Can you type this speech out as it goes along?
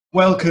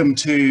Welcome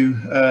to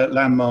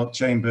Landmark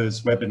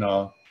Chamber's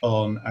webinar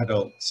on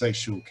adult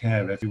social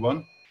care,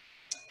 everyone.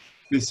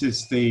 This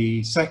is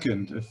the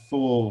second of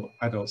 4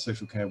 adult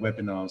social care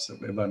webinars that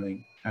we're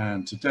running,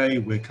 and today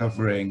we're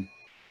covering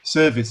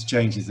service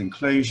changes and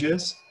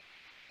closures,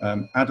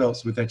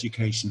 adults with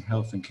education,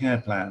 health and care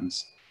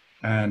plans,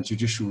 and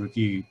judicial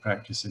review,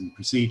 practice and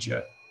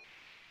procedure.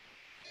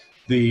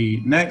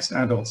 The next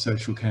adult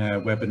social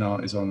care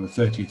webinar is on the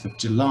 30th of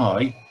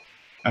July,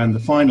 and the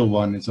final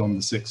one is on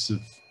the 6th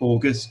of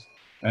August,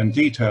 and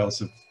details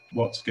of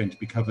what's going to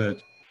be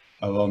covered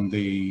are on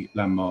the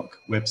Landmark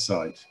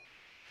website.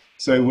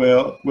 So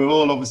we're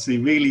all obviously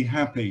really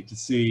happy to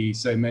see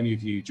so many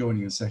of you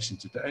joining the session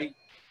today,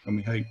 and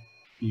we hope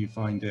you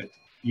find it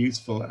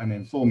useful and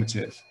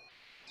informative.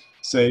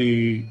 So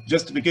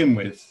just to begin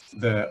with,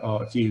 there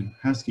are a few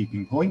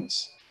housekeeping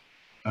points.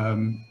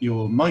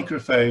 Your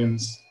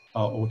microphones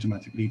are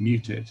automatically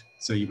muted,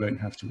 so you won't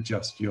have to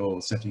adjust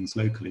your settings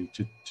locally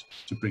to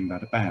bring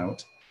that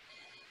about.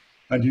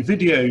 And your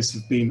videos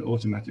have been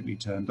automatically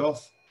turned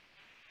off,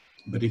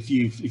 but if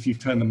you've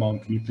turned them on,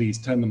 can you please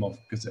turn them off,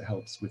 because it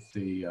helps with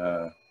the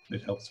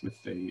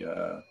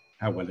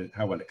how well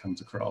it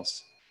comes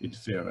across,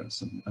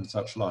 interference and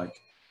such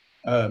like.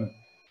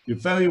 You're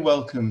very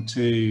welcome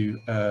to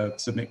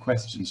submit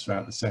questions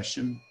throughout the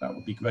session. That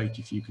would be great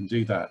if you can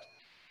do that,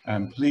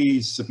 and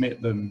please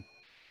submit them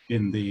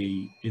in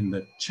the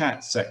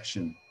chat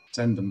section.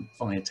 Send them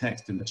via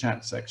text in the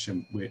chat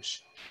section,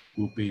 which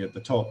will be at the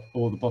top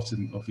or the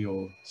bottom of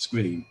your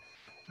screen.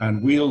 And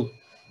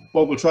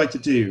what we'll try to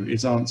do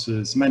is answer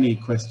as many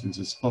questions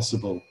as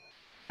possible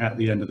at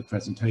the end of the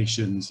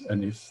presentations,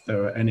 and if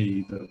there are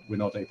any that we're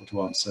not able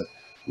to answer,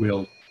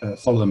 we'll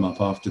follow them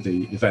up after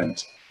the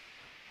event.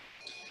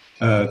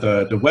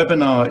 The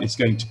webinar is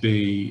going to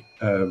be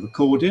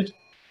recorded,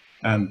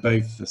 and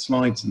both the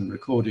slides and the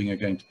recording are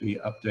going to be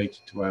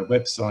updated to our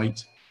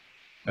website.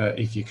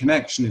 If your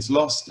connection is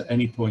lost at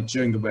any point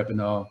during the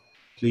webinar,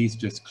 please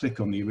just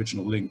click on the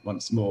original link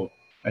once more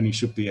and you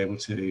should be able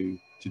to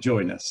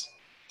join us.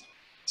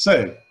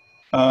 So,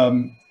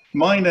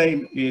 my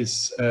name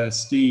is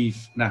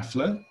Steve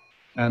Naffler,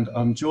 and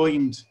I'm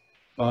joined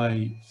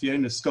by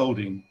Fiona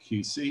Scolding,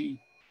 QC,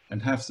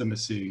 and Hafsa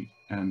Masood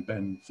and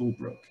Ben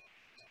Fulbrook.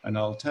 And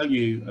I'll tell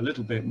you a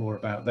little bit more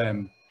about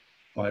them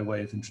by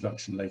way of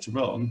introduction later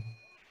on.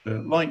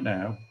 But right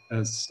now,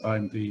 as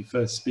I'm the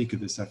first speaker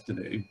this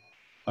afternoon,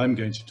 I'm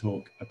going to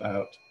talk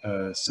about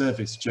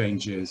service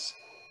changes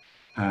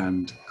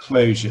and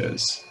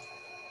closures.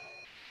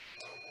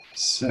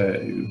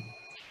 So,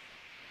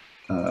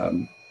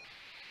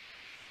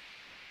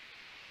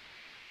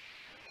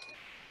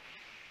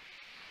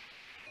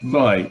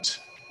 right.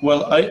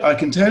 Well, I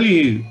can tell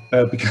you,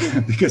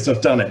 because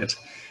I've done it,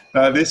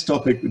 this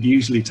topic would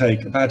usually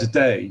take about a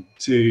day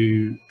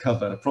to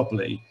cover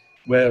properly,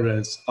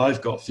 whereas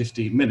I've got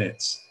 15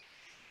 minutes.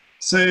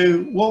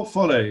 So what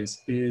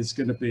follows is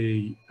going to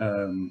be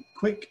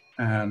quick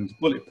and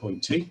bullet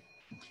pointy.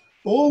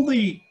 All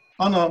the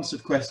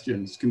unanswered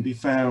questions can be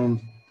found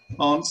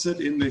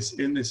answered in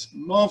this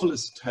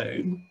marvelous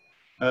tome,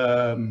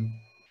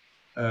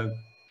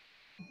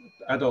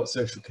 Adult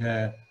Social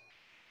Care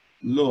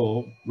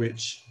Law,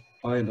 which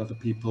I and other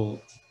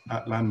people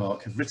at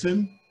Landmark have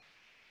written,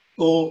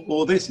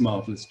 or this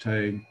marvelous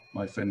tome,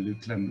 my friend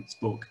Luke Clement's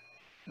book,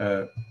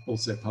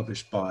 also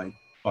published by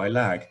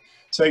LAG.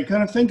 So you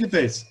kind of think of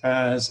this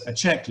as a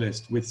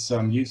checklist with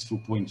some useful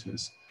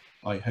pointers,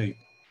 I hope,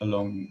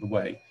 along the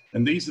way.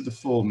 And these are the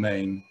 4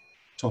 main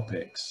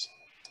topics.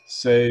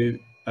 So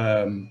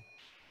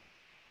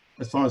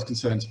as far as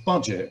concerns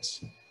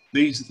budgets,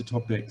 these are the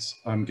topics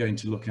I'm going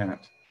to look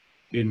at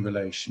in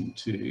relation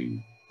to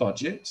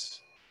budgets.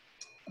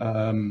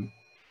 And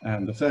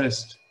the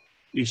first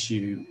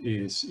issue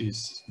is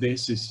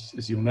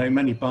as you'll know,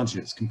 many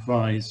budgets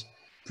comprise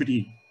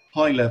pretty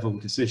high-level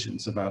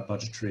decisions about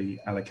budgetary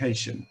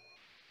allocation.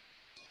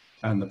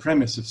 And the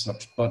premise of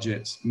such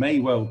budgets may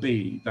well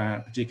be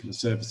that particular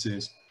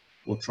services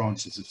or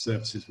tranches of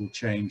services will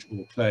change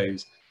or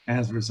close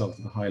as a result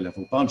of the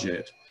high-level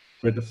budget,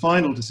 but the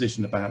final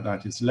decision about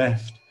that is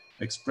left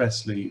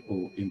expressly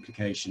or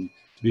implication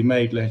to be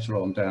made later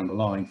on down the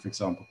line, for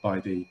example, by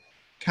the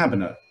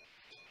Cabinet.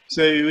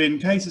 So in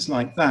cases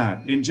like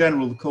that, in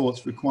general, the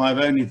courts require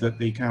only that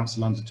the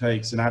council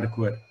undertakes an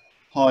adequate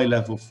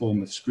high-level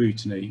form of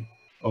scrutiny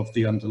of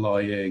the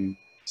underlying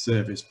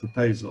service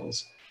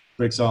proposals.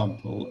 For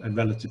example, a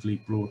relatively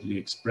broadly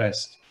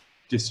expressed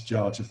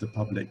discharge of the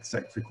public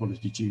sector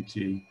equality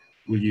duty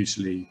will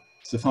usually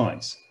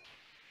suffice.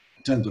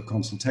 In terms of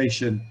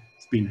consultation,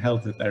 it's been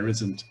held that there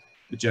isn't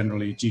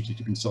generally a duty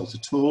to consult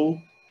at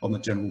all on the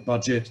general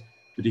budget,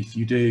 but if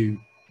you do,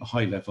 a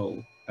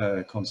high-level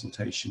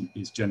consultation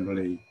is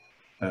generally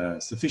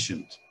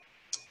sufficient.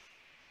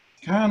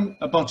 Can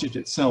a budget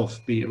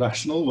itself be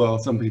irrational? Well,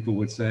 some people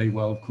would say,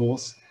 well, of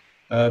course.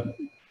 The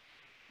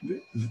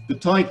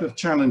type of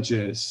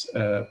challenges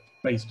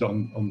based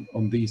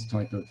on these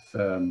type of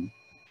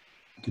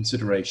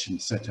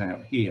considerations set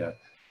out here,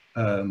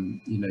 you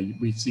know,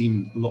 we've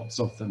seen lots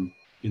of them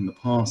in the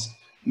past.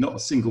 not a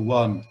single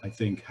one, I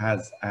think,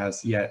 has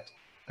as yet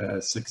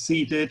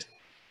succeeded.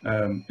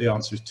 The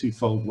answer is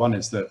twofold. One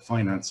is that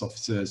finance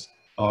officers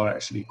are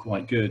actually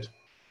quite good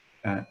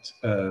at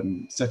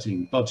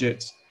setting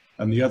budgets,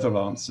 and the other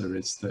answer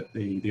is that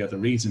the other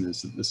reason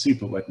is that the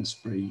super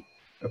Wednesbury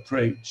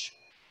approach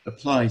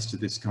applies to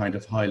this kind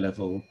of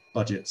high-level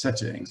budget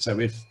setting. So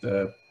if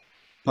the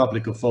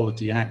public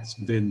authority acts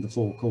within the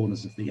four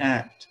corners of the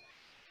Act,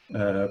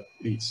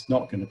 it's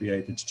not going to be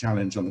able to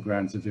challenge on the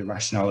grounds of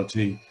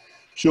irrationality,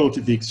 short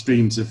of the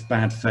extremes of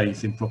bad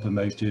faith, improper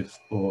motive,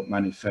 or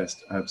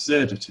manifest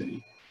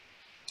absurdity.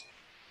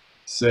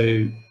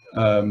 So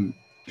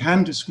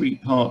can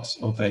discrete parts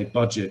of a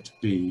budget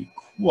be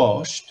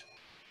quashed?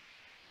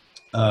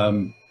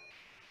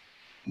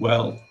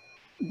 Well,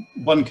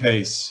 one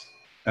case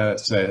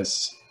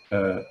says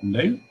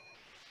no,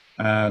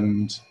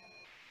 and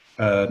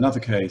another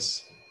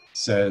case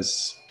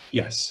says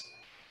yes.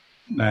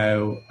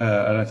 Now,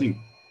 and I think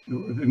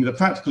the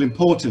practical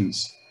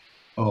importance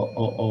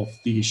of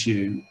the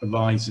issue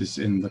arises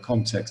in the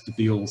context of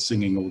the all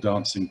singing, all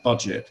dancing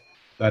budget.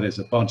 That is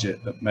a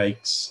budget that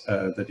makes,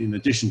 that in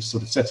addition to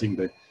sort of setting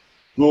the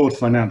broad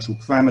financial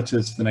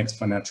parameters for the next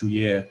financial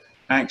year,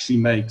 actually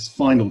makes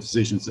final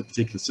decisions that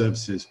particular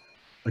services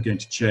are going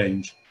to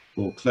change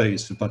or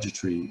close for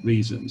budgetary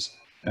reasons.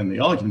 And the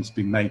argument's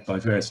been made by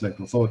various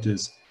local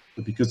authorities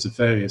that because of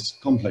various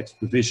complex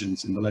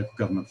provisions in the Local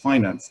Government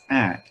Finance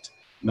Act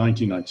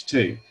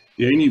 1992,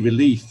 the only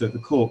relief that the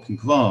court can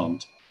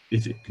grant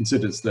if it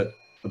considers that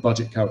a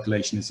budget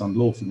calculation is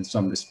unlawful in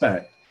some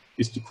respect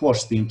is to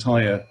quash the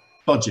entire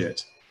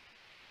budget.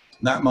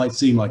 That might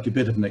seem like a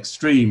bit of an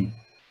extreme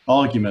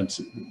argument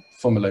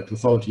from a local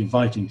authority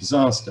inviting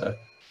disaster,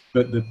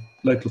 but the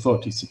local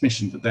authority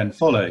submission that then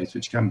follows,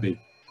 which can be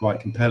quite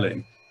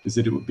compelling, is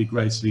that it would be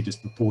grossly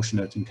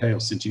disproportionate and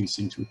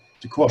chaos-inducing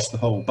to quash the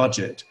whole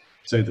budget,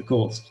 so the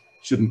courts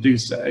shouldn't do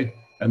so,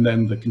 and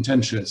then the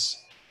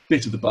contentious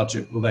bit of the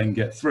budget will then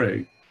get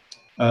through.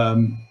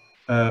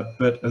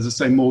 But as I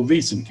say, more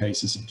recent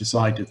cases have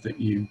decided that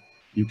you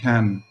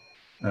can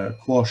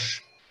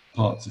quash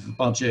parts of the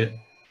budget.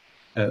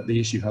 The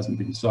issue hasn't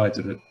been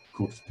decided at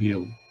Court of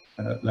Appeal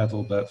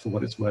level, but for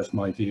what it's worth,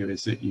 my view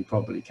is that you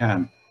probably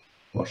can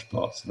quash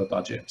parts of the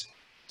budget.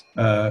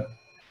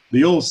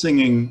 The all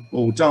singing,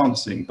 all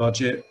dancing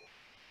budget,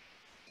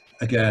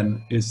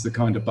 again, is the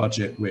kind of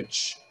budget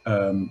which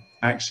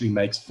actually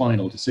makes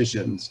final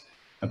decisions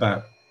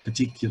about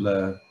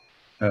particular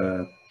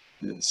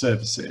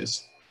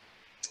services.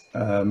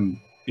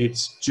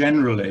 It's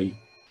generally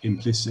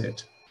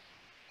implicit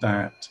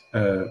that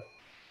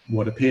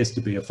what appears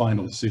to be a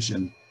final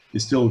decision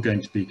is still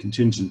going to be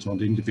contingent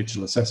on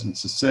individual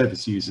assessments of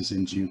service users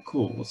in due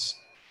course.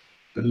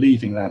 But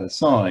leaving that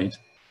aside,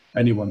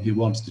 anyone who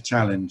wants to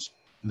challenge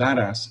that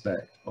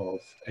aspect of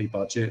a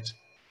budget,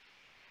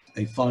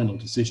 a final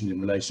decision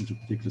in relation to a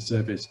particular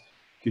service,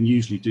 can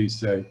usually do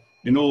so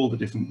in all the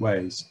different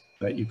ways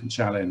that you can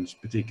challenge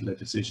particular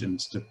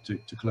decisions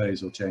to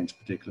close or change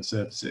particular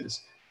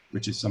services,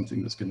 which is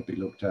something that's going to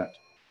be looked at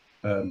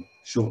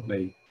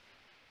shortly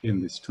in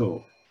this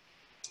talk.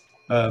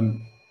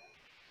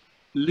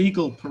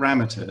 Legal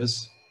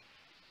parameters,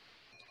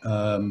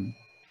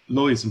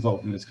 lawyers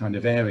involved in this kind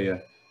of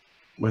area,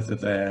 whether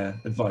they're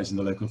advising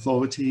the local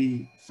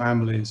authority,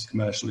 families,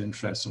 commercial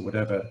interests, or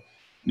whatever,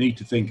 need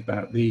to think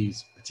about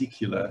these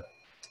particular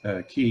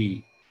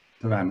key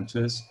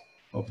parameters,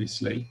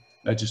 obviously,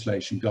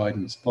 legislation,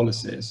 guidance,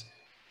 policies.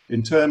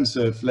 In terms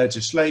of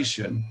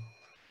legislation,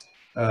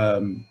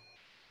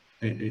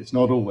 it's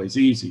not always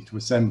easy to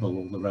assemble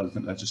all the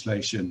relevant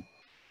legislation,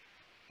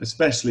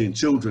 especially in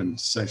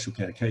children's social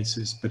care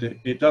cases, but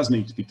it does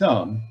need to be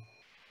done,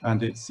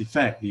 and its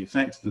effect, the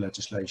effect of the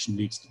legislation,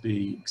 needs to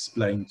be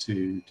explained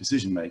to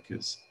decision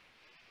makers.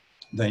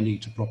 They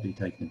need to properly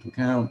take it into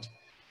account,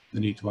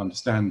 they need to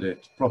understand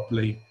it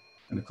properly,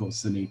 and of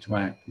course they need to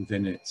act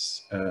within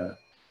its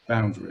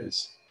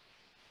boundaries.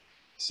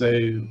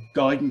 So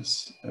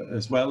guidance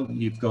as well,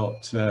 you've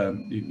got,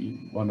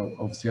 one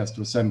obviously has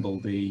to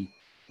assemble the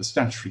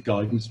statutory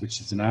guidance,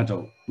 which is an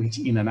adult, which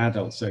in an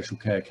adult social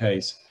care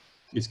case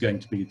is going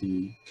to be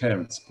the care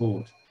and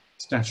support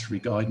statutory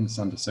guidance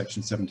under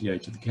Section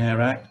 78 of the Care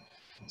Act.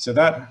 So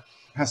that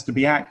has to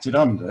be acted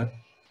under,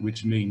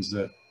 which means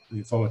that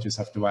the authorities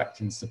have to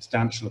act in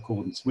substantial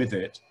accordance with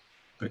it,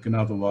 but can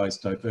otherwise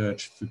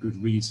diverge for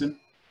good reason.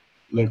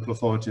 Local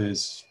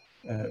authorities,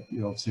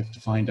 you obviously have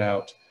to find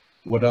out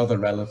what other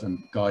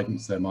relevant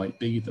guidance there might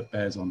be that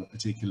bears on a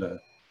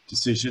particular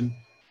decision.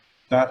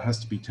 That has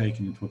to be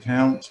taken into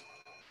account,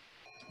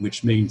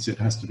 which means it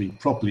has to be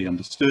properly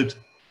understood.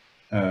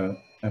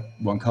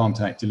 One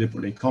can't act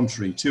deliberately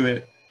contrary to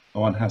it,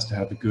 or one has to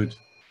have a good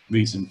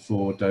reason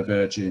for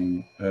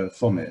diverging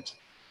from it.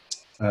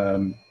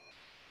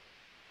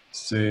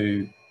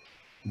 So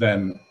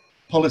then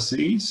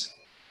policies,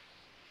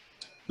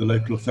 the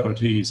local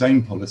authority's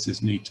own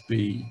policies need to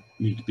be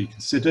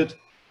considered.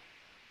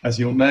 As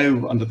you'll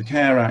know, under the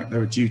Care Act, there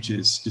are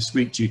duties,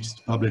 discrete duties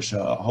to publish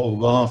a whole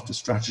raft of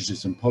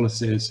strategies and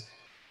policies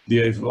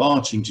The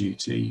overarching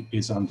duty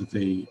is under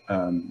the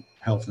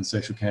Health and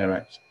Social Care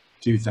Act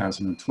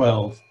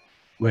 2012,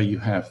 where you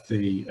have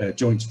the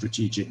Joint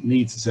Strategic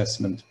Needs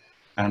Assessment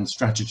and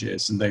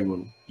strategies, and they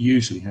will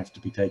usually have to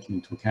be taken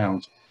into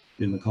account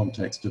in the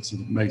context of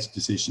sort of most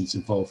decisions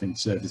involving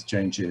service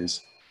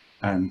changes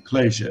and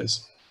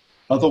closures.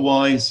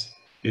 Otherwise,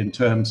 in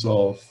terms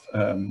of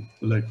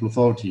local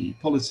authority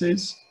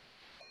policies,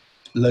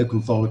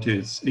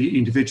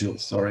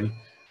 individuals,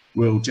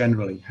 will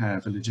generally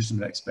have a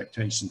legitimate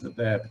expectation that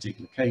their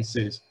particular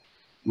cases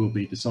will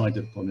be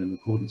decided upon in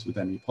accordance with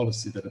any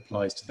policy that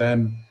applies to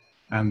them,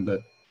 and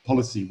that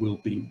policy will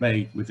be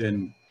made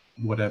within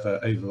whatever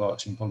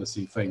overarching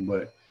policy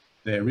framework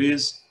there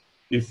is.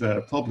 If there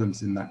are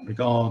problems in that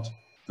regard,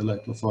 the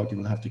local authority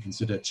will have to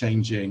consider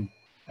changing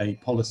a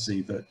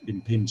policy that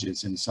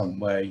impinges in some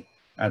way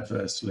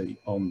adversely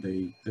on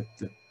the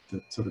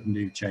sort of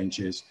new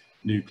changes,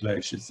 new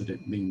closures that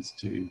it means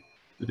to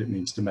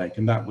make,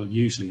 and that will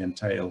usually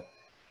entail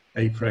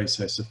a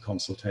process of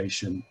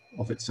consultation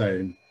of its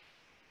own,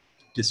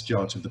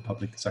 discharge of the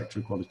public sector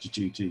equality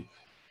duty,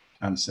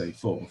 and so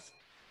forth.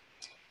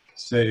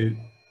 So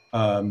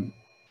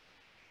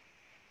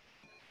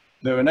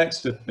there are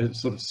next a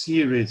sort of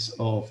series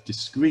of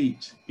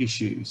discrete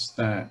issues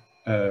that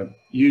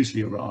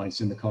usually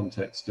arise in the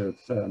context of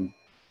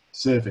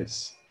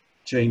service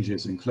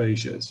changes and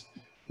closures,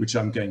 which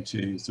I'm going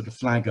to sort of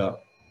flag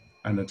up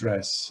and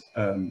address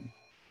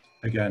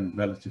again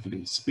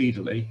relatively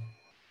speedily.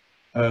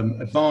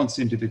 Advanced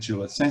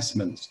individual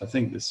assessments, I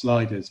think this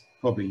slide is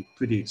probably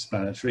pretty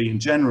explanatory. In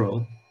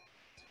general,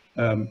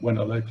 when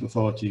a local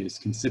authority is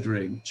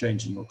considering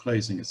changing or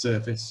closing a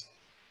service,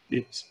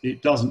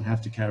 it doesn't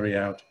have to carry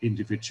out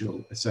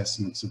individual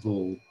assessments of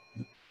all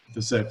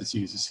the service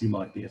users who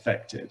might be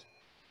affected.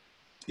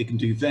 It can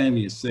do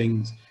various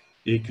things.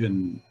 It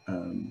can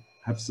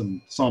have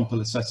some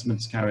sample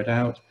assessments carried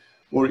out,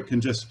 or it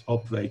can just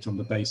operate on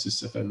the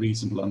basis of a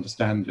reasonable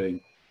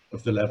understanding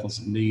of the levels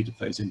of need of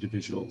those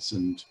individuals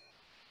and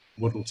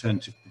what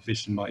alternative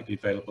provision might be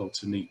available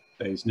to meet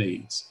those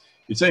needs.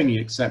 It's only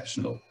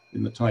exceptional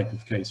in the type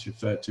of case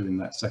referred to in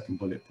that second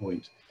bullet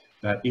point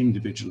that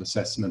individual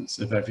assessments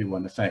of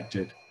everyone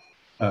affected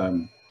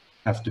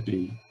have to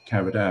be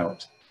carried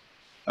out.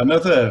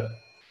 Another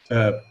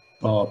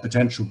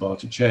potential bar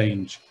to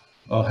change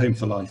are Home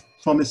for Life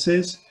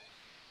promises.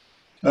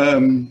 I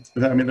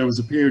mean, there was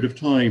a period of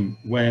time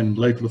when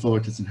local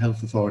authorities and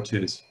health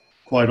authorities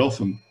quite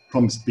often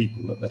promised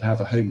people that they'd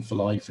have a home for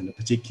life in a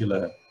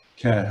particular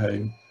care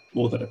home,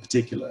 or that a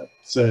particular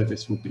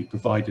service would be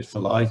provided for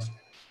life.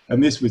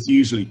 And this was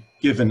usually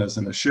given as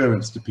an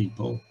assurance to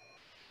people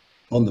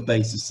on the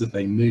basis that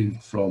they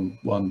moved from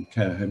one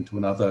care home to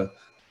another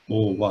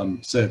or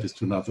one service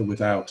to another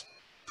without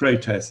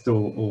protest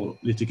or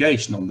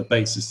litigation, on the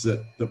basis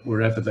that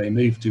wherever they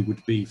moved to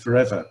would be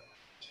forever.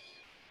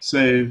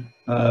 So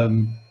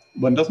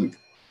one doesn't,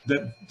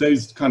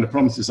 those kind of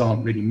promises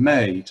aren't really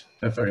made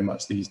very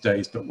much these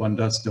days, but one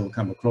does still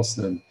come across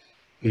them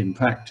in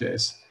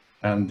practice.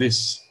 And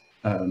this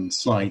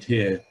slide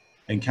here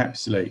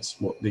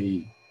encapsulates what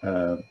the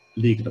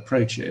legal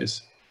approach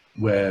is,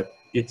 where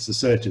it's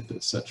asserted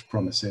that such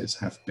promises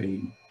have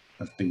been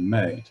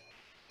made.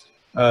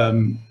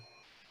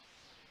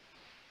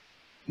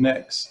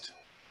 Next,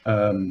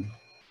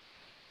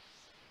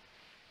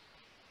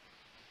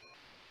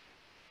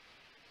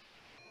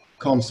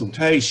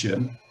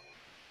 consultation.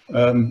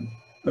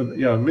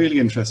 A really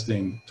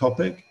interesting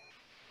topic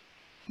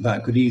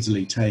that could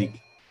easily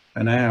take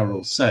an hour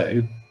or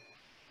so.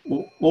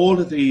 All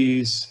of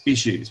these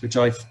issues, which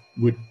I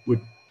would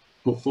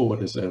put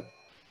forward as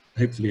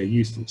hopefully a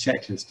useful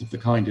checklist of the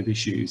kind of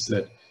issues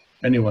that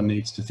anyone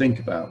needs to think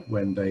about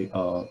when they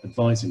are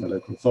advising a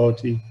local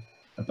authority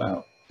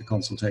about the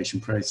consultation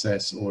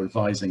process, or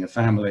advising a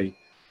family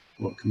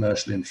or a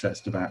commercial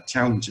interest about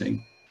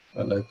challenging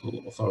a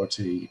local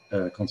authority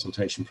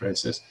consultation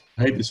process.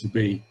 I hope this will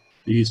be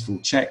a useful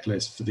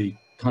checklist for the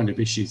kind of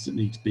issues that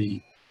need to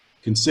be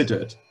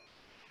considered.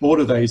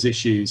 All of those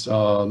issues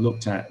are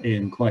looked at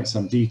in quite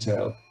some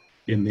detail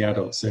in the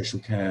Adult Social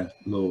Care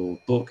Law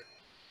book,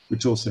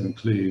 which also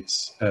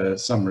includes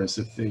summaries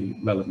of the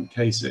relevant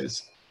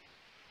cases.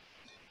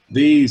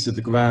 These are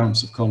the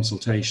grounds of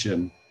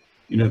consultation,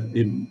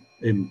 in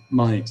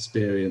my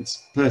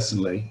experience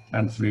personally,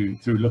 and through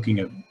looking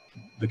at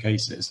the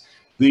cases.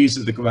 These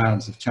are the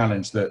grounds of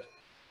challenge that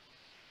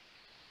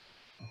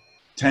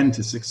tend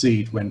to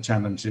succeed when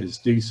challenges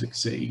do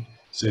succeed.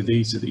 So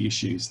these are the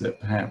issues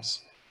that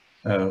perhaps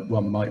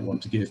one might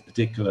want to give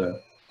particular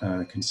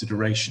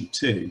consideration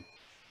to.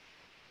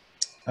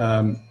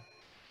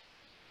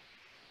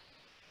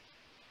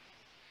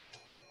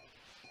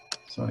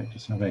 Sorry,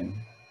 just having,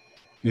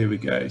 here we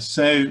go.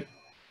 So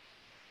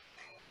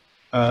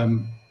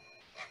the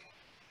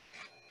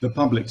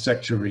public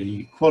sector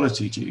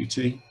equality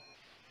duty,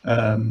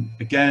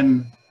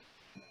 again,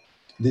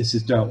 this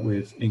is dealt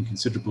with in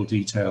considerable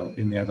detail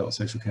in the Adult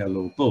Social Care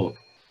Law book,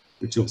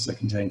 which also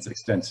contains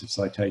extensive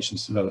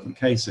citations to relevant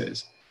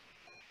cases.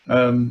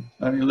 I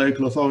mean,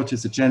 local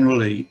authorities are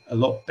generally a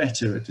lot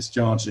better at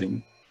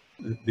discharging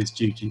this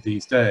duty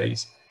these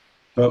days,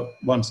 but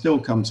one still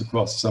comes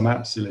across some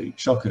absolute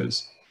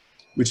shockers,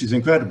 which is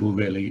incredible,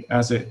 really,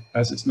 as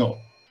it's not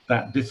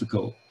that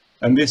difficult.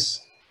 And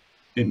this,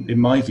 in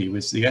my view,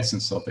 is the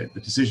essence of it. The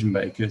decision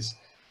makers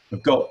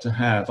have got to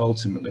have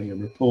ultimately a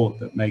report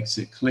that makes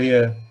it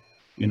clear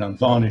in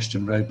unvarnished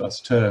and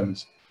robust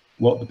terms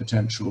what the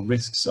potential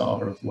risks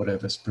are of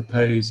whatever's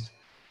proposed,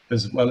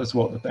 as well as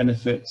what the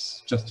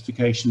benefits,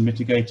 justification,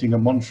 mitigating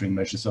and monitoring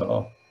measures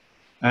are.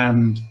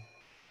 And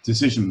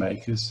decision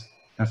makers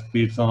have to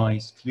be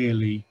advised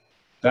clearly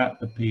that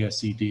the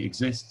PSCD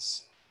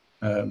exists,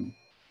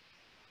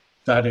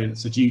 that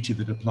it's a duty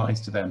that applies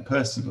to them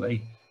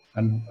personally,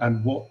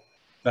 and what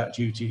that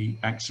duty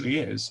actually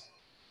is.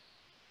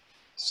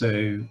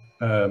 So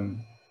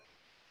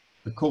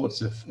the courts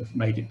have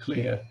made it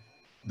clear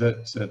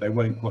that they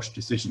won't quash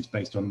decisions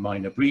based on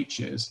minor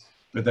breaches,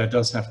 but there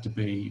does have to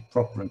be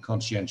proper and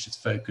conscientious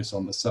focus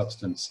on the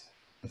substance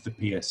of the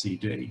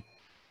PSCD.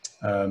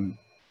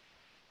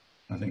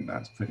 I think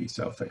that's pretty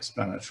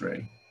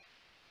self-explanatory.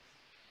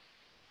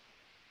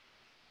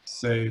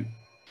 So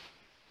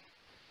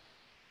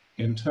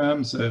in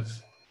terms of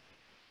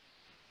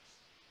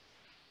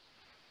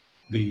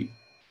the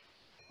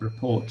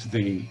report to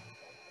the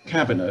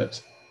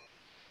Cabinet,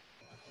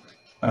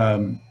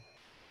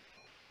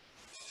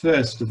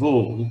 first of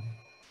all,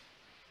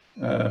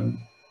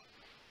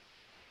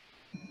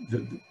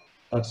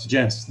 I'd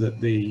suggest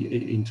that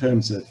in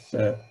terms of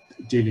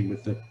dealing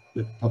with the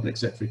public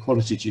sector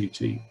equality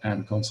duty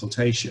and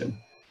consultation,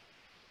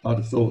 I'd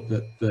have thought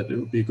that it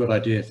would be a good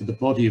idea for the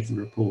body of the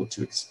report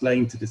to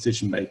explain to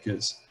decision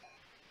makers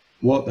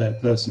what their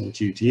personal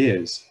duty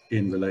is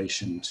in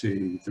relation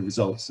to the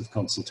results of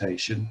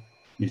consultation,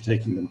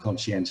 taking them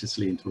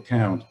conscientiously into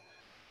account,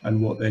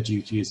 and what their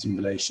duty is in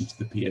relation to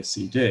the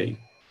PSCD.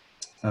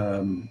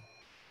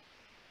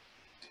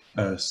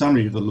 A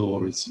summary of the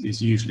law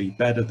is usually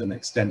better than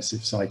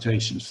extensive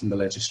citations from the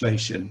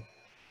legislation,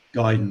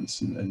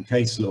 guidance and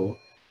case law,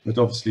 but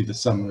obviously the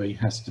summary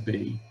has to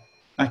be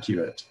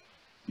accurate.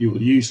 You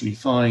will usually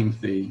find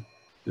the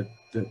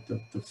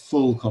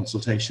full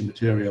consultation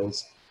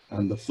materials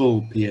and the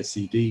full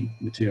PSCD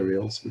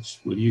materials, which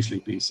will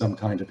usually be some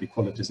kind of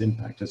equalities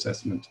impact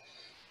assessment,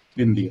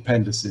 in the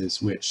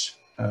appendices which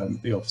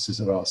the officers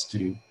are asked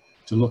to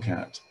look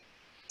at.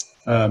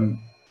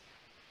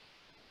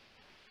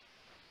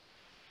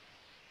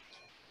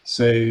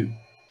 So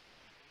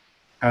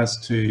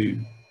as to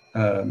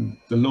the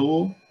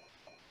law,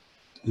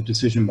 the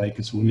decision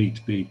makers will need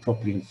to be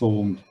properly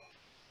informed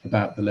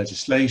about the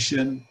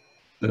legislation,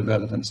 the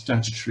relevant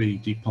statutory,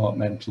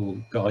 departmental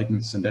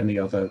guidance and any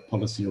other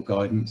policy or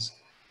guidance,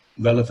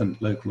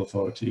 relevant local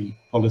authority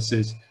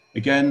policies.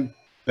 Again,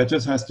 there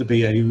just has to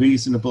be a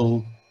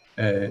reasonable,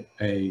 an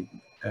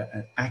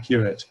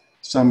accurate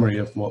summary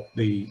of what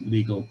the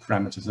legal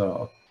parameters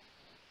are.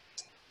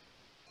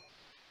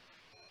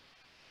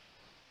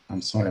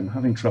 I'm sorry, I'm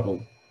having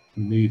trouble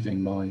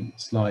moving my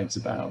slides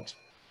about.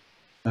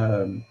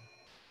 So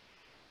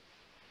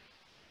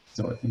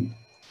I think,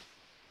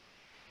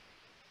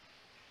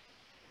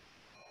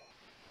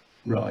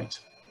 right.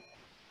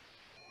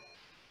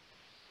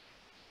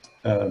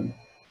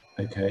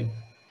 Okay,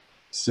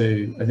 so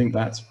I think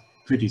that's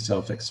pretty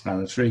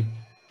self-explanatory.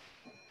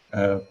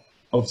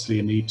 Obviously,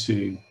 you need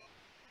to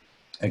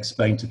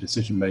explain to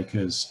decision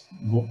makers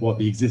what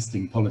the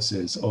existing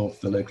policies of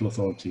the local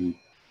authority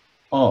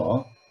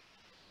are.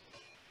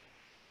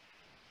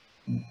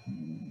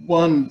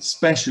 One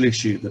special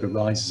issue that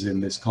arises in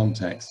this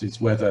context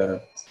is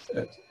whether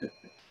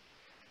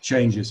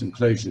changes and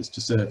closures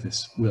to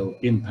service will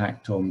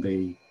impact on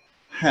the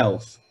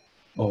health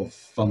of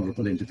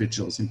vulnerable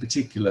individuals, in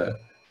particular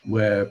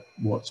where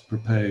what's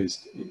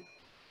proposed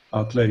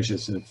are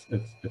closures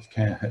of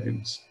care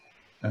homes.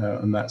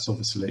 And that's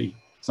obviously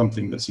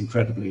something that's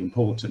incredibly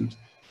important.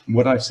 And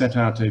what I've set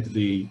out over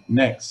the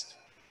next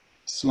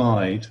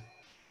slide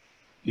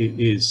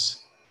is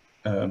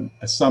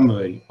a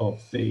summary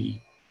of the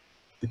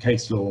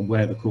case law and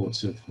where the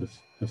courts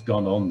have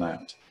gone on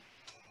that.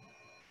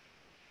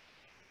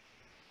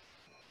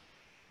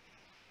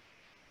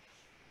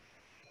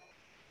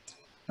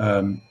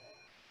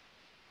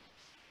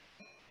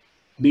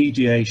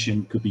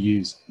 Mediation could be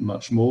used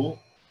much more.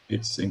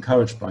 It's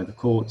encouraged by the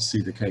courts.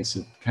 See the case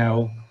of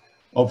Cowell.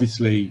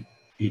 Obviously,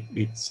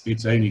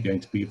 it's only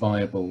going to be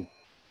viable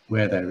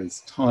where there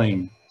is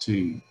time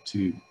to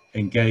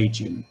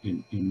engage in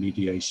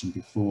mediation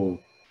before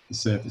the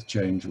service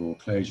change or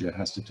closure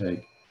has to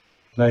take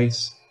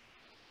place.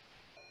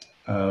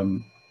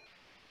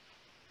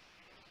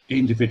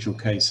 Individual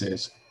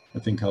cases, I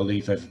think I'll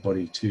leave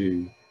everybody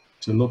to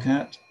look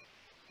at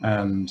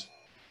and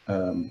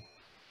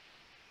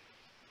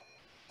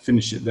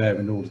finish it there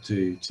in order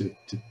to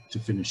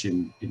finish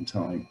in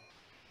time.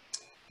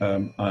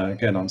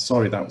 Again, I'm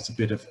sorry that was a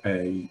bit of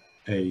a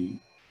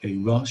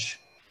rush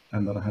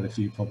and that I had a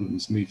few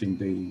problems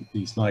moving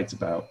the slides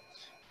about.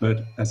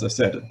 But as I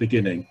said at the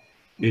beginning,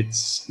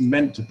 it's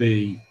meant to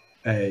be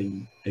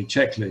a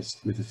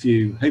checklist with a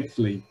few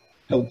hopefully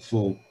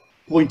helpful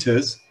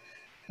pointers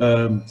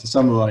to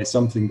summarise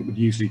something that would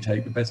usually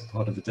take the best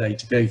part of the day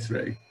to go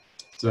through.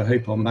 So I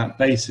hope on that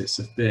basis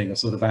of being a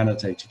sort of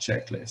annotated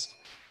checklist,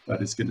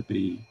 that is going to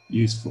be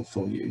useful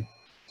for you.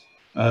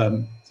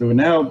 So we're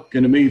now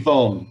going to move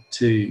on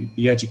to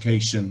the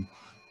education,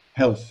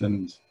 health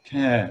and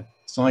care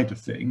side of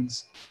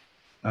things.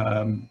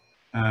 And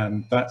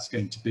that's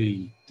going to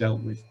be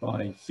dealt with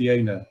by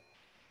Fiona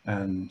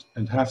and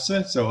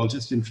Hafsa. So I'll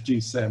just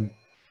introduce them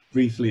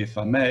briefly, if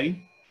I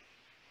may.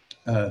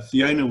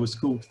 Fiona was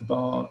called to the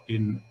bar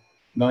in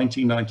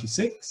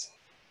 1996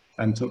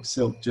 and took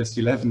silk just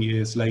 11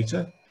 years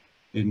later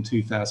in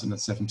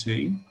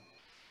 2017.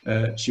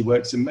 She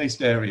works in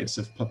most areas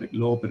of public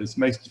law, but as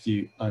most of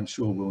you, I'm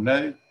sure, will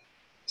know,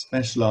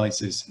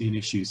 specialises in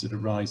issues that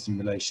arise in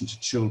relation to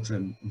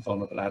children and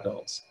vulnerable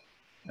adults,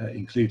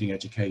 including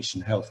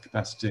education, health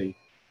capacity,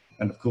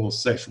 and of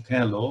course, social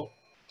care law,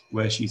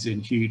 where she's in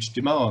huge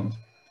demand.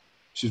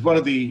 She's one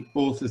of the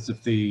authors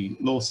of the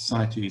Law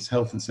Society's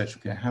Health and Social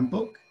Care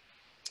Handbook,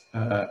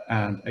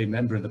 and a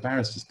member of the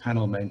Barristers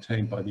panel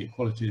maintained by the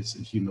Equalities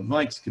and Human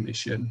Rights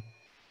Commission,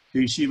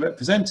 who she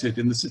represented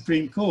in the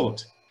Supreme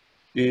Court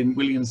in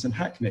Williams and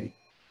Hackney,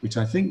 which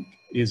I think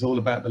is all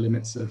about the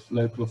limits of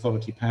local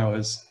authority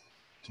powers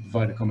to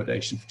provide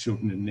accommodation for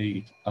children in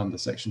need under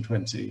Section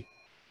 20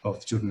 of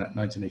the Children Act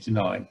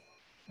 1989.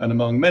 And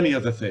among many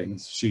other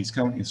things, she's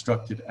currently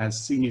instructed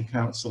as senior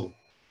counsel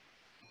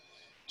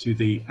to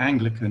the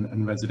Anglican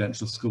and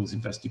residential schools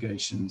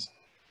investigations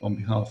on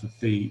behalf of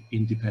the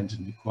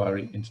Independent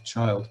Inquiry into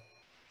Child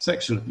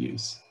Sexual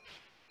Abuse.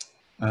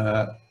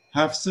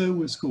 Hafsa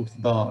was called to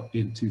the bar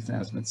in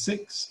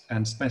 2006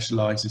 and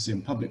specialises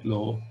in public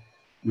law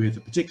with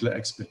a particular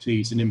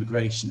expertise in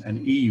immigration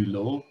and EU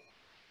law,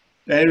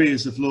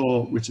 areas of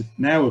law which are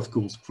now, of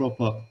course,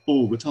 crop up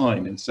all the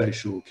time in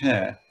social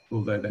care,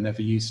 although they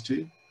never used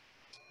to.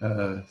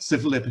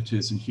 Civil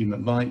liberties and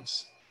human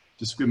rights,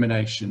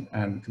 discrimination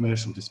and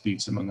commercial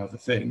disputes, among other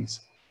things.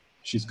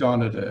 She's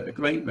garnered a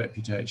great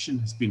reputation,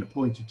 has been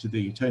appointed to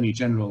the Attorney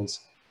General's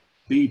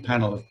B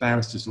panel of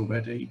barristers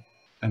already,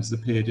 and has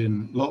appeared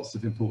in lots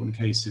of important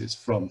cases,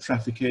 from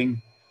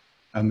trafficking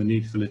and the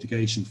need for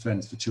litigation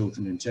funds for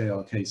children in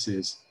JR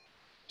cases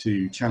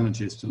to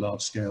challenges to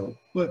large-scale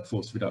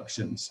workforce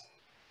reductions.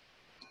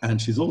 And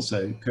she's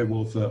also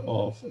co-author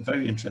of a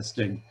very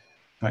interesting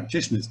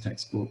practitioner's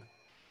textbook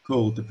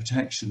called The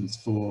Protections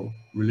for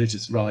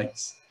Religious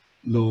Rights,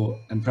 Law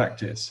and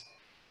Practice.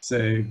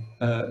 So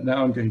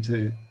now I'm going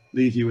to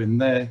leave you in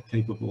their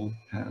capable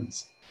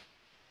hands.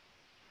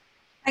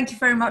 Thank you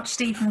very much,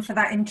 Stephen, for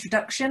that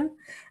introduction.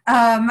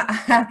 I'm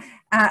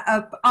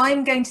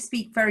going to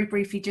speak very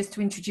briefly just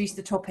to introduce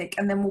the topic,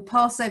 and then we'll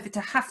pass over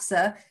to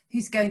Hafsa,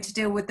 who's going to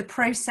deal with the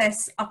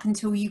process up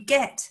until you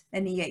get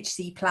an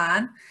EHC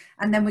plan.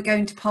 And then we're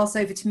going to pass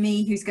over to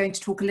me, who's going to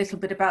talk a little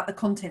bit about the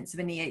contents of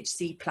an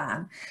EHC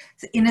plan.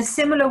 So in a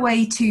similar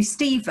way to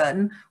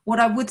Stephen, what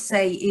I would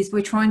say is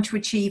we're trying to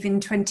achieve in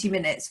 20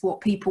 minutes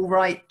what people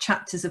write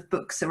chapters of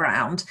books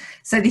around.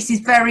 So this is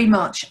very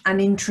much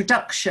an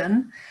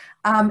introduction.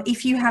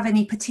 If you have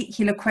any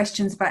particular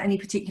questions about any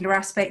particular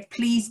aspect,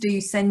 please do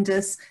send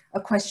us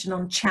a question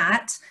on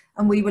chat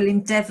and we will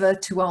endeavour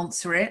to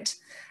answer it.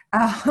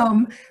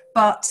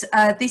 But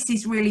this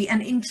is really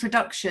an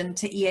introduction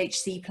to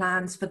EHC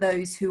plans for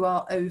those who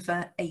are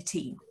over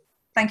 18.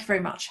 Thank you very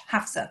much.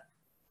 Hafsa.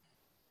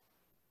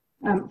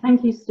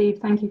 Thank you, Steve.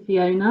 Thank you,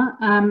 Fiona.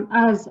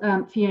 As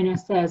Fiona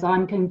says,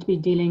 I'm going to be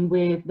dealing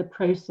with the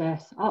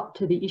process up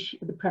to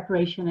the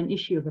preparation and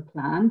issue of a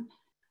plan.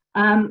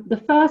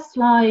 The first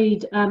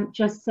slide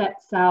just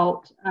sets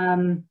out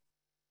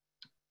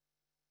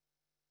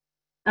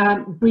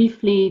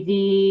briefly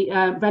the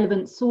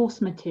relevant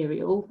source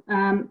material.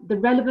 The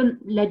relevant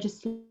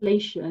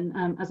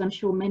legislation, as I'm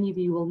sure many of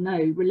you will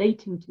know,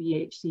 relating to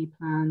EHC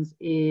plans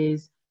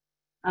is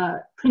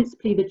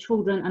principally the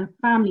Children and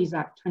Families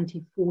Act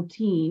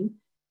 2014,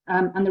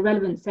 and the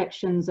relevant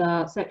sections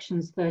are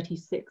sections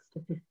 36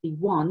 to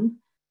 51.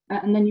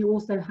 And then you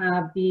also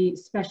have the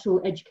Special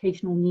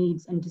Educational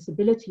Needs and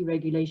Disability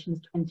Regulations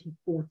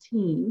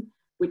 2014,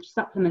 which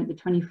supplement the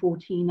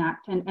 2014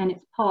 Act, and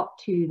it's part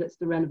 2 that's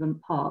the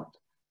relevant part.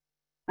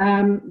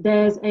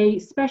 There's a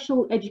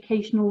Special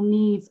Educational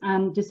Needs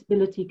and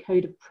Disability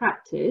Code of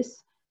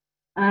Practice.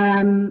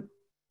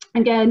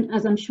 Again,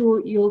 as I'm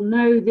sure you'll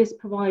know, this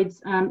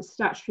provides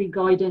statutory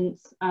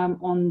guidance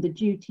on the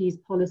duties,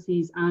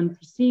 policies and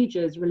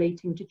procedures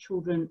relating to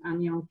children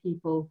and young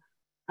people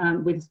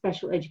with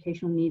special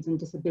educational needs and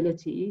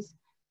disabilities.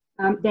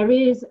 There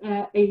is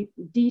a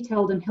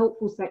detailed and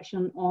helpful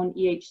section on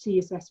EHC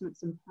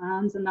assessments and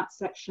plans, and that's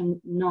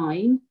section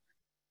 9.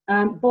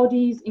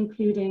 Bodies,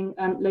 including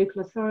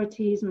local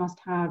authorities, must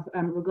have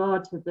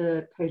regard to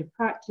the code of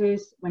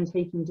practice when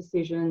taking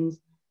decisions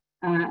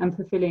and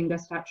fulfilling their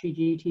statutory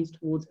duties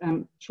towards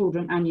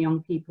children and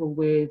young people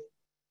with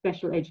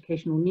special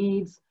educational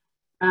needs.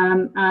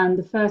 And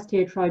the first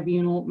tier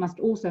tribunal must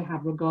also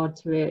have regard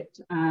to it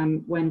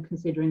when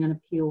considering an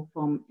appeal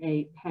from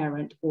a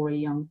parent or a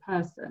young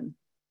person.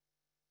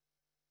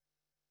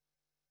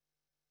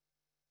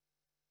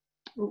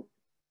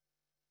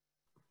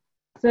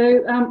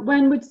 So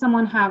when would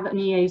someone have an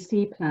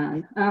EAC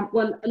plan?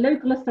 Well, a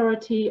local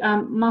authority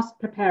must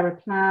prepare a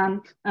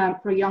plan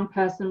for a young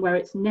person where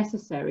it's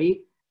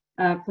necessary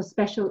for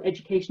special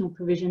educational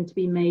provision to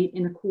be made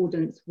in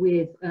accordance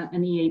with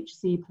an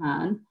EHC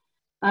plan.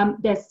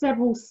 There's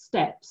several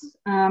steps.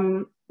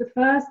 The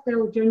first, there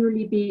will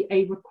generally be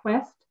a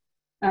request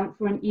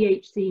for an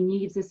EHC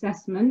needs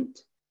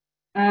assessment.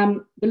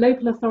 The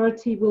local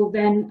authority will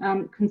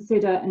then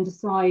consider and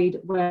decide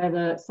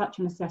whether such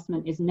an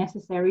assessment is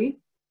necessary.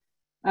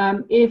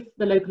 If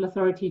the local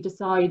authority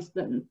decides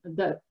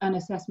that an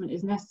assessment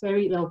is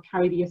necessary, they'll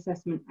carry the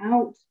assessment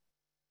out.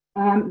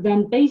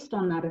 Then based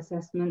on that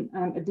assessment,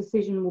 a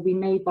decision will be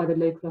made by the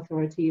local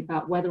authority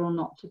about whether or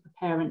not to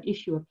prepare and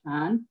issue a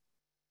plan.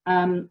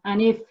 And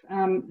if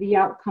the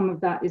outcome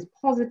of that is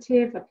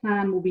positive, a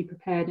plan will be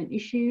prepared and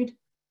issued.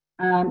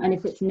 And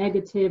if it's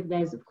negative,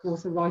 there's of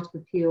course a right of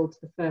appeal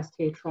to the first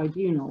tier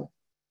tribunal.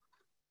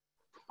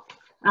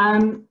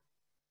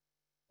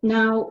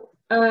 Now,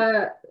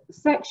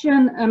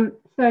 Section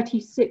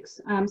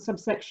 36,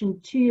 subsection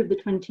 2 of the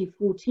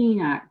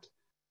 2014 Act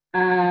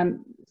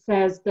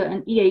says that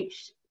an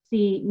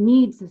EHC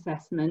needs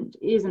assessment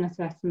is an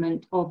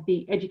assessment of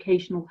the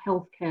educational,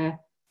 healthcare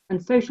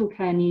and social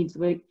care needs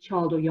of a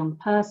child or young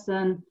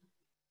person.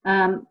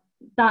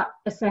 That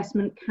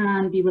assessment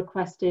can be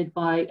requested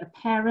by a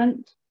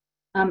parent.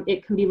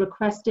 It can be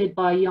requested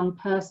by a young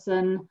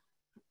person,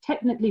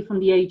 technically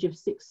from the age of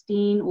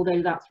 16,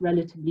 although that's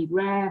relatively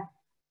rare.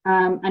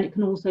 And it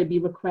can also be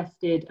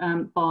requested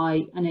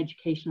by an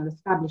educational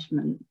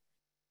establishment.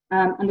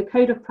 And the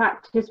Code of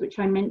Practice, which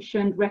I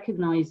mentioned,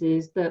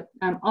 recognises that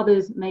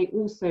others may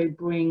also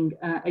bring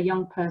a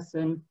young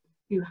person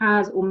who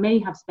has or may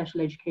have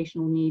special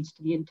educational needs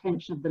to the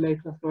attention of the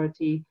local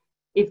authority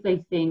if they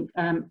think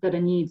that a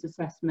needs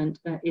assessment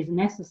is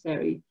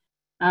necessary.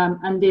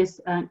 And this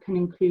can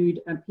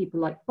include people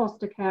like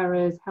foster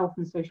carers, health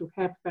and social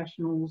care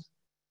professionals,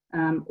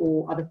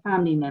 or other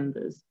family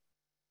members.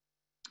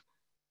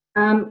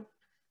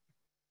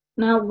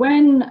 Now,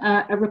 when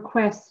a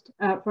request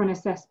for an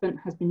assessment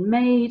has been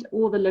made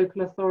or the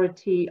local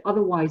authority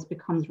otherwise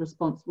becomes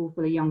responsible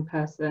for the young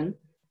person,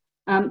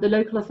 the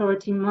local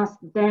authority must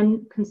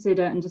then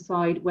consider and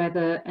decide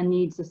whether a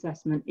needs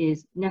assessment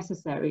is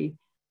necessary.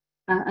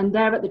 And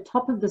there at the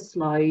top of the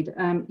slide,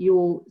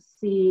 you'll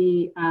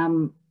see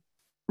in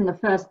the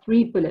first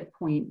 3 bullet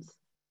points,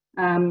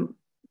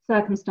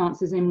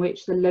 circumstances in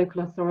which the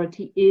local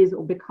authority is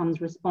or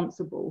becomes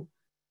responsible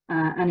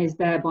and is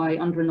thereby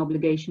under an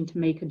obligation to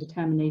make a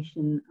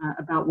determination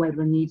about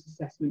whether a needs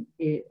assessment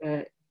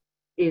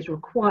is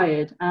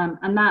required.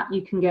 And that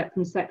you can get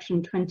from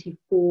section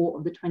 24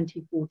 of the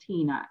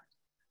 2014 Act,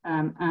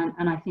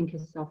 and I think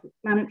is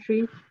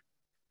self-explanatory.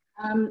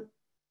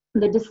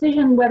 The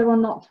decision whether or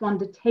not to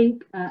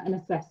undertake an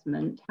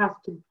assessment has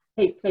to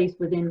take place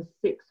within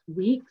 6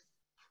 weeks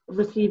of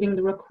receiving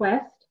the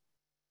request.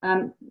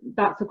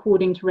 That's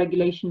according to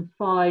Regulation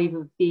 5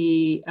 of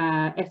the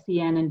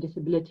SEN and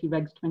Disability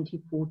Regs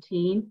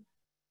 2014.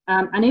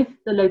 And if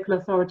the local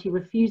authority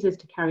refuses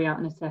to carry out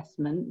an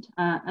assessment,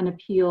 an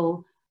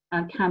appeal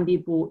can be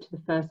brought to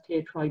the first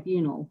tier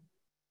tribunal.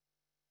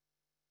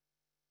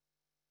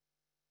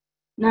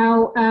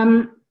 Now,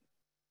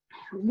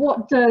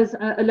 what does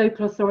a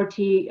local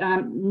authority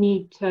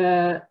need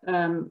to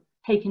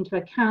take into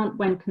account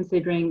when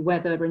considering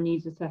whether a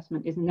needs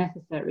assessment is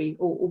necessary,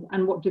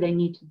 and what do they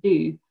need to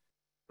do?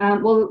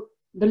 Well,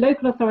 the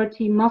local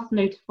authority must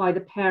notify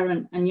the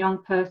parent and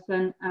young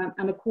person,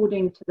 and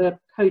according to the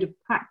Code of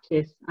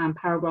Practice,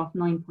 paragraph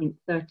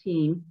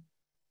 9.13,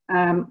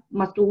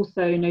 must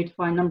also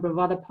notify a number of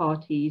other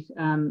parties,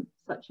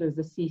 such as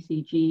the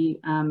CCG,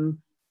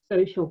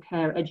 Social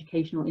Care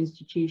Educational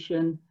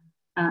Institution,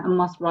 and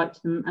must write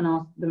to them and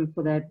ask them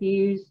for their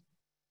views.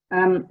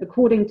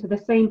 According to the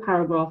same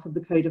paragraph of the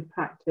Code of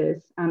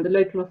Practice, the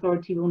local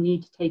authority will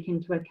need to take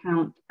into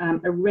account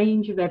a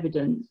range of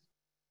evidence,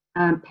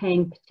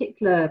 paying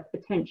particular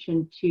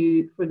attention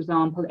to, for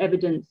example,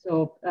 evidence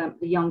of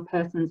the young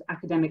person's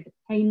academic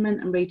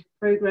attainment and rate of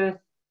progress,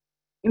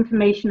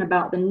 information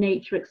about the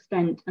nature,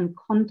 extent and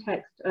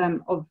context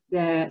of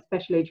their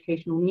special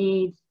educational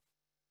needs,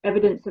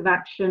 evidence of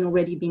action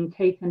already being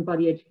taken by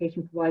the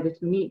education provider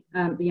to meet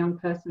the young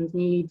person's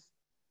needs,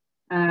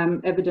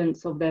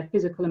 evidence of their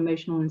physical,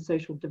 emotional and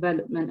social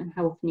development and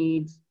health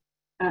needs.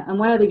 And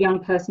where the young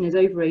person is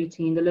over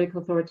 18, the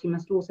local authority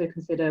must also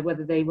consider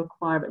whether they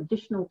require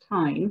additional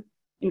time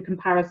in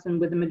comparison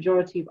with the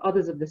majority of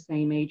others of the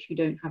same age who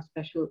don't have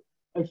special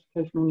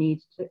educational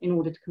needs in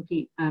order to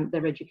complete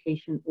their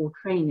education or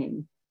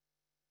training.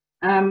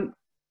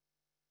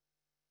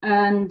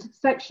 And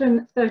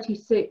section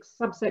 36,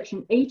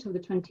 subsection 8 of the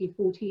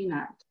 2014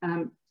 Act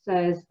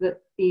says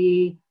that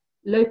the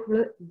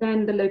local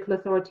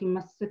authority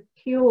must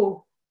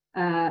secure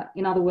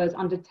in other words,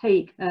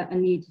 undertake a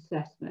needs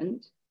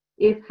assessment,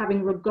 if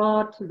having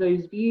regard to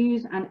those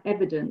views and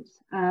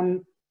evidence,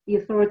 the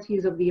authority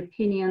is of the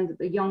opinion that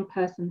the young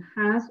person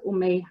has or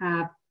may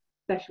have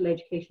special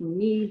educational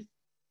needs,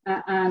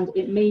 and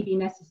it may be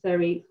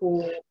necessary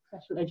for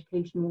special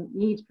educational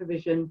needs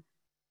provision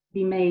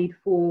be made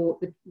for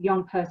the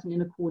young person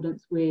in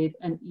accordance with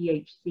an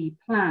EHC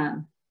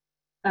plan.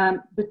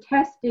 The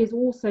test is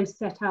also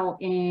set out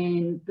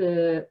in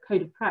the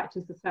Code of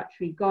Practice, the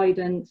statutory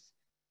guidance,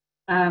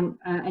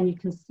 and you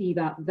can see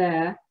that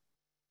there.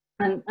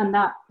 And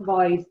that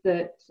provides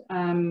that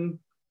an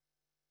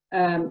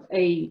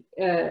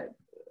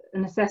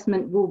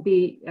assessment will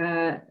be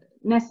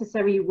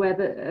necessary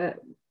whether,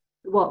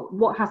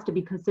 what has to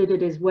be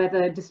considered is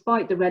whether,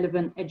 despite the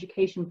relevant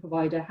education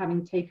provider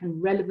having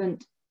taken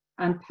relevant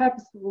and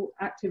purposeful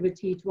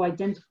activity to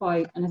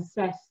identify and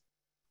assess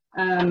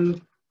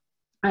and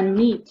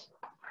meet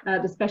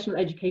the special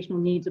educational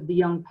needs of the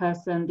young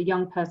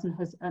person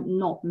has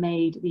not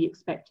made the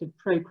expected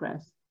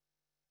progress.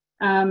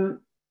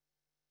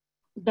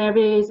 There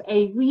is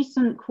a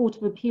recent Court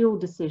of Appeal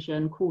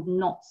decision called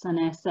Knotts and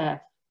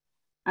SF,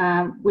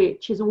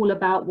 which is all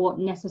about what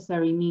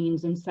necessary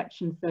means in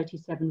section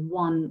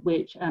 37(1),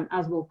 which,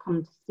 as we'll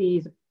come to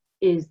see,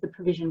 is the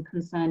provision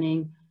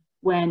concerning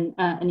when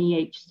an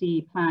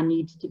EHC plan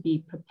needs to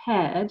be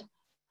prepared.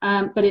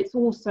 But it's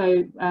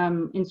also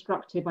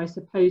instructive, I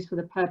suppose, for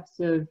the purpose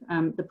of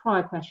the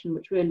prior question,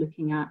 which we're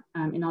looking at,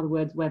 in other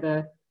words,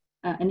 whether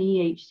an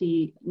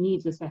EHC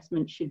needs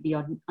assessment should be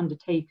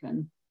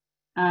undertaken.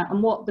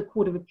 And what the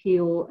Court of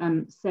Appeal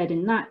said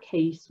in that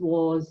case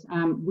was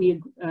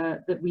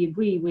that we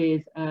agree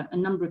with a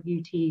number of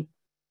UT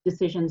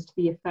decisions to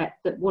the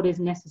effect that what is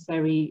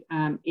necessary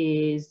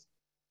is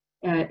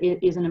an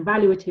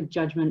evaluative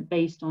judgment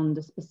based on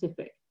the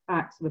specific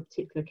facts of a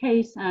particular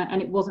case,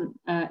 and it wasn't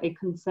a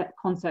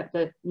concept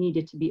that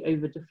needed to be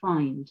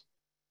over-defined.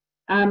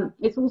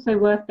 It's also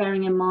worth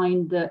bearing in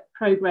mind that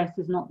progress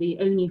is not the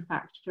only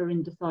factor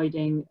in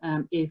deciding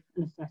if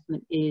an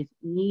assessment is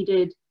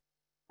needed.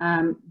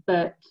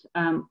 But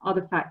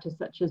other factors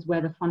such as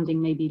whether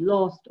funding may be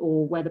lost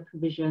or whether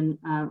provision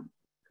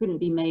couldn't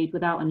be made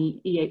without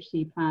an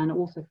EHC plan are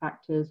also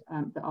factors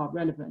that are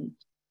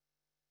relevant.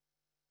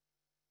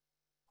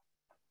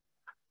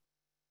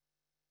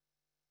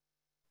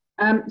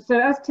 So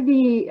as to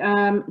the,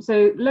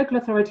 so local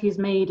authorities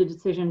made a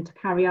decision to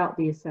carry out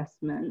the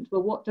assessment.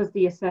 Well, what does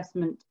the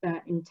assessment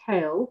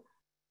entail?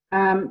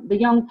 The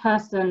young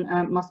person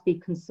must be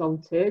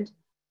consulted.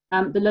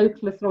 The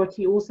local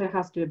authority also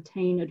has to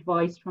obtain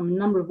advice from a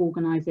number of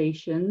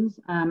organisations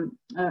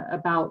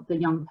about the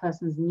young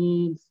person's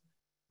needs,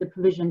 the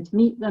provision to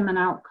meet them and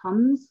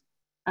outcomes,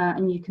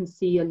 and you can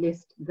see a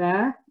list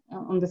there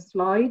on the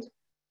slide.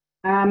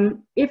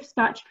 If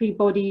statutory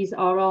bodies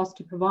are asked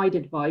to provide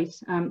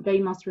advice, they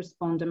must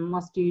respond and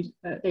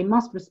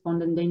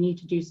they need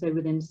to do so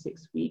within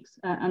 6 weeks,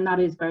 and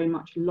that is very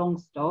much a long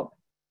stop.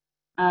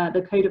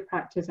 The Code of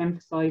Practice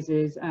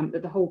emphasises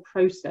that the whole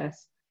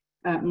process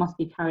must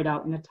be carried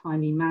out in a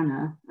timely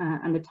manner,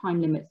 and the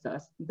time limits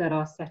that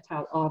are set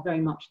out are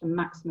very much the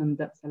maximum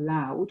that's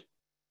allowed.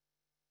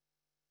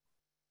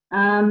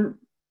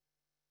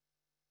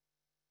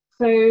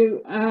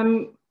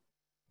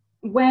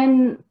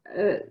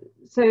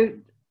 So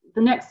the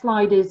next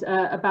slide is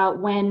about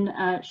when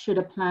should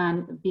a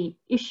plan be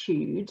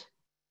issued.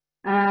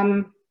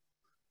 So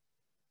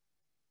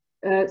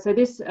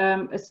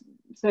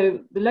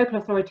the local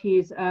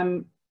authorities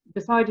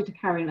decided to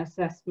carry an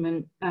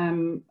assessment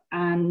and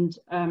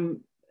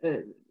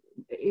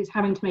is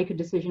having to make a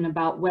decision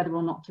about whether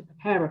or not to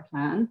prepare a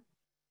plan.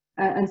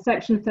 And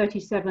section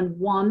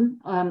 37(1)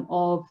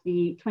 of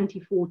the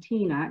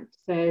 2014 Act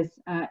says,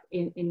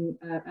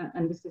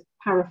 and this is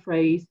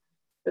paraphrased,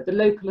 that the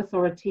local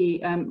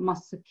authority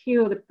must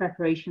secure the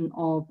preparation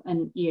of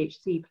an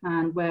EHC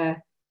plan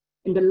where,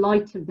 in the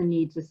light of the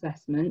needs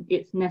assessment,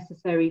 it's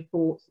necessary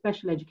for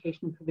special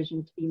education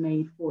provision to be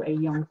made for a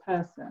young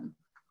person.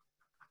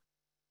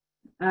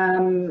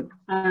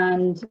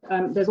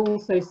 There's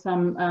also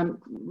some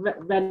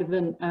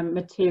relevant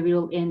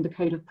material in the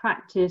Code of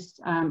Practice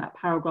at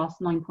paragraphs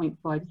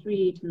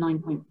 9.53 to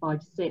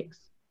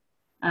 9.56.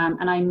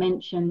 And I've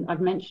mentioned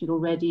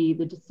already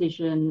the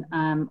decision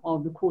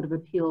of the Court of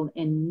Appeal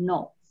in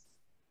Knotts.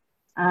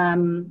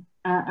 And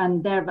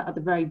there at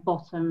the very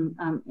bottom,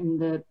 in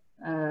the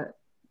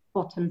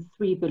bottom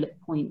 3 bullet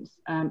points,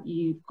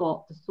 you've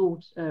got the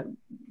sort,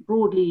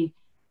 broadly,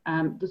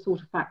 the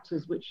sort of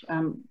factors which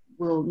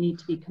will need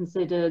to be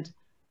considered,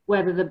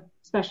 whether the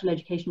special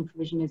education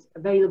provision is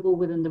available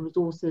within the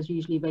resources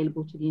usually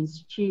available to the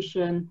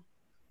institution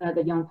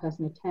the young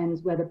person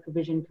attends, whether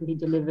provision can be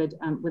delivered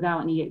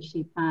without an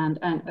EHC plan,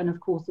 and of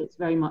course it's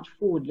very much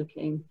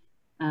forward-looking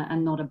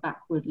and not a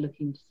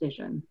backward-looking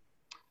decision.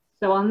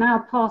 So I'll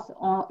now pass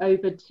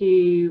over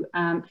to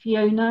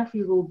Fiona,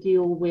 who will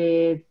deal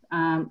with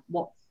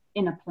what's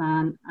in a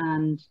plan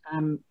and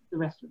the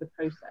rest of the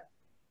process.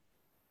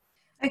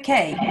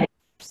 Okay,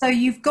 So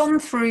you've gone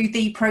through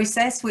the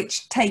process,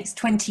 which takes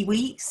 20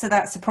 weeks, so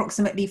that's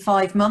approximately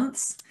 5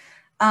 months.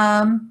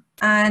 And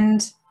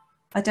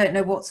I don't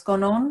know what's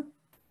gone on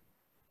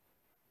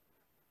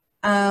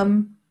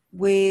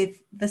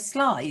with the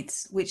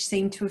slides, which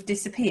seem to have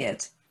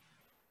disappeared.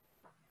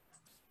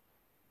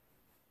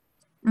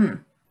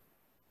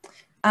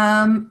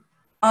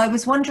 I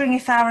was wondering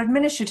if our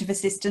administrative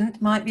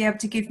assistant might be able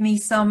to give me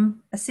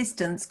some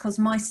assistance, because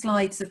my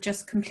slides have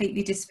just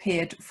completely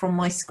disappeared from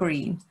my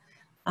screen.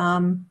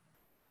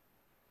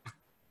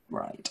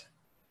 Right.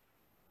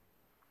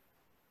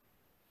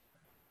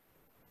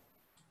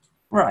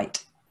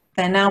 Right,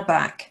 they're now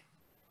back.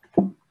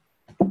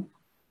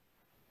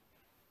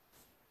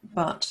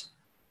 But,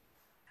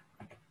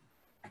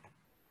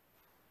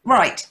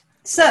 right,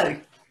 so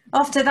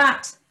after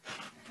that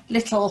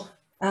little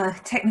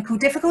technical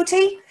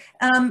difficulty,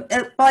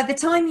 by the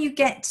time you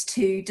get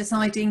to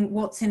deciding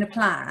what's in a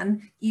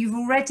plan, you've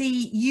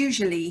already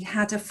usually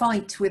had a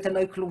fight with a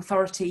local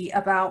authority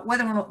about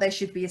whether or not there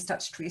should be a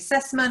statutory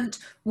assessment,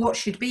 what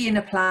should be in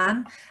a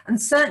plan,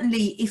 and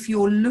certainly if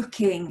you're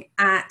looking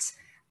at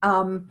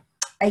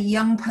a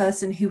young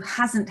person who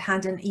hasn't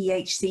had an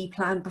EHC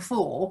plan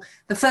before,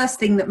 the first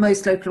thing that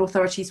most local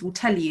authorities will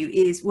tell you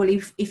is, well,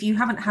 if you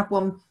haven't had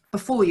one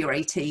before you're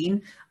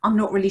 18, I'm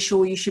not really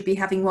sure you should be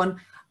having one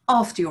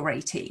after you're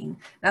 18.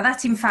 Now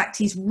that in fact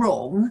is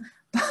wrong,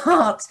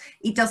 but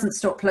it doesn't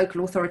stop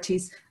local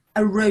authorities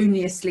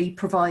erroneously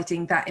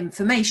providing that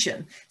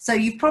information. So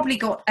you've probably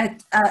got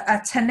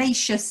a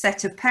tenacious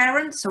set of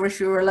parents, or if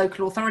you're a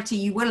local authority,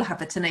 you will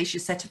have a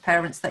tenacious set of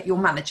parents that you're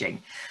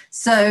managing.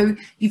 So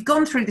you've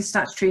gone through the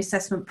statutory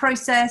assessment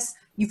process,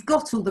 you've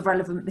got all the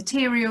relevant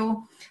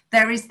material.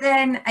 There is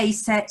then a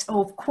set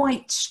of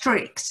quite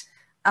strict,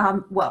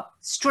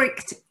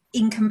 strict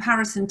in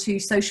comparison to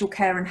social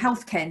care and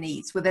healthcare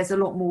needs, where there's a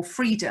lot more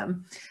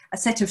freedom, a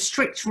set of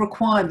strict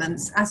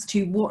requirements as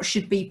to what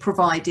should be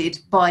provided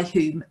by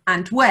whom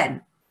and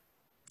when.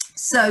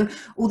 So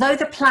although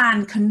the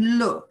plan can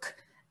look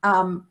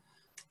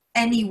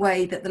any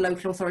way that the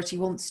local authority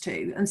wants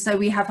to, and so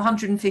we have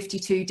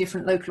 152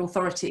 different local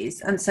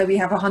authorities, and so we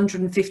have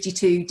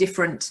 152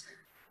 different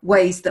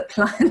ways that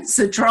plans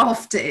are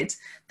drafted.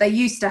 They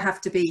used to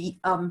have to be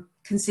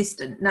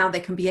consistent, now they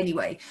can be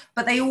anyway,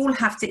 but they all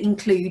have to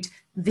include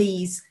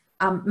these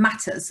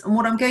matters. And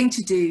what I'm going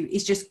to do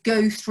is just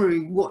go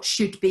through what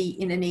should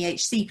be in an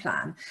EHC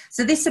plan.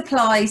 So this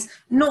applies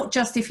not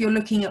just if you're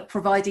looking at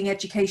providing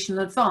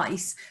educational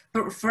advice,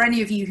 but for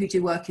any of you who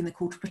do work in the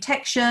court of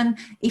protection,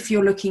 if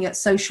you're looking at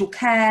social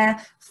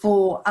care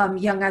for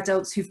young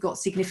adults who've got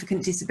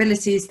significant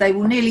disabilities, they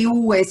will nearly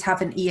always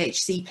have an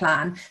EHC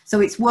plan. So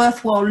it's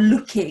worthwhile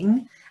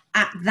looking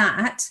at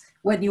that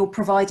when you're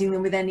providing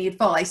them with any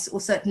advice,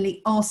 or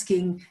certainly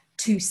asking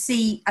to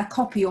see a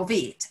copy of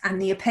it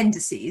and the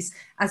appendices,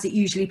 as it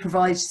usually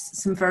provides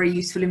some very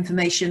useful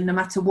information no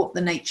matter what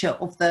the nature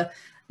of the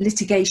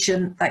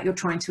litigation that you're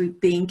trying to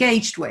be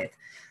engaged with.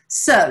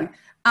 So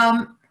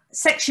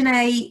section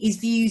A is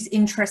views,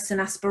 interests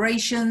and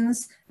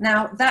aspirations.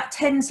 Now that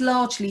tends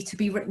largely to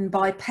be written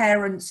by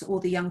parents or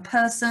the young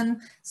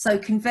person, so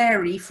can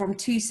vary from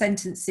 2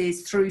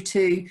 sentences through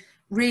to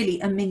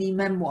really a mini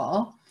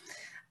memoir.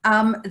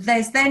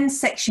 There's then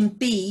section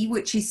B,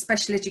 which is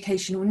special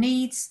educational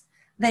needs.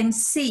 Then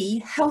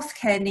C,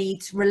 healthcare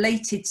needs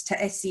related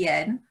to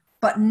SEN,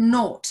 but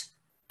not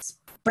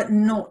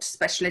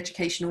special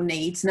educational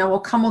needs. Now I'll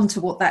come on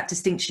to what that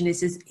distinction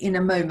is in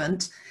a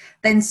moment.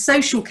 Then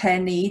social care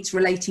needs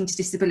relating to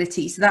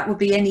disability. So that would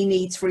be any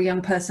needs for a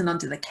young person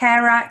under the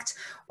Care Act,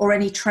 or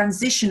any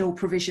transitional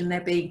provision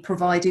they're being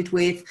provided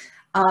with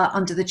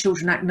under the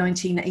Children Act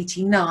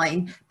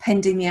 1989,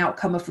 pending the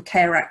outcome of the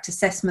Care Act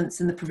assessments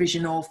and the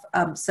provision of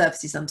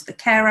services under the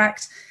Care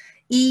Act.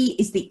 E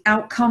is the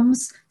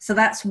outcomes, so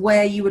that's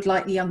where you would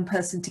like the young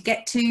person to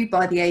get to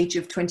by the age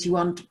of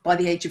 21, by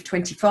the age of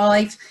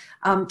 25,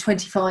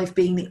 25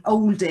 being the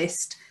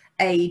oldest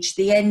age,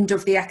 the end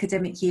of the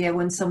academic year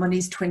when someone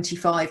is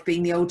 25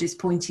 being the oldest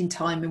point in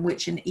time in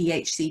which an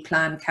EHC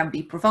plan can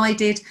be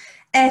provided.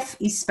 F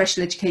is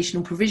special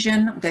educational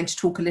provision. I'm going to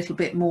talk a little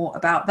bit more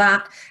about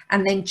that.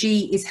 And then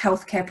G is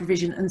healthcare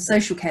provision and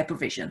social care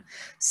provision.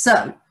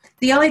 So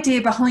the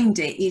idea behind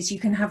it is you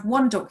can have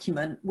one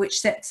document which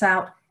sets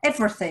out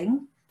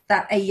everything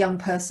that a young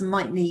person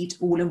might need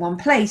all in one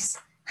place.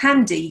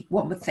 Handy,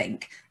 one would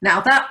think.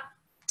 Now that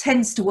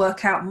tends to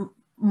work out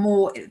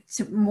more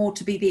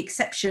to be the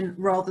exception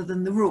rather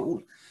than the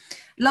rule.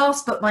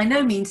 Last but by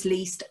no means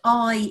least,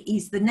 I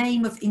is the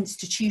name of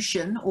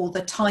institution or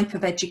the type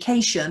of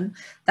education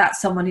that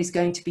someone is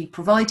going to be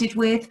provided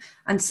with.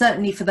 And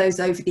certainly for those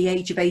over the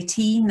age of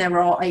 18, there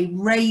are a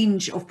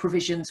range of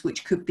provisions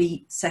which could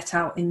be set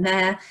out in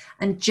there.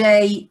 And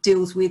J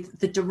deals with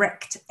the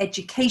direct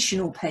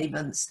educational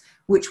payments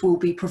which will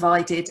be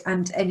provided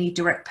and any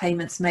direct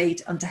payments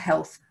made under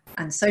health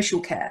and social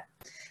care.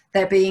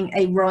 there being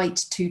a right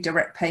to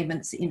direct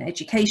payments in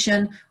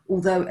education,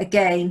 although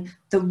again,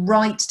 the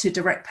right to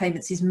direct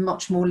payments is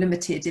much more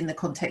limited in the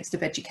context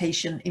of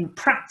education in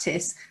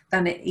practice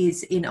than it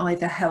is in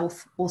either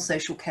health or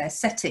social care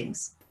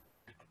settings.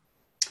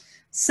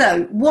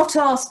 So what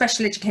are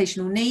special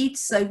educational needs?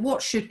 So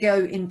what should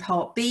go in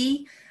Part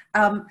B?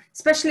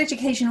 Special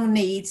educational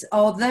needs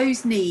are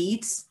those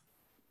needs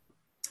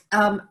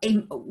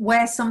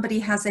where somebody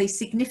has a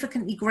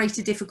significantly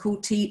greater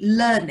difficulty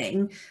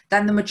learning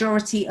than the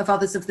majority of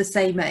others of the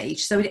same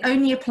age. So it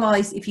only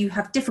applies if you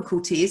have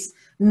difficulties,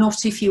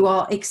 not if you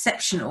are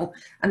exceptional.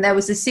 And there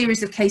was a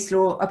series of case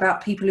law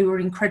about people who are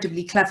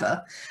incredibly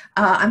clever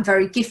and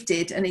very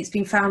gifted, and it's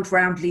been found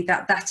roundly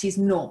that that is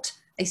not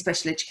a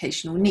special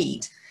educational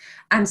need.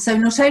 And so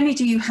not only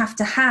do you have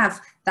to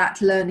have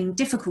that learning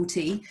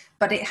difficulty,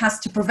 but it has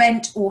to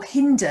prevent or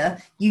hinder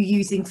you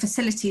using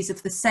facilities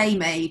of the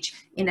same age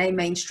in a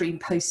mainstream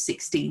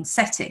post-16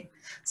 setting.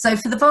 So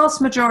for the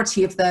vast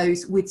majority of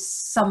those with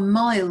some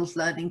mild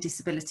learning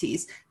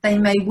disabilities, they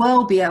may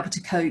well be able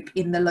to cope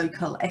in the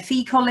local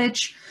FE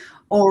college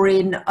or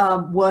in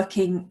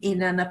working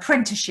in an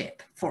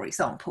apprenticeship, for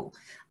example.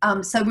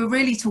 So we're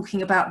really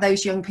talking about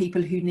those young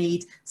people who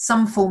need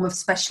some form of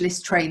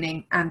specialist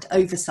training and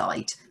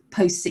oversight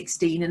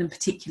post-16 and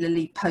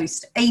particularly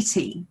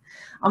post-18.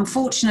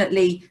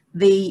 Unfortunately,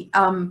 the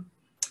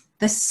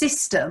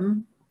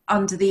system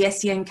under the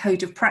SEN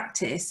Code of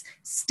Practice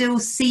still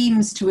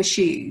seems to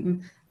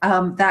assume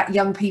that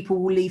young people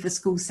will leave a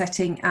school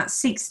setting at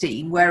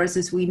 16, whereas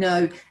as we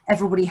know,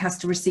 everybody has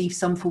to receive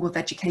some form of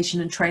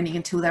education and training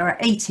until they're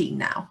at 18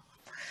 now.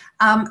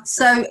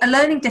 So a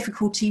learning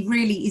difficulty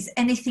really is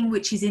anything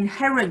which is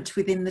inherent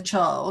within the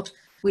child,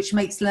 which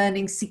makes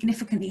learning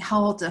significantly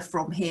harder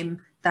from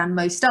him than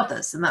most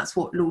others. And that's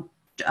what Lord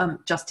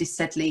Justice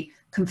Sedley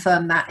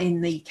confirmed that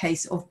in the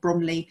case of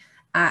Bromley,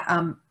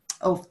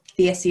 of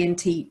the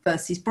SENT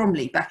versus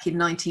Bromley back in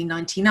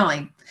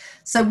 1999.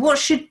 So what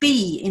should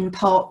be in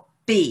Part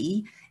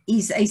B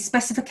is a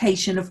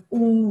specification of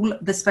all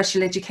the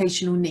special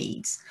educational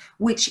needs,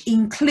 which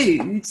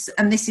includes,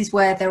 and this is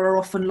where there are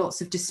often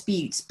lots of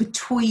disputes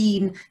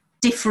between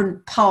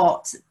different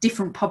parts,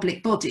 different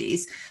public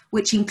bodies,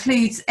 which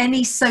includes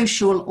any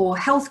social or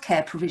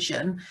healthcare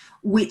provision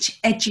which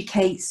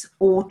educates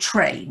or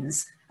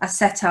trains, as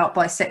set out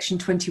by section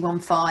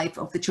 21.5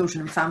 of the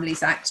Children and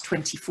Families Act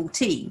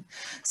 2014.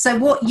 So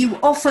what you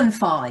often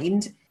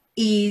find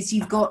is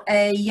you've got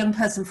a young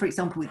person, for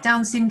example, with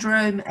Down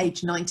syndrome,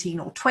 age 19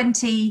 or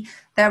 20,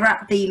 they're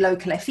at the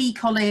local FE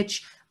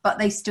college, but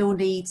they still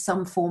need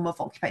some form of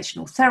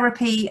occupational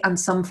therapy and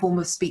some form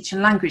of speech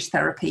and language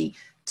therapy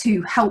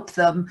to help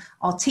them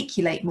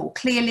articulate more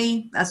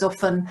clearly, as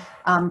often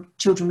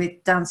children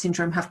with Down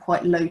syndrome have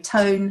quite low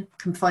tone,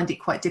 can find it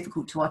quite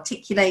difficult to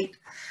articulate,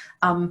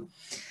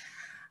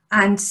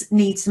 and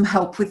need some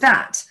help with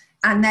that.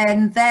 And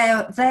then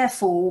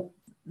therefore,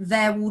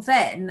 there will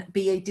then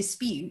be a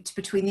dispute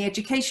between the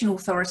Education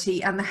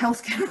Authority and the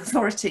Healthcare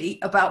Authority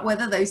about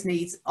whether those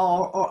needs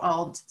are or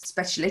aren't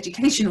special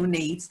educational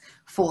needs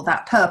for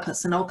that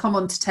purpose. And I'll come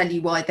on to tell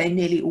you why they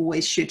nearly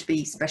always should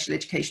be special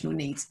educational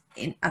needs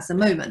as a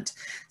moment.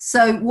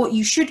 So what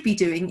you should be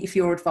doing if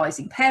you're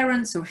advising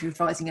parents or if you're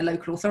advising a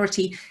local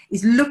authority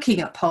is looking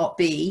at Part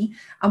B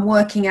and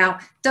working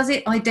out, does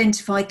it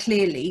identify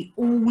clearly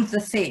all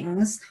the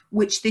things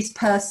which this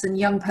person,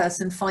 young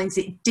person, finds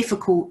it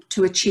difficult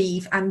to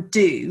achieve and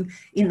do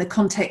in the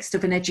context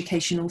of an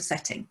educational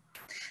setting?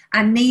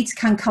 And needs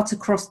can cut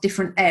across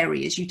different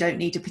areas. You don't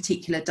need a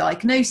particular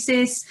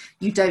diagnosis,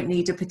 you don't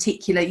need to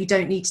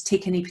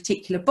tick any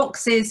particular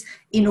boxes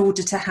in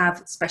order to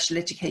have special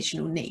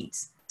educational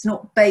needs. It's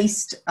not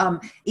based,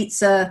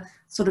 it's a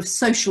sort of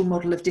social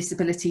model of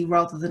disability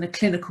rather than a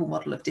clinical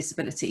model of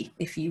disability,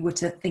 if you were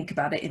to think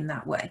about it in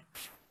that way.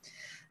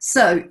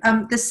 So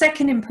the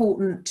second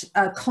important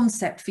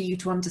concept for you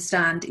to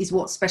understand is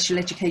what special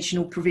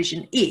educational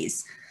provision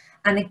is.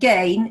 And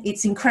again,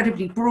 it's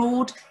incredibly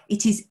broad.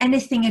 It is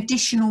anything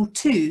additional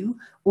to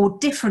or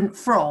different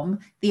from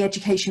the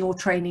education or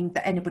training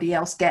that anybody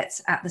else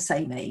gets at the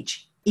same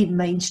age in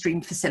mainstream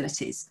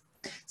facilities.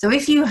 So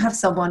if you have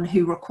someone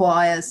who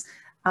requires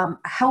a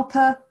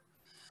helper,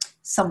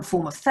 some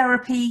form of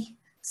therapy,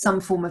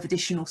 some form of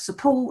additional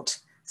support,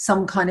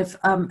 some kind of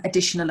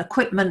additional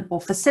equipment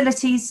or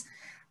facilities,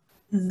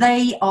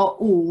 they are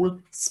all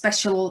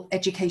special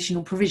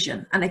educational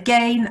provision. And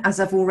again, as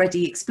I've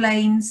already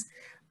explained,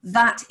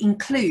 that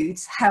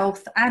includes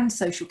health and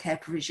social care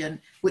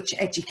provision, which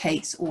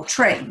educates or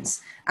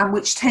trains, and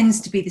which tends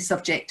to be the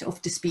subject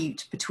of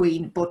dispute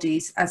between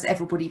bodies as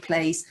everybody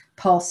plays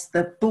past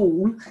the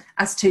ball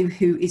as to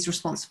who is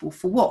responsible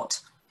for what.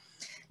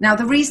 Now,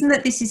 the reason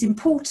that this is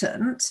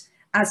important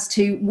as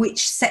to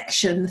which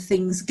section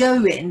things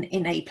go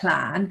in a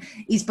plan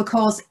is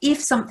because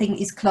if something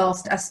is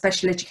classed as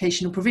special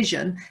educational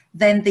provision,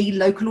 then the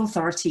local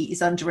authority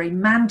is under a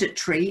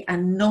mandatory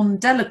and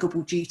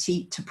non-delegable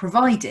duty to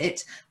provide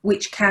it,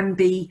 which can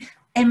be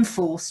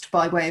enforced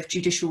by way of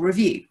judicial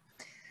review.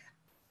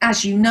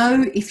 As you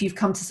know, if you've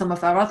come to some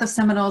of our other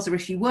seminars or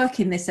if you work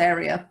in this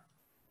area,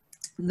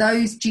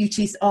 those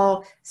duties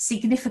are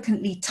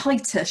significantly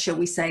tighter, shall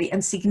we say,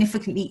 and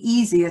significantly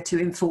easier to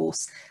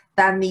enforce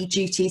than the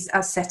duties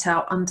as set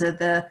out under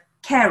the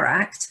Care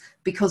Act,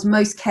 because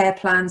most care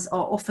plans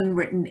are often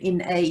written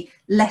in a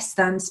less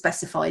than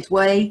specified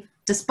way,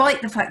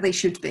 despite the fact they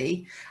should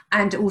be,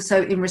 and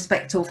also in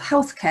respect of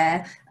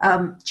healthcare,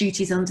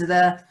 duties under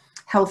the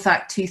Health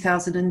Act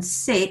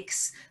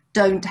 2006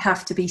 don't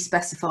have to be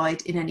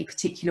specified in any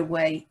particular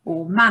way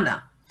or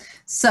manner.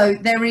 So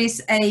there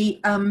is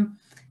an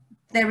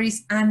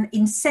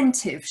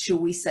incentive, shall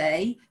we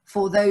say,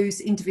 for those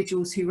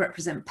individuals who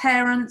represent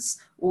parents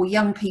or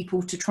young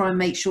people to try and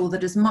make sure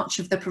that as much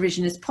of the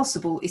provision as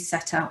possible is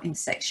set out in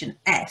section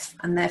F,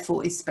 and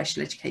therefore is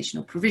special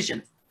educational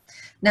provision.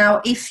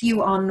 Now, if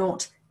you are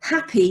not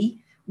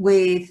happy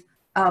with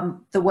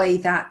the way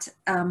that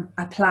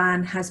a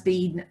plan has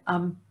been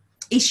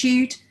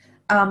issued,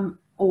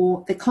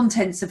 or the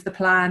contents of the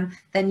plan,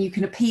 then you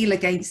can appeal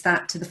against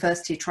that to the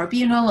First Tier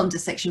Tribunal under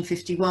section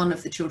 51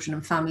 of the Children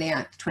and Family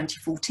Act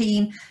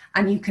 2014,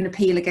 and you can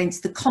appeal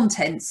against the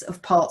contents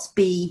of parts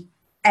B,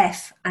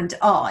 F and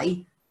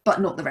I, but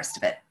not the rest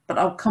of it. But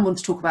I'll come on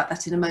to talk about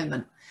that in a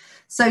moment.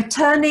 So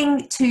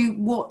turning to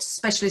what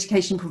special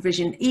education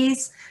provision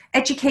is,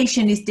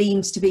 education is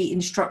deemed to be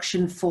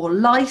instruction for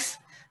life.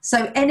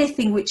 So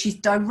anything which is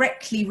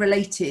directly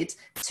related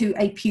to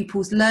a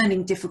pupil's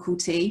learning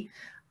difficulty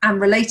and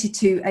related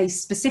to a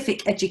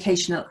specific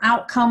educational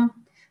outcome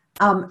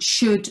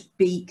should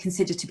be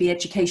considered to be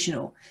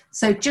educational.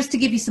 So just to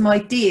give you some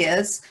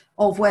ideas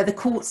of where the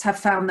courts have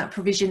found that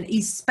provision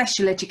is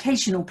special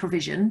educational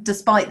provision,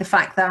 despite the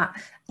fact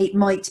that it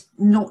might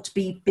not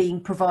be being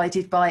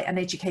provided by an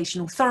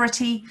education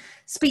authority.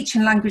 Speech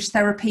and language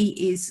therapy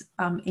is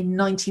in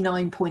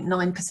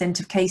 99.9%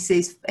 of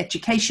cases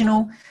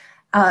educational.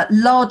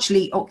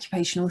 Largely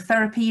occupational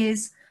therapy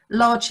is.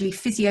 Largely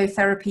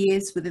physiotherapy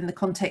is within the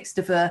context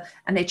of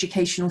an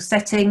educational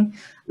setting,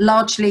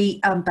 largely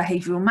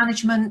behavioural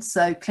management,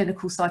 so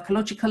clinical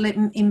psychological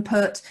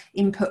input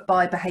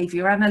by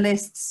behaviour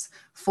analysts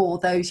for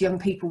those young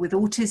people with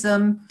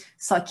autism,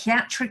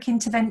 psychiatric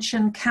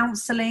intervention,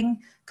 counselling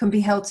can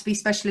be held to be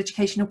special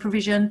educational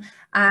provision,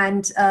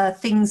 and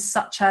things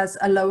such as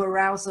a low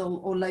arousal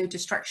or low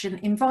distraction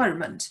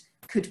environment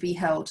could be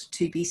held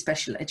to be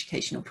special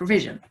educational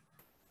provision.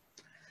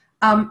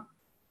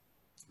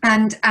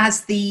 And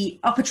as the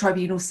upper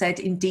tribunal said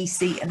in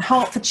DC and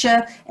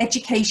Hertfordshire,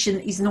 education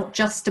is not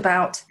just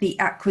about the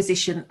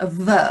acquisition of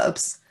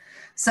verbs.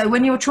 So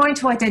when you're trying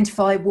to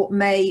identify what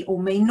may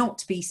or may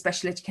not be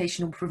special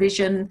educational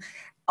provision,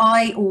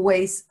 I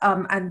always,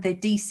 and the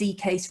DC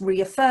case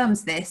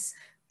reaffirms this,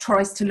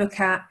 tries to look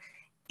at,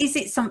 is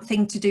it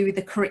something to do with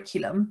the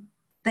curriculum?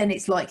 Then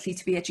it's likely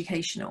to be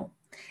educational.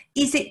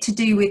 Is it to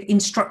do with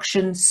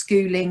instruction,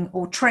 schooling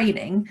or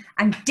training,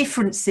 and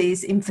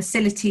differences in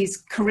facilities,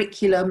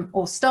 curriculum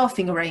or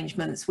staffing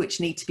arrangements which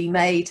need to be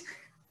made?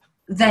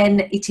 Then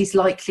it is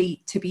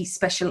likely to be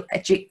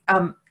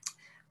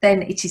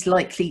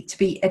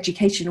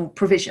educational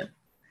provision.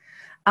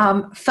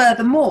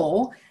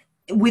 Furthermore,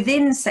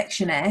 within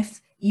section F,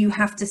 you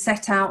have to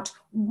set out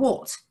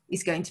what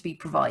is going to be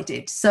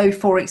provided. So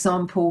for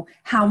example,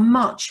 how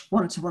much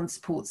one-to-one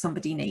support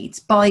somebody needs,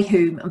 by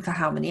whom and for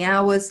how many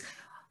hours,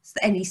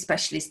 any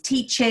specialist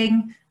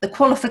teaching, the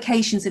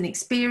qualifications and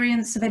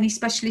experience of any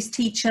specialist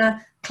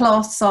teacher,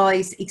 class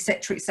size,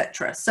 etc.,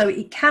 etc. So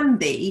it can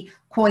be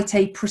quite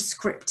a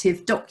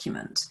prescriptive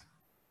document.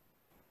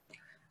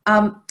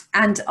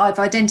 And I've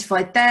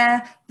identified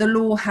there, the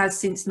law has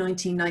since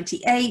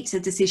 1998, a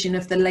decision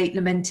of the late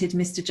lamented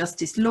Mr.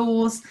 Justice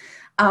Laws,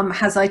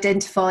 has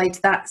identified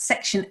that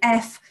section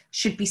F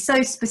should be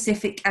so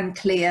specific and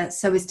clear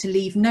so as to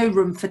leave no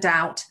room for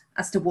doubt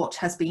as to what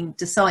has been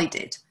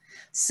decided.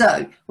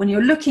 So when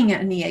you're looking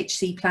at an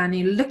EHC plan,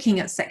 you're looking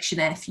at section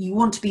F, you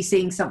want to be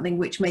seeing something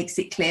which makes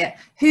it clear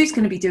who's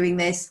going to be doing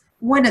this,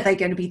 when are they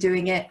going to be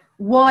doing it,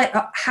 why,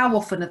 how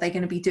often are they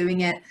going to be doing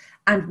it,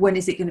 and when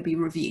is it going to be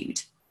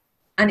reviewed.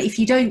 And if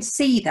you don't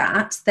see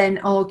that, then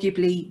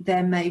arguably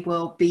there may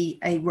well be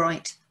a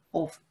right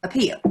of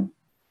appeal.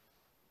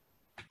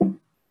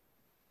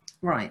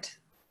 Right,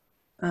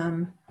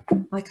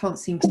 I can't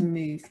seem to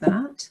move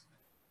that.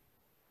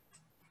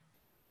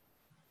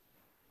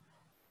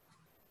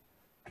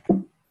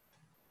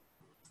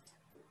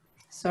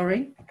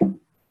 Sorry.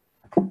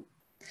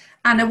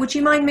 Anna, would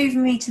you mind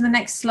moving me to the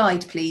next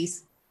slide,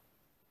 please?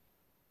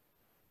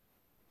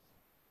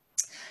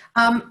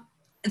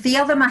 The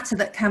other matter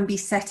that can be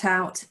set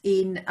out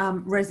in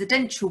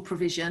residential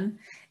provision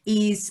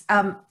is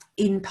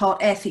in part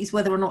F is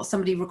whether or not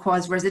somebody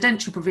requires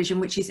residential provision,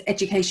 which is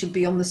education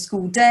beyond the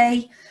school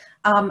day.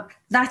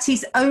 That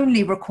is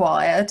only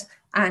required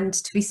and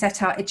to be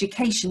set out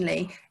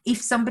educationally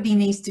if somebody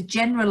needs to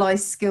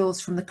generalise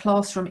skills from the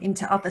classroom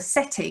into other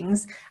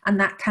settings, and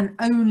that can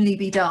only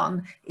be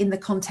done in the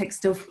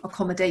context of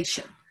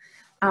accommodation.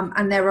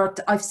 And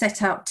I've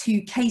set out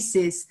two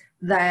cases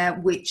there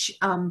which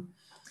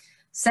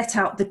set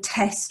out the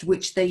test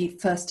which the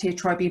first tier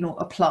tribunal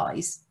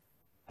applies.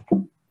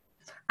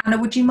 Anna,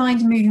 would you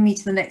mind moving me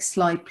to the next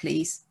slide,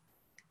 please?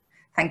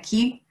 Thank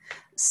you.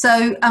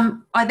 So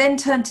I then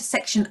turn to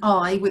section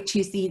I, which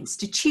is the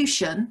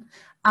institution.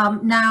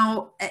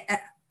 Now,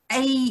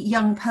 a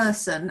young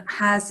person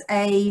has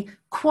a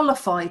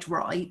qualified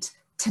right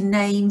to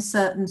name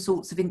certain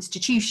sorts of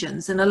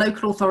institutions, and a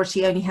local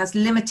authority only has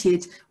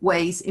limited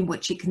ways in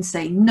which it can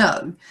say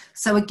no.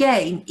 So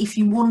again, if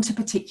you want a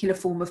particular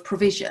form of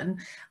provision,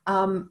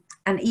 an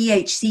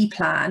EHC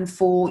plan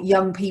for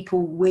young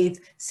people with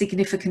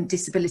significant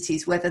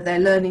disabilities, whether they're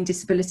learning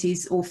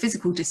disabilities or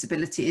physical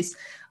disabilities,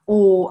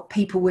 or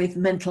people with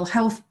mental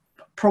health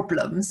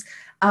problems,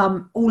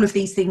 all of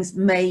these things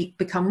may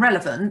become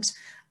relevant.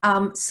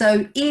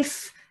 So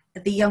if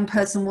the young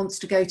person wants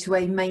to go to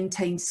a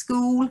maintained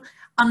school,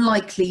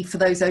 unlikely for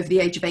those over the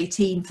age of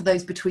 18, for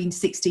those between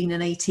 16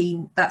 and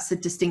 18, that's a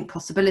distinct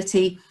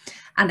possibility.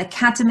 An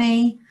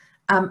academy,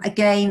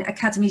 again,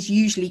 academies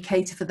usually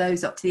cater for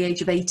those up to the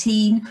age of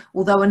 18,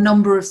 although a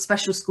number of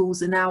special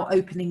schools are now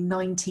opening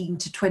 19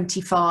 to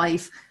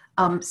 25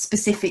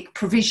 specific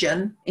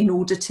provision in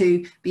order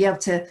to be able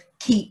to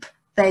keep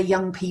their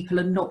young people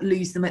and not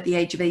lose them at the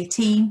age of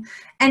 18.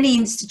 Any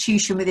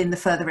institution within the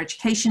further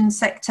education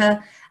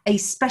sector, a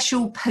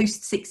special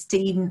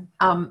post-16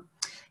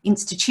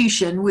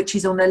 institution which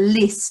is on a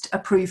list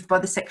approved by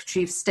the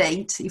Secretary of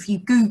State. If you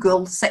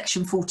Google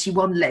section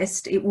 41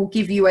 list, it will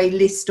give you a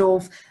list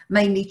of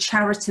mainly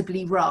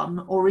charitably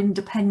run or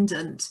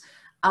independent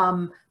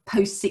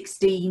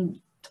post-16,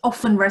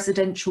 often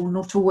residential,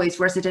 not always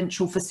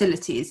residential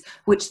facilities,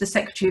 which the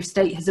Secretary of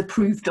State has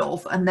approved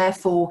of, and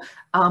therefore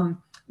and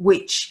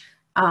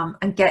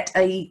get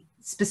a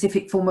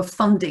specific form of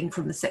funding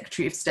from the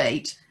Secretary of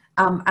State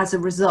as a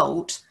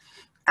result.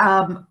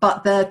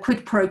 But the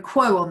quid pro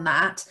quo on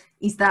that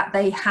is that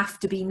they have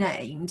to be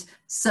named.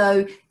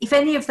 So if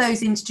any of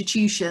those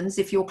institutions,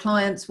 if your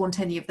clients want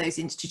any of those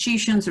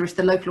institutions, or if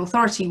the local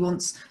authority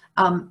wants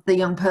the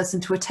young person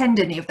to attend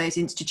any of those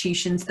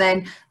institutions,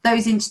 then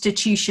those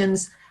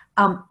institutions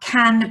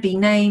can be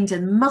named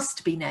and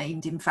must be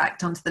named, in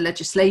fact, under the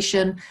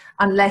legislation,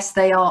 unless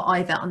they are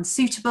either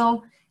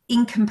unsuitable,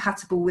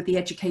 incompatible with the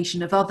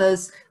education of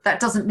others. That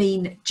doesn't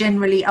mean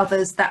generally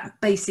others, that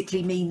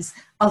basically means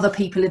other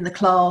people in the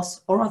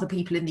class or other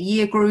people in the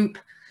year group,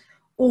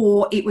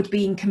 or it would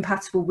be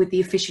incompatible with the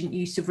efficient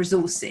use of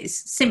resources.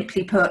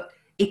 Simply put,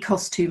 it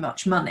costs too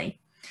much money.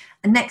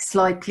 And next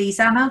slide, please,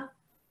 Anna.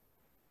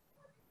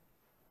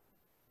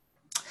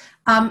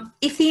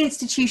 If the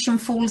institution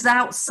falls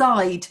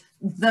outside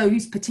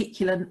those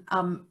particular,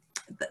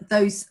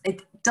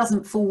 it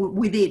doesn't fall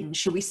within,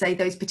 shall we say,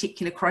 those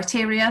particular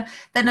criteria,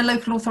 then a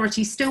local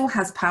authority still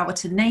has power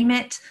to name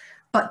it,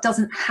 but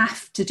doesn't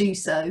have to do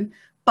so.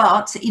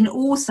 But in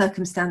all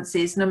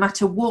circumstances, no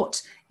matter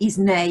what is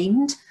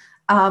named,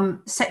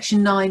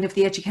 Section 9 of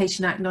the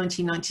Education Act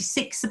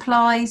 1996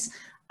 applies,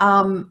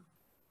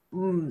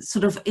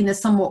 sort of in a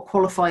somewhat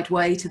qualified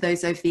way to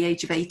those over the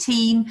age of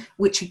 18,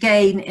 which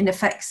again, in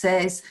effect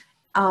says,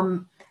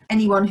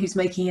 anyone who's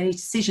making any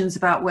decisions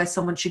about where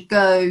someone should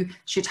go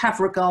should have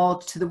regard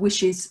to the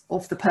wishes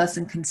of the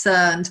person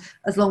concerned,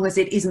 as long as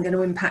it isn't going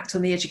to impact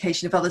on the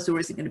education of others or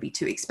isn't going to be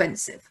too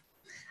expensive.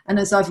 And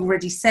as I've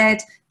already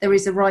said, there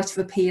is a right of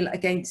appeal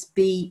against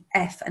B,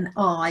 F and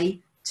I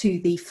to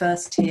the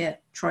first tier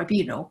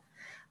tribunal.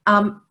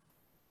 Anna,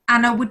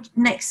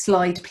 next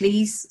slide,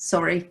 please.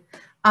 Sorry.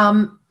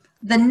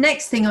 The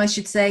next thing I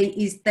should say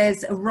is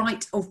there's a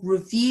right of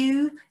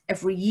review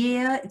every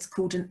year. It's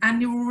called an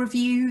annual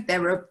review.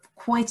 There are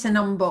quite a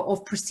number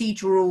of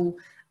procedural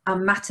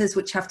matters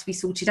which have to be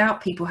sorted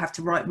out. People have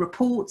to write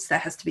reports. There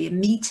has to be a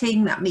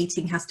meeting. That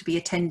meeting has to be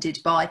attended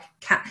by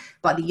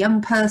the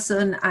young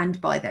person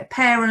and by their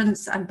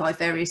parents and by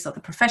various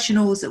other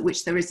professionals, at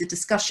which there is a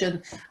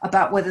discussion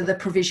about whether the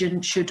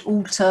provision should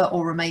alter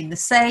or remain the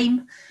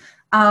same.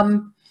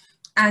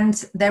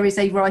 And there is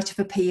a right of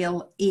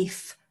appeal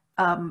if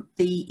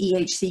the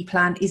EHC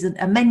plan isn't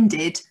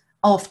amended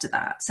after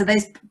that. So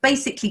there's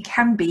basically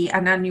can be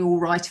an annual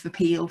right of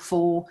appeal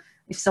for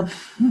some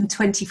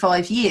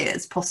 25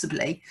 years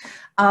possibly.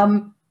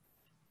 The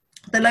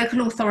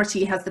local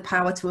authority has the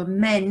power to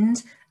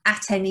amend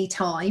at any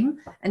time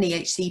an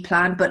EHC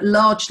plan, but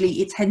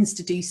largely it tends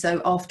to do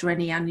so after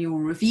any annual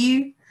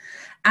review.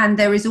 And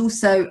there is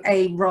also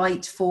a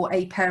right for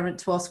a parent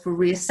to ask for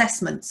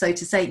reassessment. So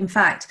to say, in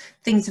fact,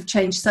 things have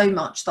changed so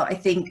much that I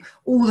think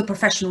all the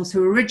professionals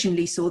who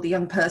originally saw the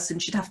young person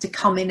should have to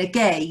come in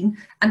again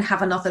and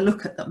have another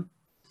look at them.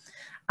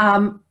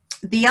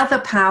 The other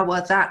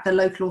power that the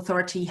local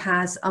authority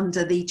has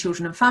under the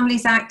Children and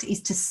Families Act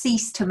is to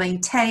cease to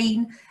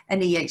maintain an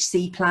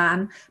EHC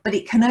plan, but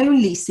it can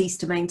only cease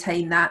to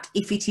maintain that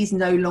if it is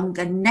no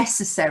longer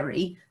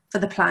necessary for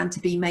the plan to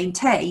be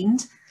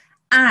maintained,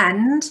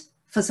 and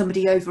for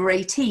somebody over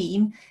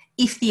 18,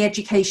 if the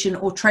education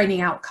or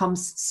training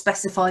outcomes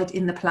specified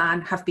in the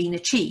plan have been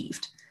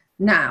achieved.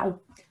 Now,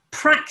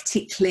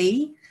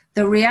 practically,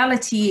 The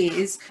reality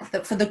is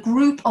that for the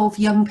group of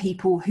young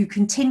people who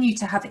continue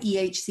to have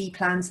EHC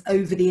plans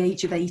over the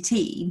age of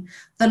 18,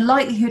 the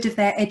likelihood of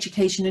their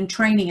education and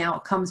training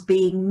outcomes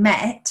being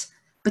met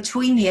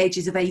between the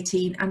ages of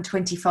 18 and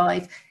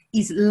 25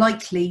 is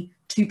likely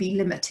to be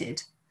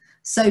limited.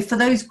 So for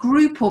those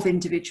group of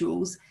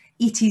individuals,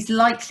 it is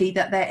likely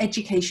that their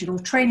educational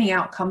training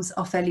outcomes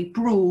are fairly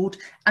broad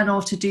and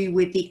are to do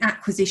with the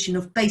acquisition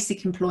of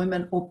basic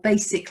employment or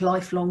basic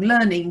lifelong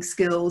learning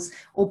skills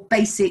or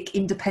basic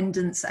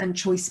independence and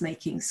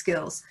choice-making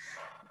skills.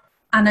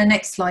 Anna,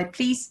 next slide,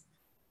 please.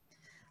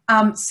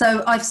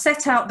 So I've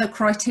set out the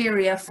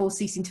criteria for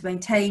ceasing to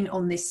maintain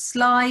on this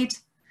slide.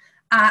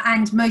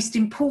 And most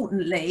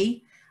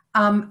importantly,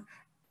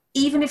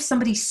 even if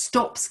somebody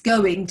stops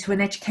going to an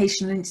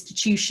educational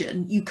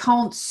institution, you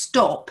can't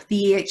stop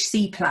the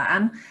EHC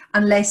plan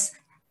unless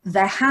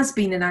there has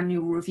been an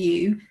annual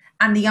review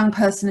and the young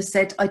person has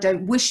said, I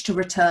don't wish to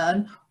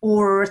return,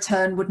 or a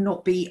return would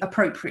not be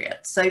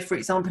appropriate. So for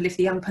example, if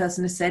the young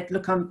person has said,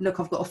 look, I've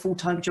got a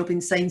full-time job in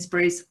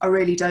Sainsbury's, I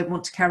really don't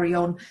want to carry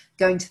on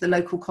going to the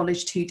local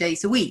college 2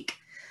 days a week.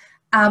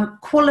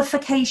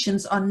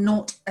 Qualifications are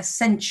not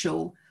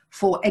essential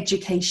for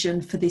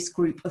education for this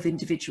group of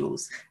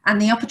individuals.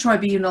 And the Upper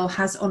Tribunal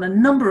has on a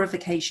number of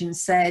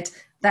occasions said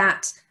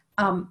that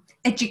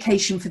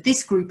education for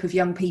this group of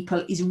young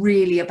people is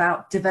really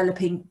about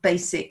developing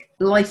basic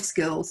life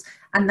skills,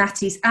 and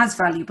that is as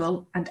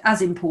valuable and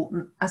as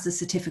important as a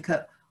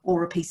certificate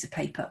or a piece of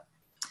paper.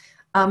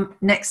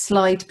 Next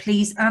slide,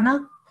 please,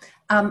 Anna.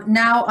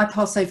 Now I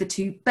pass over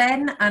to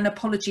Ben, and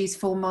apologies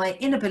for my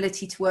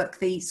inability to work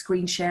the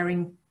screen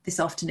sharing this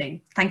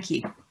afternoon. Thank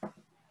you.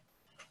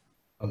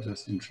 I'll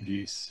just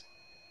introduce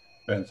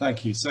Ben.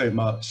 Thank you so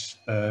much,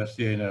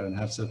 Fiona and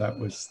Hafsa. That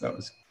was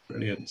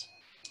brilliant.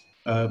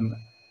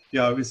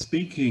 Yeah, I was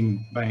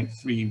speaking about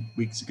 3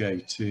 weeks ago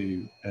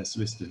to a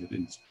solicitor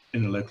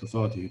in a local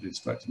authority who'd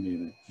instructed me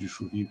in a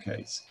judicial review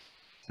case,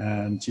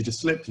 and she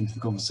just slipped into the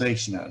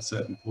conversation at a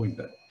certain point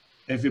that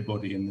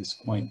everybody in this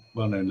quite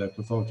well-known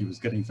local authority was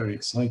getting very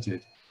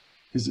excited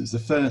because it was the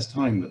first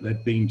time that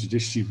they'd been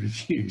judicially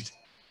reviewed.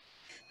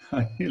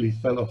 I nearly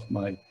fell off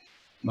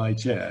my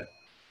chair.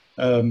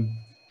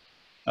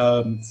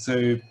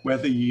 So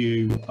whether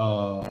you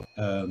are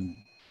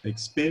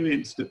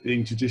experienced at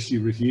being judicially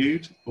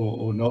reviewed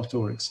or not,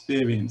 or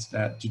experienced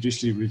at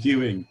judicially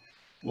reviewing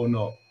or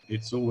not,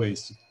 it's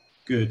always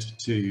good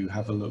to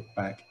have a look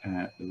back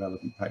at the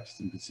relevant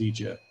practice and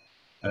procedure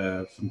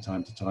from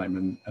time to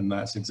time, and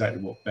that's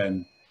exactly what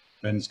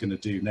Ben's going to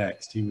do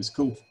next. He was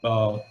called for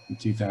bar in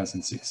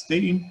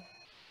 2016,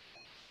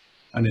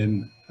 and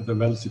in the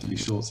relatively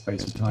short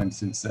space of time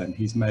since then,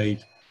 he's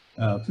made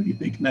a pretty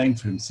big name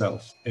for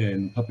himself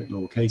in public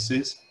law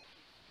cases,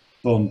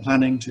 from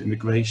planning to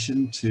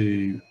immigration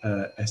to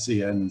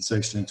SEN and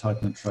social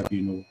entitlement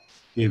tribunal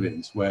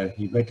hearings, where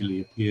he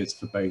regularly appears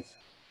for both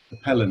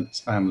appellants,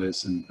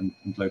 families and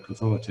local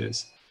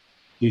authorities.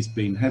 He's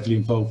been heavily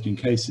involved in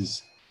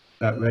cases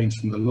that range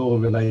from the law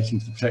relating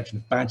to the protection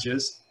of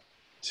badgers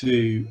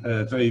to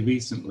very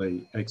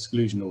recently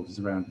exclusion orders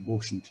around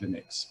abortion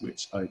clinics,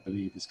 which I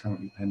believe is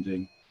currently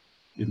pending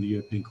in the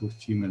European Court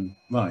of Human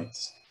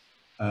Rights.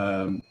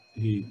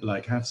 He,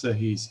 like Hafsa,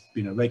 he's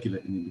been a regular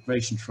in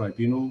immigration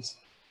tribunals,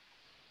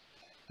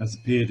 has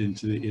appeared in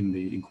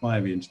the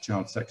inquiry into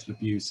child sexual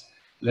abuse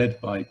led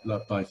by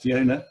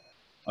Fiona,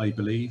 I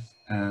believe,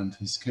 and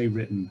has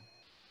co-written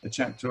a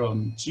chapter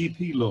on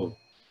GP law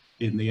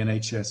in the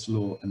NHS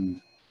Law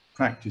and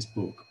Practice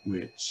book,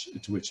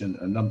 to which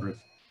a number of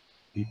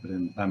people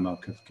in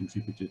Landmark have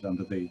contributed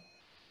under the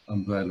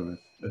umbrella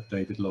of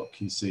David Locke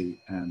QC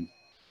and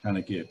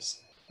Hannah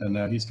Gibbs. And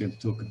now he's going to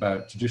talk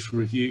about judicial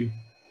review,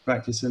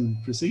 practice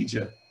and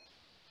procedure.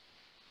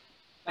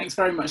 Thanks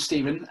very much,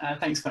 Stephen.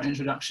 Thanks for that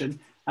introduction.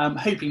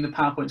 Hoping the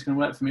PowerPoint's going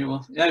to work for me.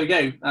 Well, there we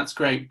go. That's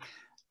great.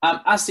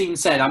 As Stephen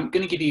said, I'm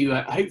going to give you,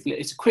 hopefully,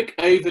 it's a quick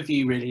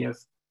overview, really, of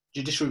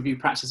judicial review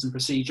practice and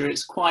procedure.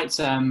 It's quite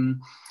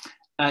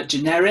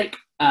generic.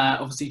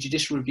 Obviously,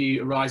 judicial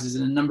review arises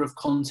in a number of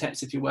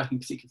contexts if you're working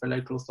particularly for a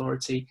local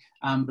authority,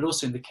 but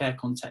also in the care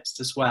context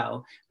as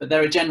well. But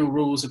there are general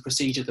rules of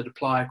procedure that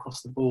apply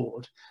across the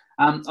board.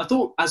 I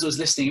thought, as I was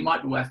listening, it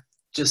might be worth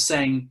just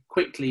saying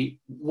quickly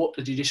what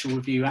a judicial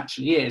review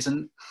actually is.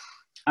 And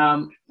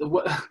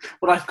what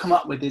I've come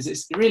up with is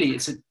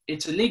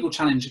it's a legal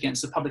challenge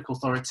against a public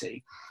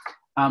authority,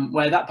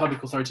 where that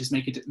public authority has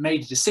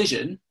made a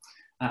decision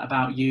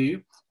about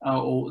you,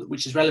 or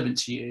which is relevant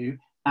to you,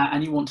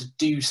 and you want to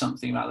do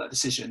something about that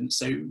decision.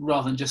 So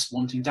rather than just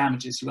wanting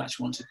damages, you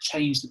actually want to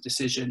change the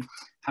decision,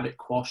 have it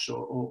quashed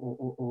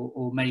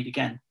or made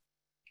again.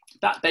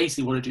 That's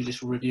basically what a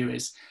judicial review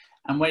is.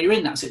 And when you're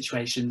in that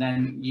situation,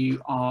 then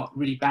you are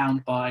really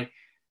bound by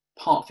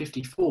Part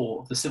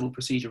 54 of the Civil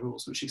Procedure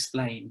Rules, which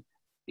explain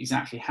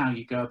exactly how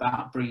you go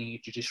about bringing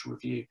a judicial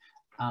review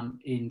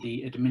in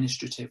the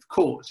administrative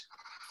court.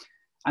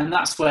 And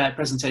that's where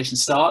presentation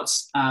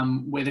starts,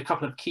 with a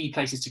couple of key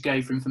places to go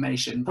for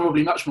information,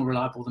 probably much more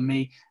reliable than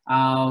me,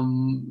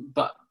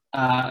 but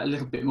a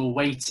little bit more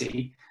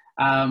weighty.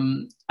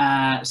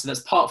 So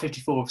that's part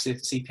 54, obviously, of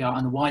the CPR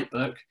and the White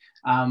Book.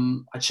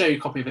 I'd show you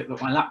a copy of it,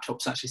 but my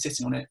laptop's actually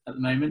sitting on it at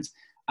the moment.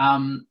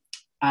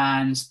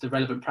 And the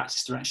relevant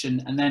practice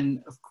direction. And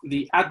then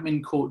the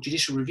Admin Court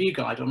Judicial Review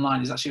Guide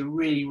online is actually a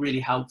really, really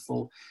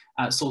helpful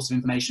source of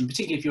information,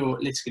 particularly if you're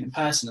a litigant in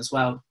person as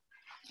well.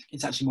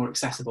 It's actually more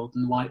accessible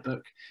than the White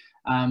Book.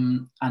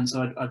 And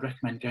so I'd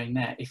recommend going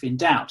there if in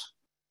doubt.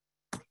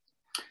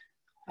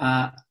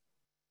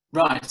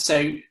 Right,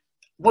 so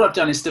what I've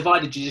done is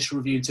divided judicial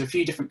review into a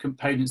few different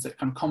components that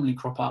kind of commonly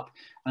crop up,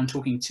 and I'm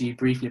talking to you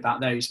briefly about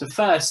those. The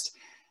first,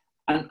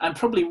 and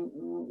probably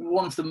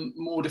one of the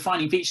more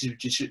defining features of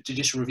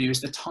judicial review,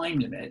 is the time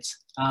limit.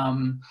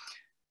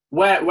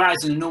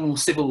 Whereas in a normal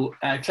civil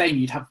claim,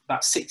 you'd have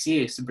about 6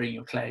 years to bring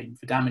your claim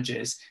for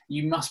damages,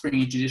 you must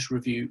bring a judicial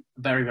review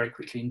very, very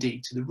quickly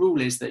indeed. So the rule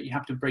is that you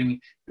have to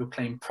bring your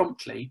claim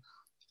promptly,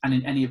 and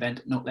in any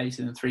event, not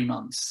later than 3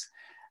 months.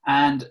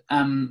 And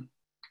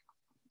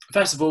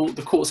first of all,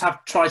 the courts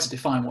have tried to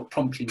define what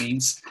promptly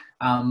means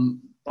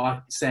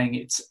by saying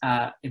it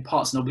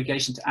imparts an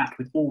obligation to act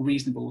with all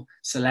reasonable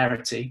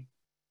celerity.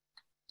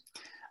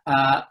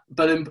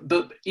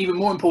 But even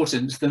more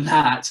important than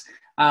that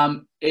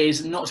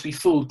is not to be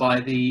fooled by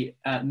the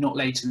not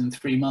later than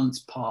 3 months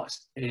part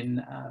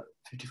in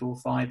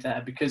 54.5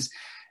 there, because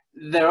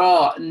there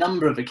are a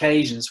number of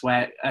occasions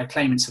where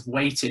claimants have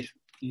waited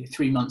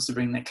 3 months to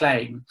bring their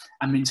claim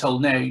and been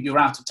told, no, you're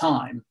out of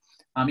time.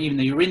 Even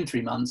though you're in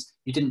 3 months,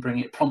 you didn't bring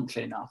it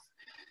promptly enough.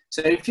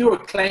 So if you're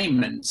a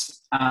claimant,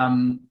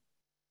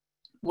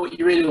 what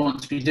you really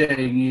want to be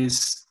doing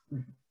is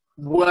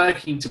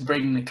working to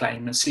bring the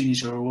claim as soon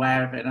as you're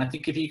aware of it. And I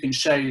think if you can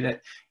show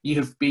that you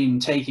have been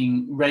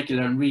taking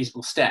regular and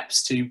reasonable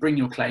steps to bring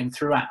your claim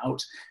throughout,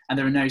 and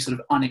there are no sort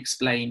of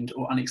unexplained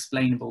or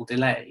unexplainable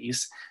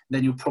delays,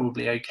 then you're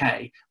probably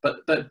okay.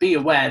 But be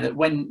aware that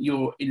when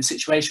you're in a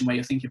situation where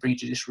you're thinking of bringing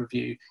judicial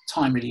review,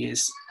 time really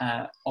is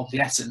of the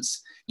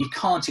essence. You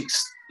can't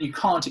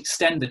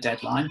extend the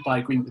deadline by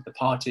agreement with the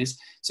parties.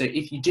 So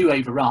if you do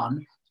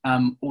overrun,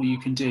 all you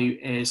can do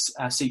is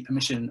seek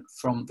permission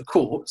from the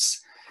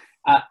courts,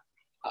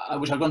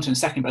 which I'll go on to in a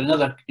second. But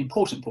another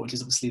important point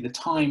is obviously the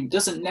time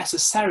doesn't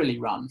necessarily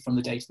run from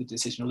the date of the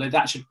decision, although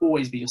that should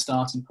always be your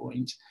starting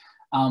point.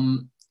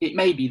 It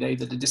may be, though,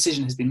 that a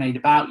decision has been made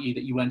about you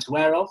that you weren't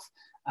aware of,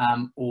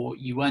 or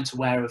you weren't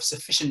aware of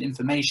sufficient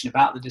information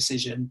about the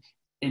decision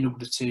in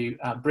order to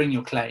bring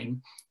your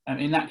claim.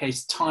 In that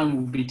case, time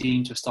will be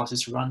deemed to have started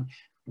to run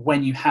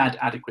when you had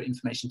adequate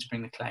information to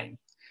bring the claim.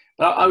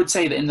 But I would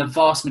say that in the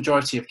vast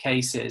majority of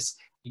cases,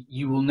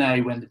 you will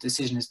know when the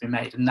decision has been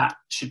made, and that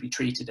should be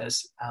treated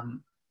as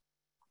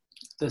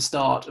the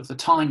start of the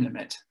time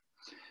limit.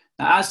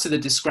 Now, as to the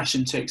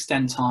discretion to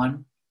extend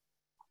time,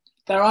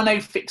 there are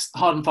no fixed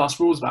hard and fast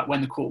rules about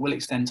when the court will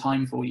extend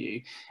time for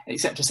you,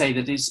 except to say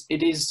that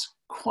it is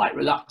quite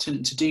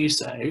reluctant to do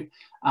so.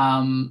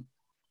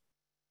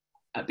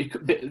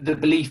 The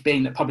belief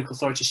being that public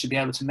authorities should be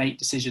able to make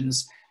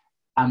decisions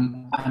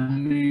and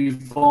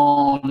move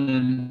on,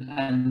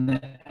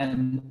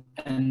 and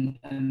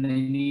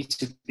they need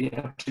to be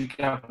able to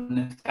govern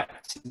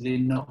effectively,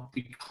 not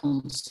be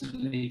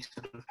constantly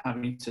sort of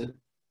having to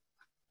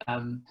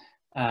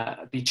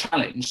be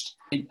challenged.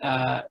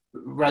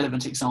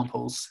 Relevant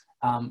examples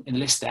in the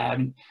list there. I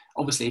mean,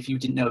 obviously, if you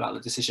didn't know about the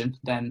decision,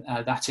 then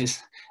that is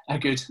a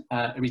good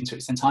reason to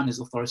extend time. There's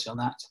authority on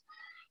that.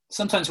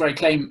 Sometimes where a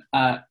claim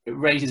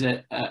raises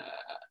an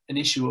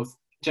issue of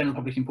general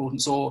public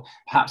importance, or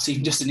perhaps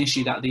even just an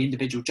issue that the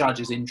individual judge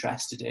is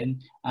interested in,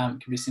 can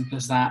be as simple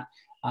as that.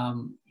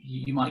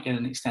 You might get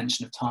an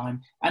extension of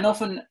time. And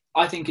often,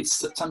 I think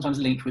it's sometimes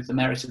linked with the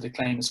merit of the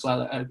claim as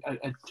well.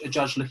 A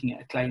judge looking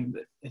at a claim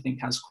that they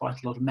think has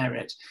quite a lot of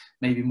merit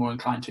may be more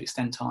inclined to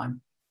extend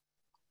time.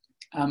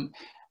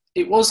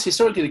 It was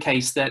historically the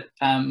case that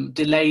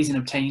delays in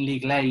obtaining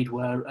legal aid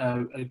were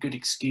a good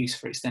excuse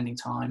for extending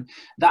time.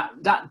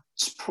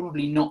 That's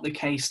probably not the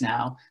case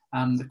now.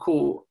 The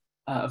Court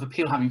of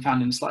Appeal having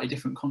found in a slightly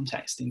different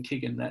context in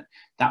Kigan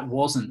that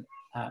wasn't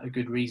a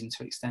good reason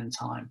to extend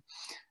time.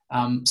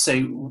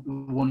 So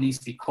one needs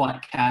to be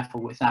quite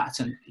careful with that,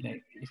 and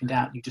if in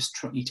doubt, you just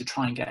need to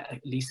try and get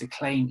at least a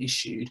claim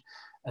issued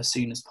as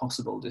soon as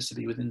possible, just to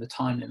be within the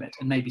time limit,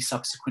 and maybe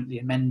subsequently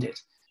amend it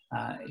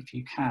if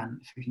you can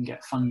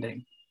get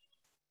funding.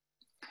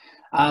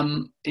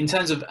 In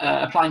terms of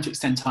applying to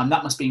extend time,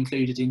 that must be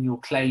included in your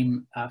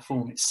claim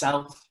form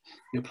itself.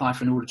 You apply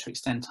for an order to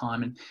extend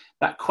time, and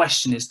that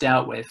question is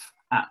dealt with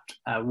at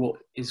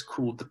what is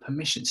called the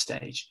permission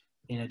stage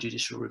in a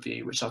judicial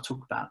review, which I'll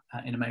talk about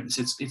in a moment.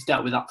 So it's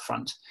dealt with up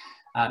front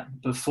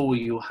before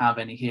you'll have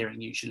any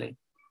hearing usually.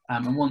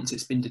 And once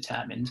it's been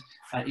determined,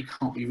 it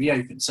can't be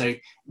reopened. So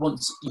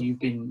once you've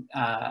been,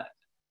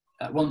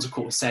 once a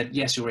court has said,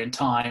 yes, you're in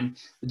time,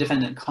 the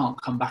defendant can't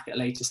come back at a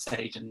later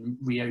stage and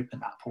reopen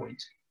that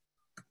point.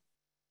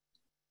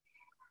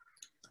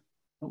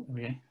 Oh, there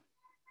we go.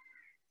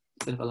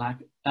 Bit of a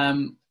lag.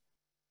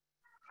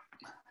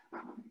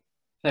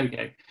 There we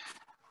go.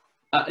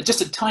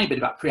 Just a tiny bit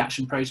about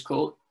pre-action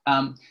protocol.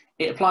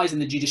 It applies in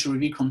the judicial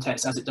review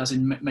context as it does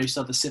in most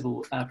other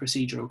civil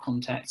procedural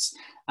contexts.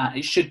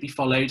 It should be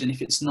followed, and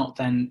if it's not,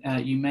 then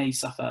you may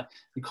suffer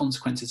the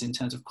consequences in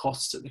terms of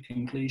costs at the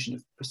conclusion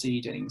of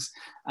proceedings.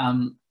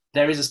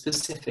 There is a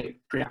specific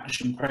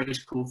pre-action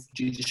protocol for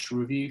judicial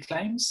review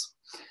claims.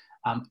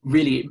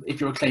 Really,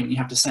 if you're a claimant, you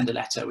have to send a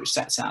letter which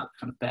sets out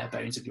kind of bare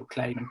bones of your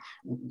claim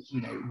and,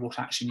 you know, what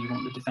action you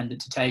want the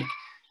defendant to take.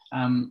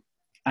 And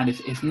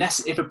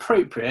if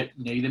appropriate,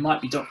 you know, there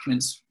might be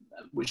documents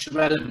which are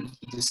relevant to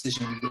the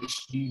decision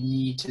which you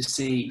need to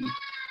see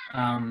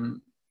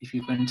if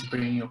you're going to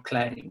bring your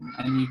claim,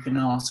 and you can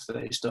ask for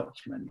those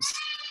documents.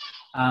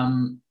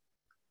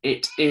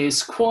 It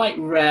is quite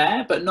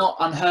rare, but not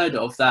unheard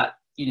of, that,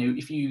 you know,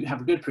 if you have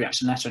a good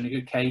pre-action letter and a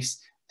good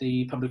case,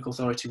 the public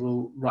authority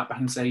will write back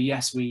and say,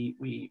 yes,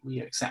 we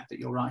accept that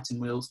you're right and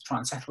we'll try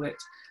and settle it.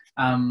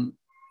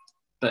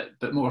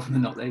 But more often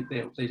than not, they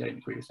don't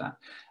agree with that,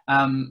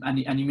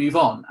 and you move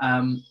on.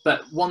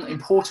 But one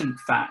important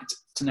fact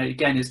to note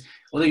again is,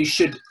 although you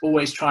should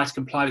always try to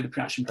comply with the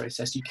pre-action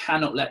process, you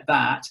cannot let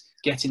that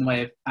get in the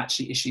way of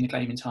actually issuing a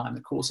claim in time.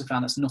 The courts have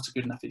found that's not a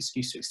good enough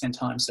excuse to extend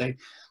time. So,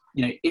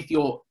 you know, if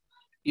your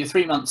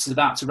 3 months is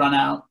about to run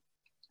out,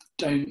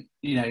 don't,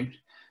 you know,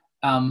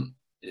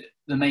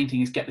 the main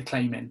thing is get the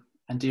claim in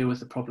and deal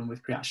with the problem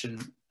with pre-action.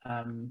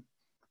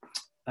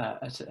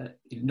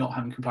 Not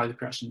having complied with the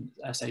pre-action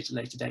stage at a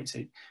later date,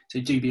 so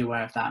do be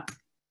aware of that.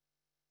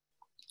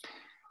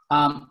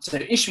 So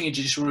issuing a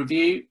judicial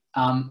review,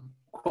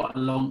 quite a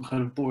long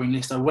kind of boring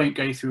list. I won't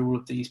go through all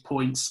of these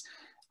points,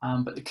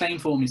 but the claim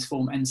form is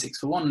form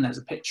N641, and there's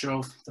a picture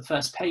of the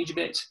first page of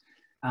it.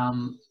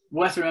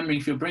 Worth remembering,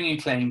 if you're bringing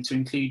a claim, to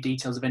include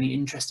details of any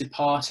interested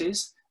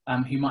parties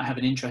who might have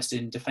an interest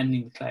in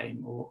defending the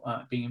claim or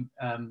being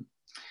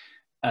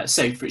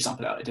so, for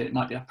example, it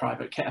might be a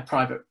private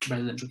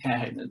residential care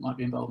home that might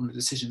be involved in the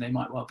decision. They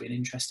might well be an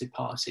interested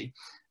party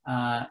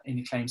in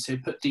the claim. So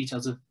put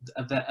details of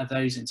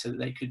those in so that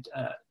they could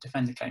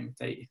defend the claim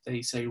if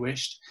they so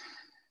wished.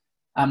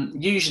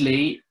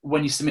 Usually,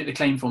 when you submit the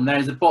claim form, there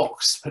is a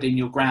box put in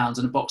your grounds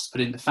and a box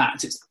put in the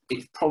facts.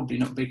 It's probably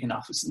not big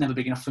enough. It's never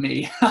big enough for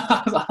me,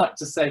 as I like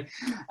to say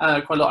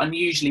quite a lot. And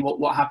usually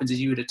what happens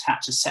is you would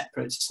attach a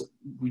separate,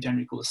 we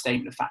generally call a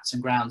statement of facts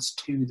and grounds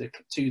to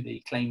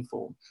the claim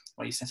form,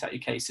 where you set out your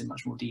case in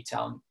much more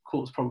detail, and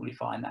courts probably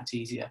find that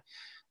easier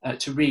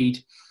to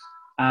read.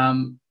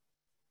 The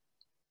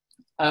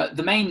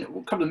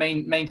couple of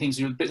main things,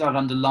 the bits I've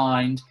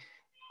underlined.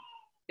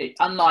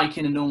 Unlike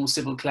in a normal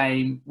civil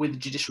claim, with the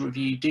judicial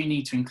review, you do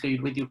need to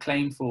include with your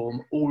claim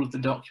form all of the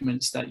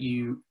documents that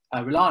you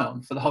rely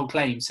on for the whole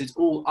claim. So it's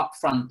all up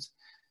front.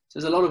 So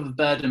there's a lot of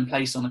burden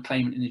placed on a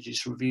claimant in the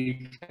judicial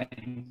review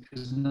claim,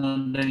 because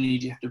not only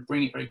do you have to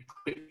bring it very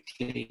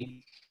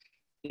quickly,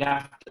 you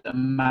have to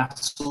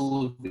amass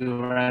all of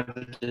your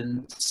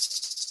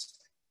evidence,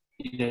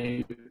 you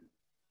know,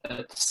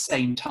 at the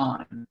same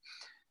time.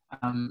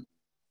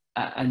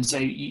 And so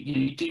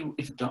you do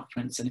different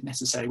documents, and if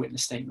necessary,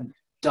 witness statement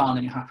done,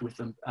 and you're happy with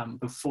them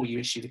before you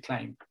issue the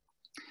claim.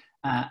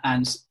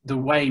 And the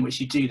way in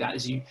which you do that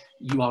is you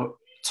are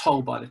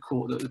told by the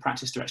court that the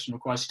practice direction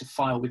requires you to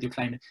file with your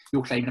claim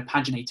in a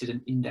paginated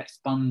and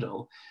indexed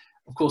bundle.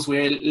 Of course,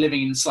 we're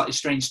living in slightly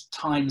strange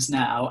times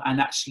now, and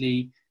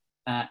actually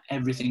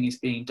everything is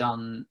being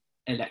done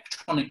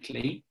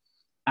electronically.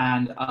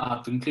 And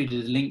I've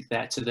included a link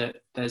there to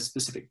there's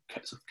specific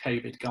sort of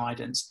COVID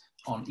guidance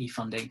on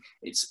e-funding.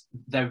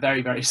 They're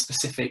very, very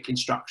specific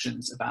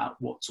instructions about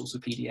what sorts of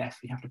PDF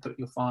you have to put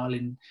your file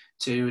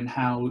into and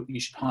how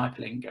you should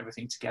hyperlink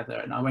everything together.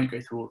 And I won't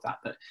go through all of that,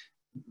 but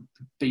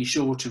be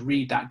sure to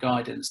read that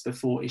guidance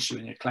before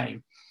issuing a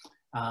claim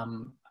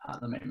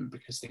at the moment,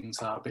 because things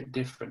are a bit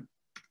different.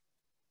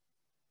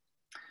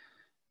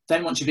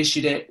 Then once you've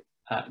issued it,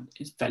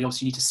 it's fairly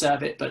obvious you need to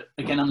serve it, but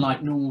again,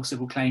 unlike normal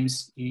civil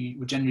claims, you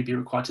would generally be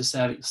required to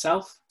serve it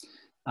yourself.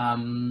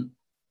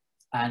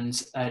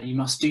 And you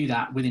must do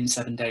that within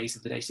 7 days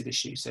of the date of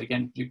issue. So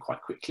again, do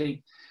quite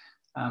quickly.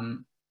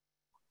 And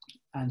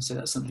so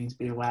that's something to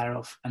be aware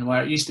of. And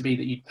where it used to be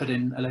that you'd put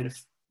in a load of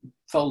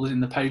folders in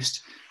the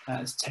post,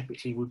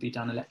 typically would be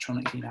done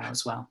electronically now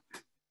as well.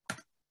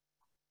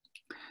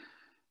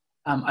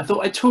 I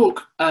thought I'd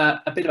talk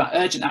a bit about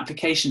urgent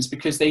applications,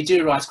 because they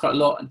do arise quite a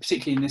lot, and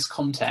particularly in this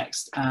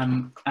context,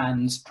 and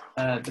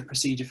the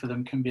procedure for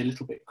them can be a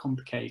little bit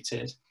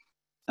complicated.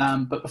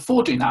 But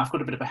before doing that, I've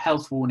got a bit of a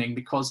health warning,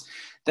 because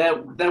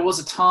there was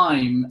a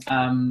time,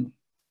 and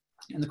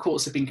the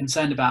courts have been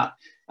concerned about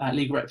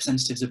legal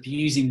representatives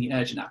abusing the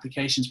urgent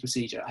applications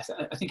procedure.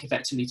 I think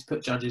effectively to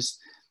put judges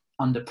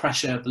under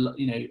pressure,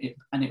 you know,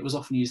 and it was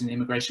often used in the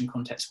immigration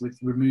context with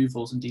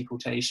removals and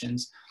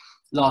deportations,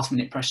 last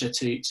minute pressure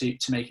to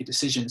make a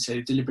decision.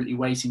 So deliberately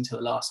waiting till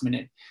the last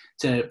minute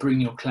to bring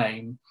your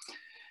claim.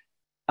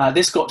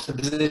 This got to the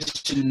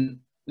position.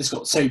 This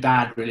got so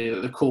bad, really,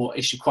 that the court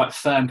issued quite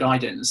firm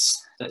guidance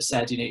that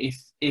said, you know,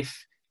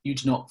 if you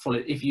do not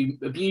follow, if you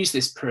abuse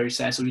this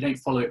process or you don't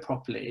follow it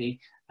properly,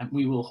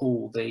 we will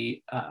haul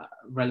the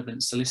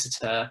relevant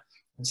solicitor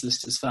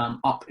solicitor's firm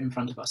up in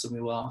front of us, and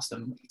we will ask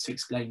them to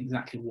explain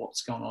exactly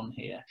what's gone on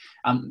here.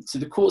 So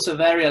the courts are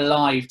very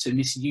alive to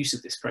misuse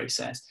of this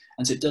process,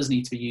 and so it does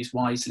need to be used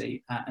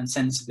wisely and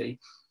sensibly.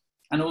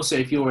 And also,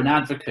 if you're an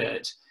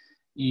advocate,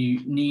 you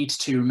need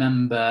to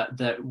remember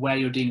that where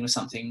you're dealing with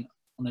something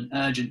on an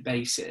urgent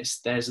basis,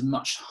 there's a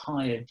much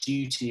higher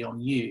duty on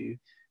you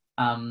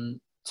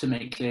to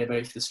make clear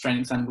both the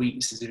strengths and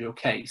weaknesses of your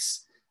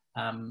case,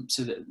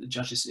 so that the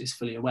judge is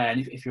fully aware.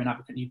 And if you're an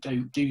advocate and you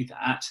don't do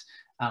that,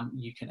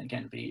 you can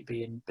again be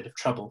in a bit of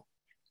trouble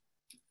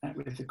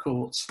with the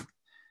courts.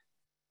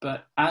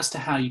 But as to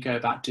how you go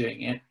about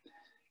doing it,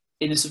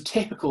 in a sort of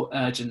typical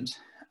urgent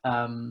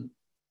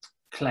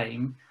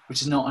claim,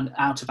 which is not an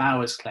out of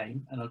hours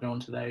claim, and I'll go on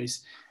to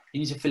those, you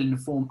need to fill in the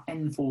form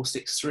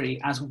N463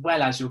 as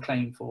well as your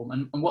claim form.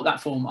 And what that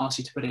form asks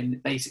you to put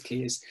in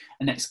basically is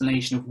an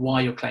explanation of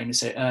why your claim is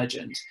so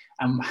urgent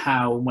and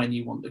how and when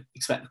you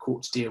expect the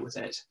court to deal with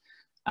it.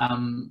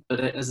 But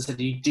as I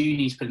said, you do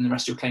need to put in the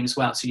rest of your claim as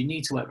well. So you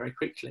need to work very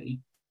quickly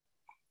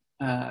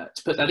to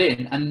put that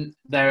in. And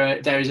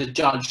there is a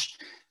judge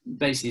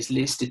basically is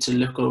listed to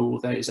look at all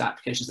those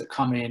applications that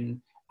come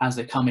in as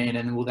they come in,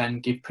 and will then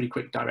give pretty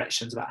quick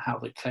directions about how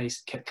the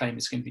claim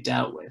is going to be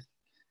dealt with.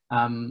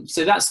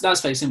 So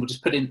that's very simple.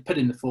 Just put in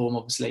the form,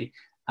 obviously,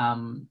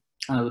 and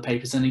other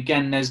papers. And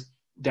again,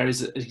 there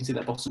is, as you can see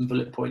that bottom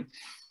bullet point,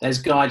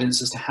 there's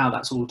guidance as to how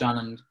that's all done.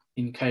 And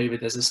in COVID,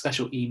 there's a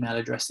special email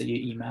address that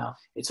you email.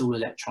 It's all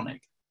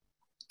electronic.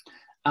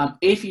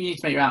 If you need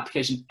to make your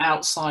application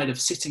outside of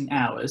sitting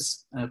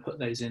hours, put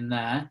those in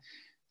there,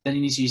 then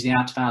you need to use the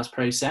out of hours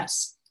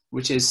process,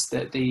 which is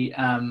that the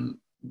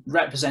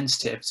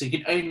representative, so you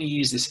can only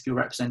use this if you're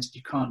represented.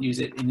 You can't use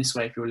it in this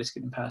way if you're a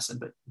litigant in person,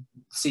 but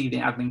see the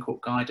admin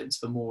court guidance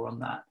for more on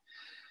that.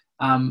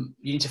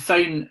 You need to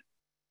phone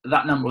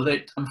that number, although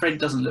I'm afraid it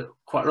doesn't look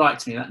quite right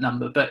to me, that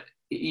number, but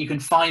you can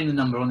find the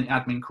number on the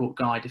admin court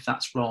guide if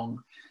that's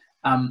wrong.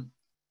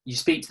 You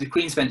speak to the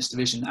Queen's Bench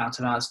Division out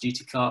of hours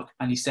duty clerk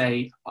and you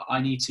say, I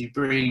need to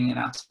bring an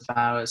out of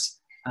hours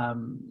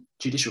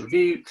judicial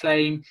review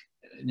claim.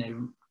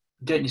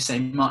 Don't need to say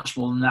much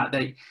more than that.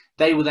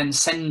 They will then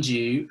send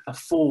you a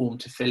form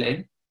to fill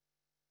in,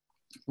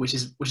 which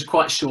is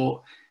quite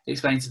short. It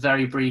explains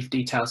very brief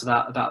details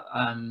about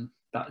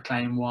the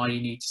claim, why you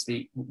need to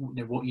speak,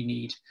 what you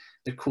need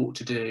the court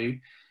to do,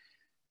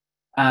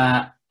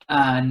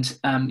 and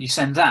you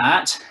send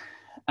that,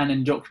 and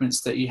then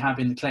documents that you have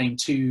in the claim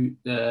to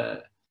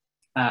the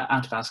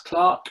out of hours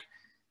clerk.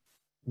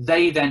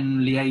 They then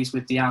liaise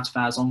with the out of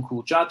hours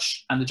on-call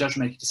judge, and the judge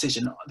will make a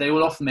decision. They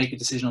will often make a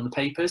decision on the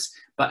papers,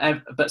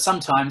 but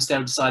sometimes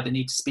they'll decide they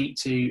need to speak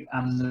to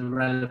the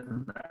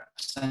relevant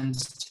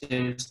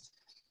representatives,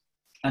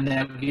 and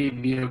they'll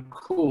give you a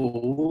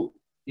call.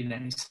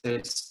 So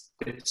it's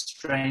a bit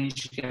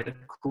strange. You get a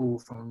call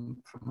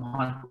from a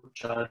High Court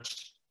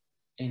judge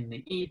in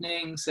the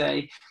evening,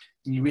 say,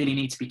 and you really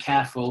need to be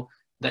careful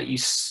that you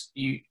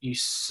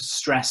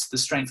stress the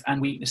strengths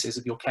and weaknesses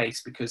of your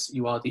case, because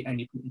you are the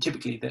only,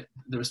 typically the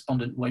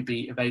respondent won't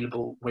be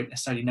available, won't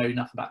necessarily know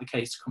enough about the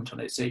case to comment on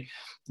it. So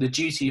the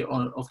duty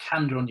of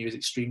candour on you is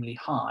extremely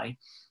high,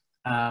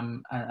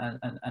 and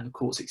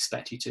courts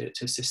expect you to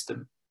assist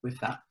them with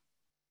that.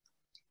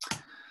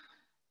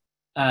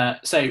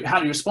 So how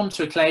do you respond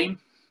to a claim?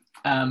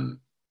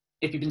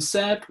 If you've been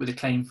served with a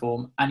claim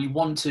form and you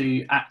want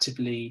to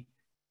actively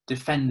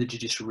defend the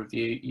judicial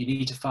review, you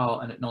need to file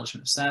an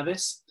acknowledgement of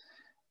service.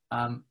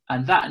 And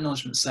that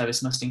acknowledgement of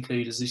service must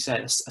include, as you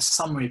said, a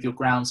summary of your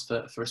grounds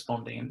for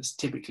responding, and it's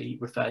typically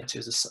referred to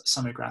as a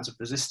summary of grounds of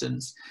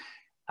resistance,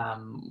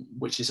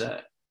 which is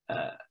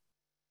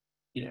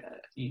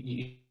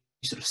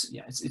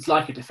it's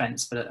like a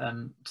defence, but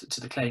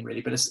to the claim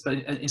really. But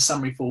in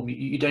summary form,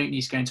 you don't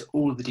need to go into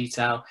all of the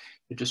detail.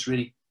 You're just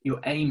really, your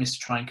aim is to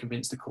try and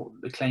convince the court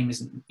that the claim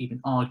isn't even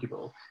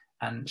arguable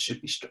and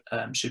should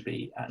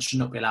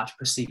not be allowed to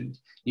proceed.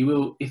 You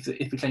will, if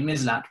the claim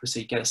is allowed to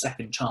proceed, get a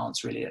second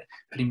chance really at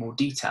putting more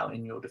detail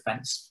in your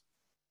defence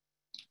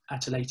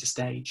at a later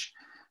stage.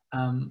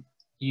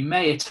 You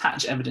may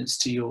attach evidence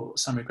to your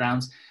summary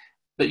grounds,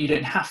 but you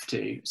don't have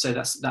to. So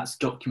that's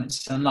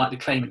documents. Unlike the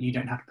claimant, you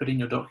don't have to put in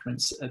your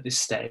documents at this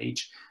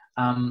stage.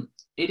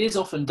 It is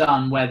often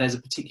done where there's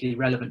a particularly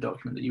relevant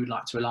document that you would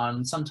like to rely on,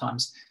 and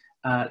sometimes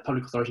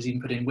public authorities even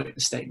put in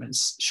witness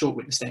statements, short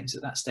witness statements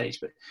at that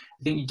stage. But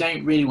I think you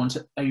don't really want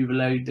to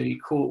overload the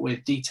court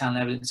with detail and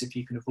evidence if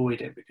you can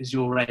avoid it, because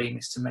your aim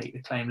is to make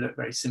the claim look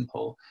very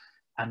simple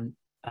and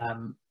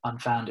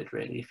unfounded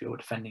really if you're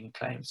defending a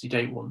claim. So you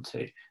don't want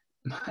to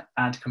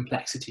add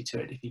complexity to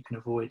it if you can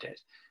avoid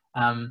it.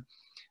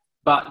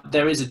 But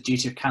there is a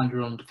duty of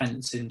candour on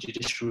defendants in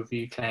judicial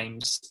review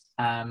claims,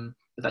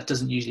 but that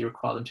doesn't usually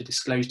require them to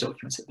disclose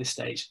documents at this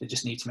stage. They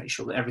just need to make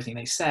sure that everything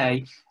they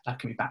say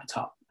can be backed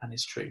up and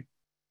is true.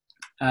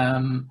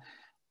 And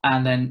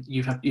then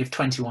you have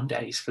 21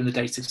 days from the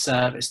date of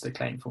service, the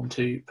claim form,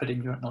 to put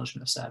in your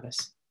acknowledgement of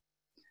service.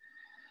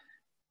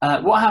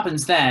 What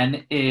happens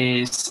then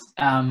is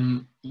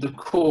the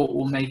court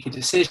will make a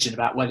decision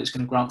about whether it's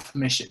going to grant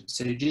permission.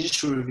 So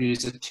judicial review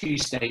is a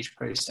two-stage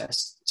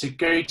process. To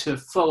go to a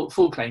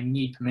full claim, you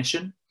need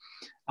permission,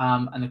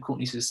 and the court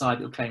needs to decide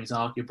that your claim is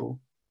arguable.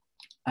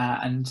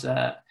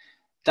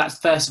 That's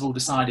first of all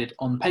decided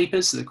on the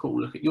papers, so the court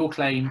will look at your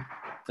claim,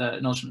 the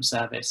acknowledgement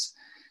service.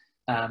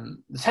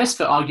 The test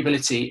for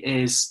arguability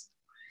is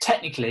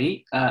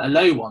technically a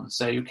low one,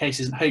 so your case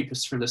isn't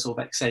hopeless, frivolous or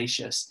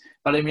vexatious,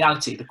 but in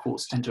reality the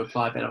courts tend to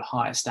apply a bit of a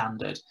higher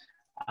standard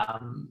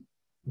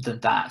than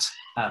that,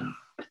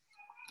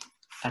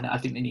 and I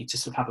think they need to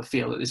sort of have a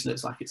feel that this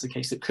looks like it's a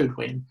case that could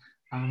win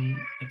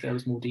if there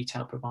was more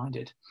detail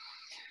provided.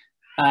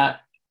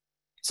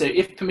 So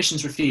if permission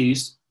is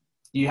refused,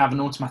 you have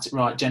an automatic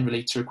right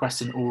generally to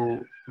request an oral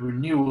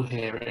renewal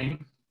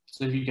hearing.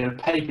 So if you get a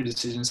paper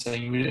decision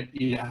saying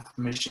you don't have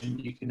permission,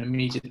 you can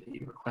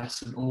immediately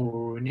request an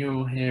oral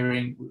renewal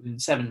hearing within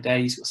 7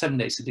 days. You've got 7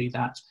 days to do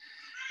that,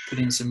 put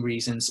in some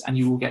reasons, and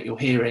you will get your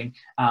hearing.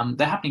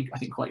 They're happening, I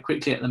think, quite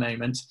quickly at the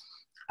moment,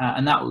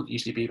 and that will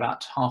usually be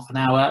about half an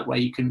hour, where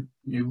you can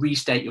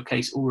restate your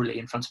case orally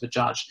in front of a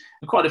judge.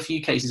 And quite a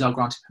few cases are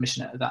granted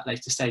permission at that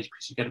later stage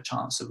because you get a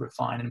chance to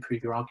refine and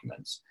improve your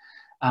arguments.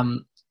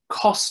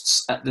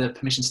 Costs at the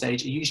permission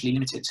stage are usually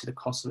limited to the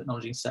cost of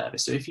acknowledging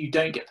service. So if you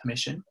don't get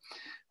permission,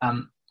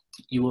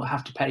 you will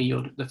have to pay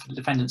the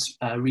defendant's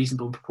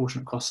reasonable and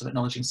proportionate costs of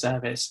acknowledging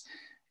service.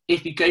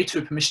 If you go to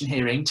a permission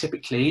hearing,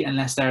 typically,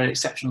 unless there are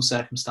exceptional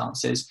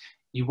circumstances,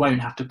 you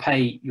won't have to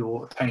pay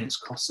your opponent's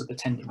costs of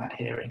attending that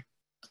hearing.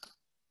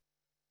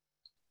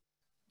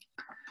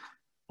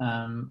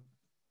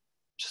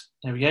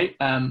 There we go.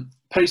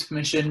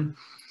 Post-permission.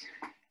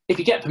 If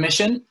you get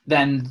permission,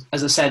 then,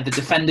 as I said, the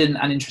defendant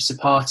and interested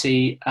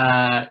party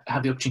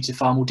have the opportunity to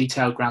file more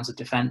detailed grounds of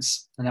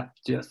defence, and they have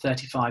to do that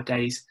 35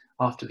 days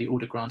after the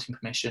order granting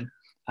permission.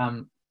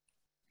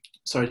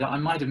 Sorry, I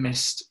might have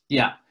missed.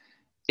 Yeah,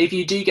 if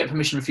you do get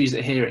permission refused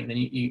at a hearing, then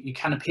you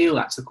can appeal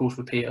that to the Court of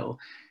Appeal,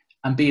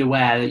 and be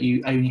aware that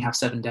you only have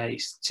 7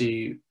 days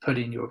to put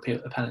in your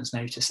appellant's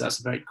notice. So that's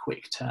a very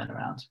quick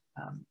turnaround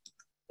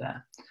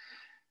there.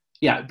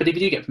 Yeah, but if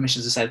you do get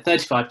permission, as I said,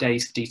 35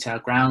 days for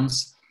detailed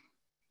grounds.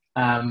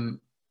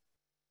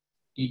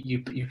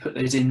 You put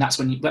those in. That's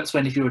when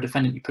if you're a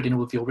defendant, you put in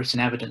all of your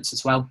written evidence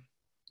as well.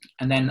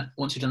 And then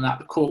once you've done that,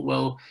 the court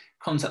will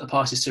contact the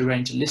parties to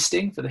arrange a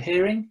listing for the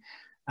hearing.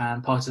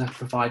 Parties have to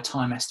provide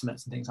time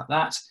estimates and things like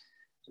that.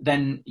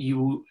 Then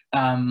you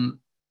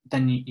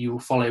will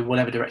follow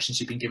whatever directions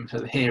you've been given for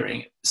the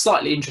hearing.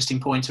 Slightly interesting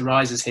point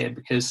arises here,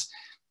 because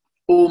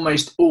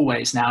almost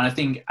always now, and I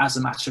think as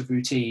a matter of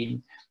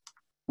routine,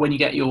 when you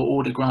get your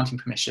order granting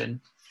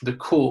permission, the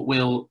court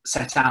will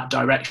set out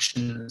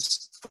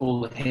directions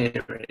for the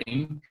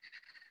hearing.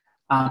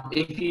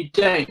 If you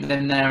don't,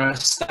 then there are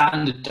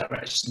standard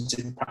directions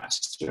in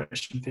practice,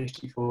 direction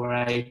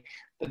 54A,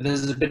 but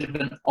there's a bit of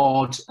an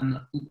odd and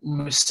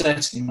most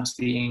certainly must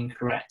be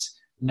incorrect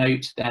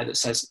note there that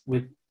says,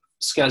 with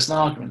skeleton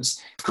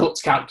arguments,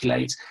 courts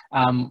calculate,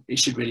 it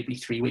should really be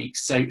 3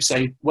 weeks. So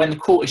when the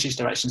court issues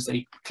directions,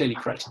 they clearly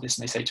corrected this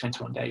and they say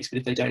 21 days, but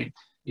if they don't,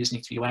 you just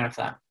need to be aware of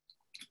that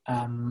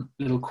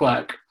little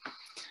quirk.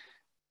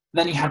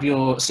 Then you have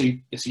so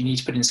you need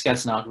to put in a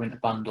skeleton argument, a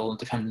bundle, and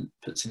defendant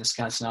puts in a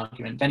skeleton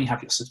argument. Then you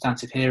have your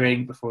substantive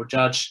hearing before a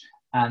judge,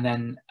 and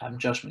then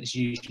judgment is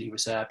usually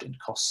reserved and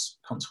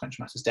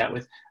consequential matters dealt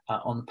with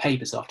on the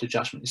papers after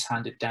judgment is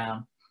handed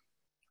down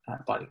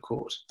by the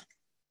court.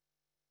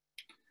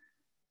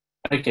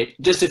 Okay,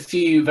 just a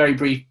few very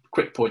brief,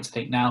 quick points, I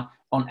think. Now,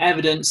 on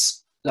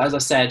evidence, as I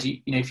said,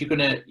 if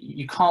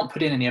you can't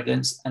put in any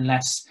evidence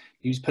unless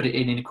you put it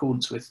in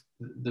accordance with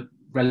the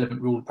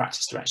relevant rule of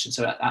practice direction,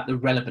 so at the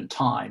relevant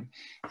time.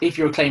 If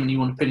you're a claimant and you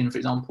want to put in, for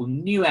example,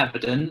 new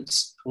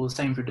evidence, or the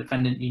same for a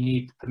defendant, you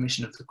need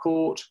permission of the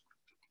court.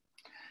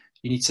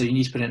 You need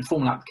to put in a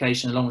formal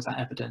application along with that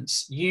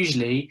evidence.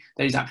 Usually,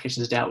 those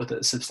applications are dealt with at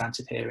the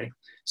substantive hearing.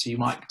 So you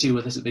might deal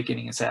with this at the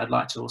beginning and say, I'd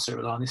like to also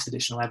rely on this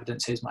additional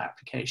evidence, here's my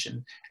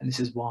application, and this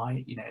is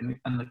why,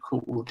 and the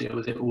court will deal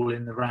with it all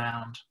in the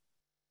round.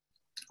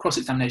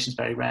 Cross-examination is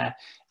very rare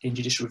in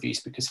judicial reviews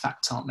because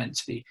facts aren't meant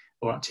to be,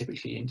 or aren't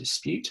typically in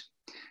dispute.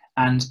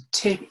 And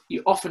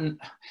you often,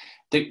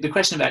 the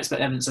question of expert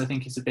evidence, I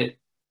think, is a bit,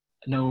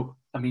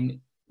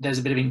 there's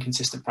a bit of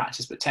inconsistent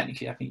practice, but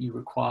technically I think you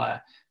require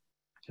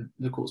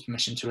the court's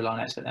permission to rely on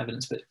expert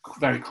evidence, but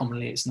very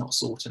commonly it's not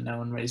sought and no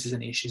one raises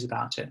any issues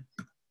about it.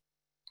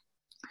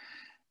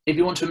 If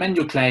you want to amend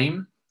your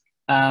claim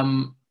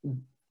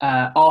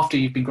after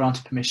you've been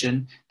granted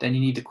permission, then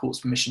you need the court's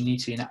permission, you need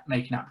to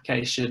make an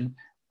application.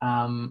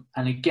 And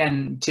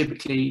again,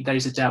 typically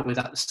those are dealt with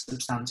at the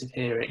substantive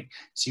hearing.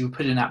 So you'll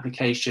put in an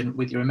application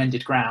with your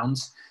amended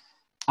grounds,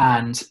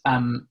 and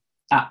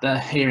at the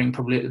hearing,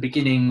 probably at the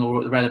beginning or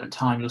at the relevant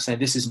time, you'll say,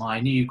 this is my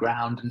new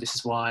ground and this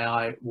is why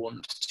I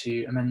want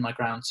to amend my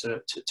ground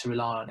to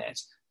rely on it.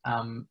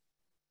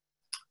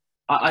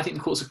 I think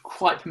the courts are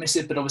quite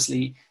permissive, but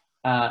obviously,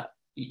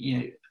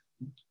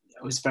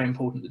 it's very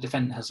important the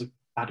defendant has an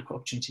adequate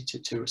opportunity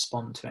to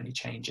respond to any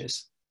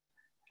changes.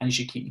 and you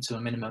should keep them to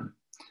a minimum.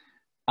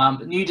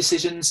 New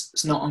decisions,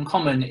 it's not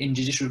uncommon in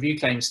judicial review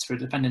claims for a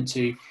defendant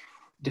to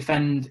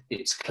defend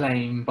its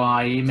claim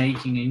by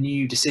making a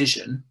new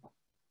decision,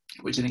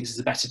 which I think is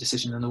a better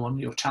decision than the one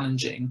you're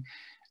challenging.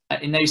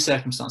 In those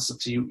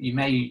circumstances, you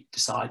may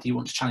decide you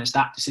want to challenge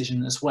that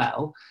decision as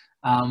well.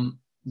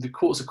 The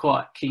courts are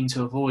quite keen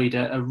to avoid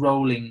a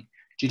rolling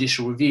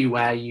judicial review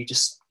where you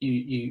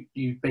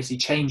basically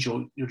change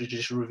your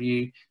judicial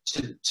review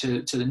to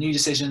the new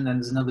decision, then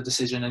there's another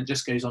decision, and it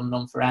just goes on and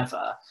on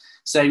forever.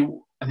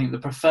 So I think the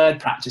preferred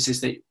practice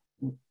is that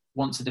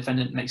once a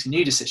defendant makes a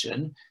new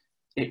decision,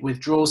 it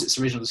withdraws its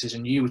original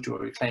decision, you withdraw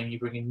your claim, you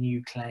bring a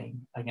new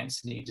claim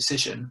against the new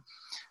decision.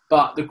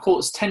 But the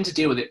courts tend to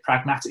deal with it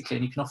pragmatically,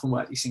 and you can often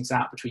work these things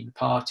out between the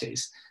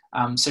parties.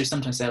 So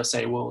sometimes they'll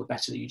say, well,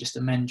 better that you just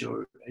amend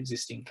your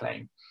existing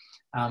claim.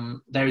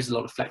 There is a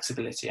lot of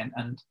flexibility,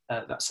 and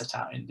that's set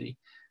out in the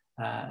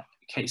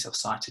case I've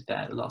cited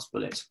there, the last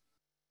bullet.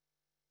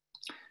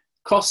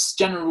 Costs,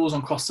 general rules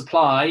on costs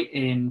apply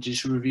in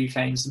judicial review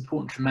claims. It's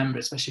important to remember,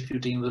 especially if you're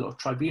dealing with a lot of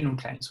tribunal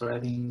claims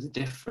where things are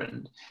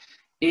different.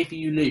 If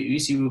you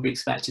lose, you will be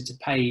expected to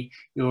pay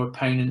your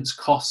opponent's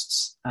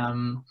costs.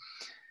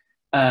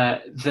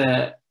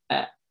 The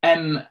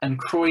M and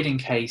Croydon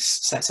case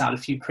sets out a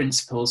few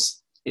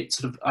principles. It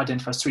sort of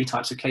identifies three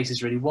types of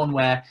cases really. One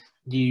where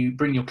you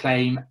bring your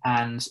claim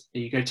and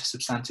you go to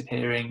substantive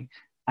hearing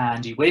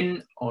and you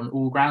win on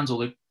all grounds,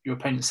 or your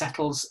opponent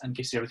settles and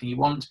gives you everything you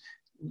want.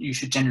 You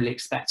should generally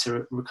expect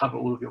to recover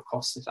all of your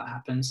costs if that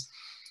happens.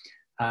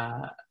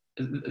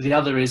 The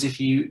other is if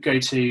you go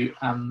to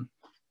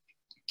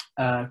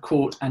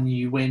court and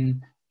you win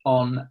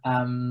on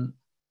some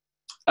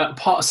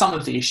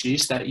of the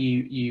issues that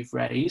you've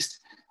raised,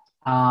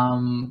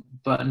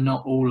 but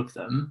not all of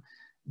them,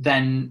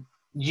 then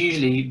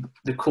usually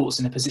the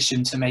court's in a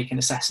position to make an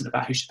assessment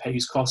about who should pay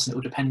whose costs, and it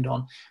will depend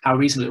on how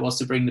reasonable it was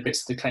to bring the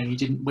bits of the claim you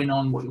didn't win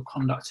on, what your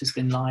conduct has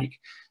been like,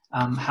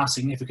 how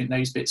significant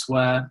those bits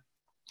were,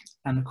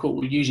 and the court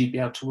will usually be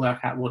able to work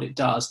out what it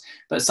does.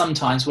 But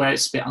sometimes where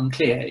it's a bit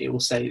unclear, it will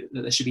say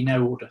that there should be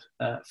no order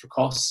for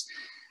costs.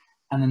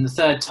 And then the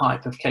third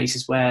type of case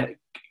is where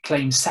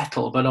claims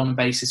settle, but on a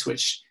basis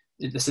which,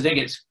 so they don't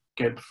get to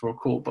go before a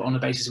court, but on a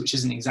basis which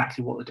isn't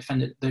exactly what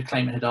the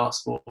claimant had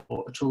asked for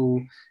at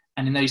all.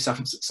 And in those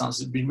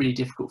circumstances, it'd be really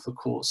difficult for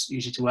courts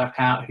usually to work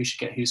out who should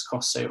get whose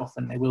costs. So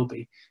often there will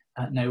be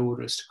no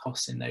order as to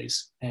costs in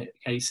those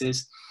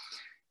cases.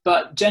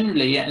 But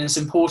generally, and it's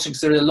important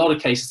because there are a lot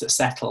of cases that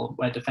settle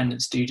where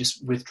defendants do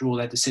just withdraw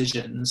their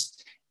decisions.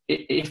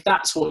 If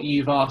that's what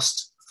you've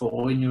asked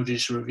for in your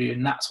judicial review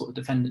and that's what the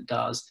defendant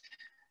does,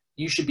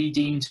 you should be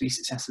deemed to be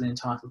successfully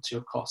entitled to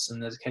your costs.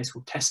 And there's a case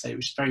called Teste,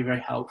 which is very, very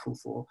helpful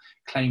for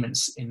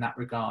claimants in that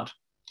regard.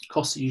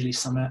 Costs are usually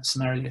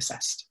summarily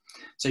assessed.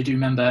 So do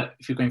remember,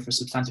 if you're going for a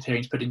substantive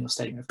hearing, to put in your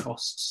statement of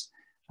costs.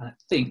 And I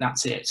think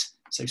that's it.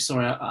 So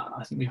sorry,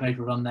 I think we've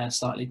overrun there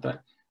slightly,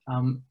 but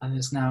and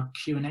there's now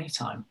Q&A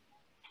time.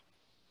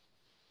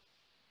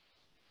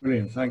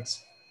 Brilliant,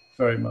 thanks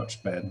very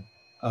much, Ben.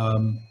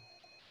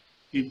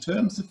 In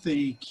terms of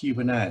the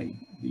Q&A,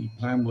 the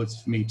plan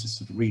was for me to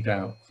sort of read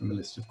out from a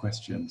list of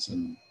questions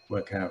and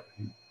work out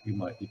who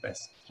might be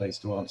best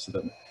placed to answer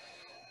them.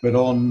 But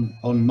on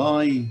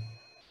my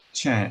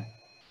chat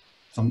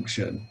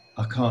function,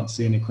 I can't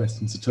see any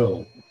questions at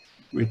all,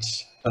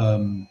 which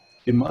in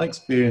my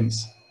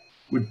experience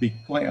would be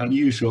quite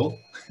unusual.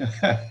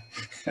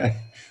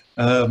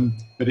 But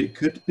it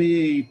could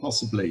be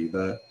possibly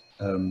that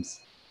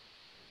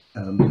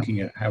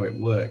looking at how it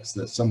works,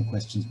 that some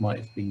questions might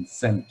have been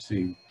sent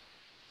to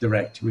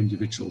direct to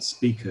individual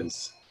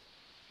speakers.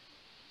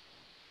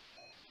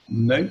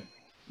 No?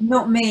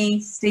 Not me,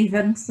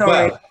 Stephen,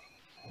 sorry.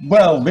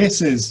 Well,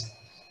 this is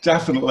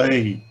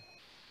definitely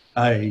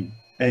a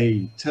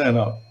turn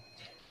up.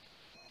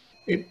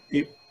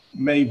 It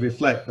may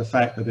reflect the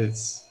fact that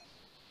it's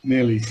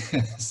nearly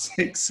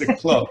 6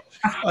 o'clock.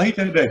 I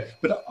don't know,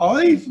 but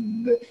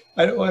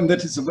and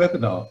that is a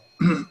webinar.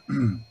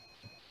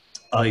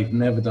 I've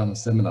never done a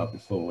seminar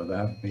before where there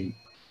haven't been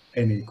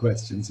any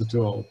questions at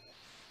all.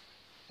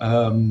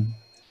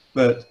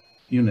 But,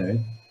 you know.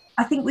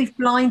 I think we've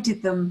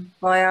blinded them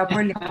by our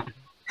brilliant...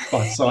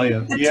 by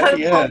science, the yeah,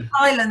 total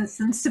silence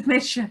and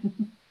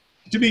submission.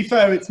 To be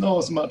fair, it's not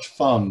as much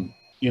fun,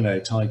 you know,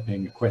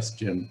 typing a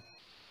question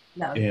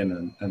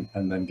in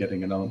and then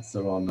getting an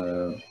answer on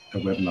a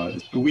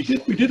webinar. But we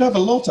did have a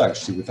lot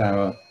actually with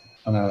our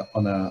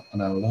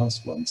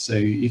last one. So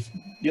if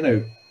you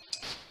know,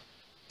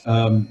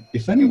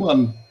 if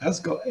anyone has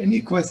got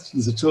any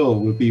questions at all,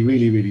 we'll be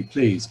really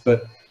pleased.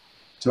 But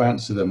to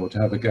answer them or to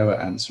have a go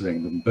at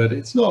answering them. But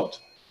it's not,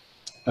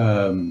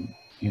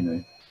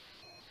 you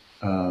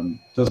know,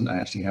 doesn't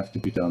actually have to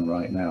be done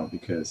right now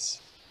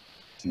because,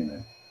 you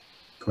know,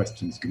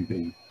 questions can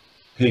be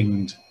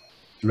pinged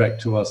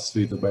direct to us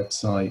through the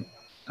website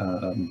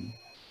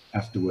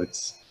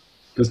afterwards.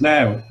 Because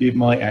now it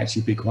might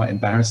actually be quite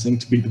embarrassing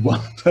to be the one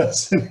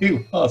person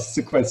who asks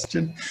the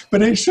question,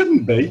 but it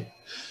shouldn't be.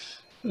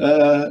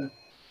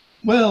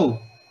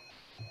 Well,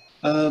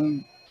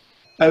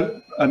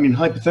 I mean,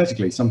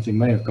 hypothetically, something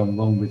may have gone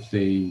wrong with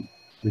the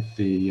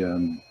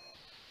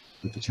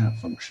chat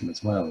function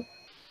as well,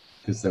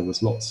 because there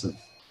was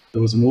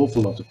an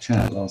awful lot of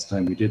chat last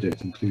time we did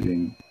it,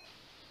 including,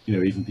 you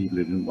know, even people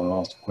who didn't want to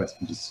ask a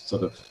question, just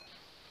sort of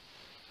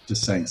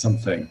just saying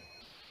something.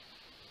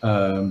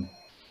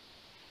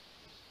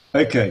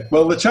 Okay,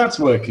 well, the chat's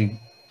working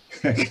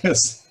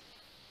because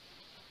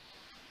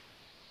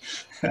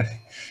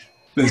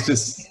there's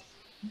just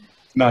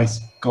nice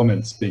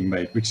comments being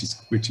made, which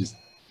is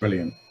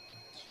brilliant.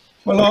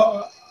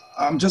 Well,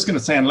 I'm just going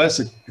to say, unless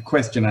a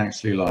question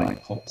actually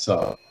like pops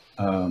up,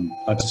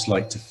 I'd just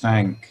like to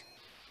thank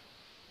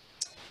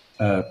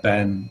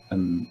Ben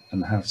and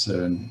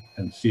Hafsa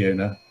and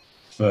Fiona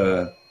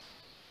for,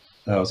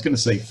 I was going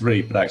to say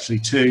 3, but actually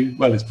 2.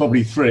 Well, it's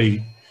probably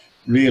 3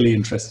 really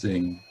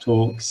interesting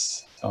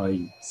talks.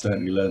 I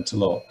certainly learnt a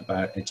lot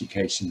about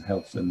education,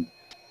 health and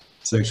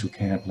social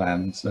care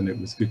plans, and it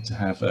was good to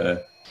have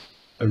a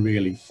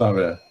really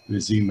thorough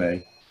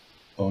resume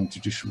on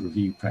judicial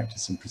review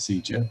practice and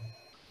procedure.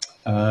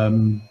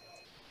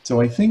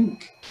 So I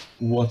think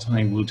what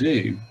I will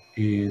do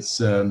is,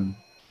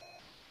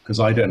 because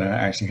I don't know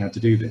actually how to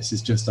do this,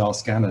 is just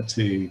ask Anna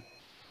to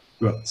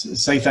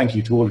say thank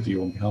you to all of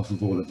you on behalf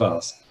of all of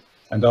us,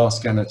 and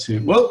ask Anna to,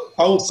 well,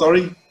 oh,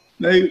 sorry,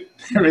 no,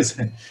 there is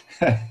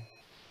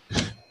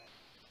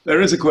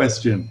a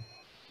question.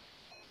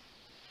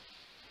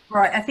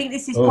 Right, I think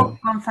this is probably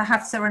one for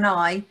Hafsa and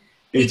I.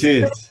 It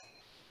is.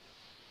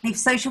 If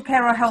social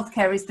care or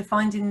healthcare is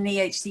defined in the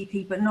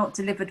EHCP but not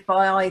delivered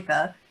by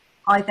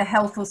either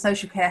health or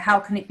social care, how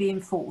can it be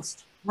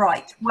enforced?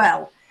 Right,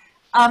 well,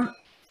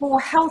 for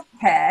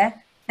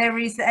healthcare, there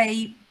is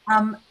any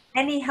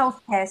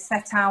healthcare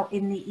set out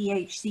in the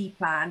EHC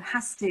plan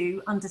has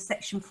to, under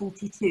section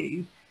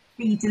 42,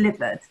 be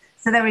delivered.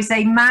 So there is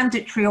a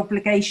mandatory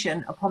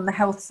obligation upon the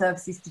health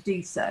services to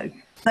do so.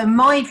 So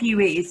my view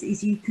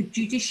is you could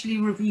judicially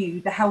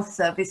review the health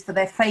service for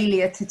their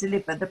failure to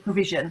deliver the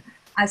provision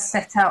as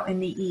set out in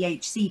the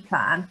EHC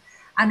plan.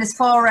 And as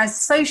far as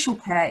social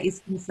care is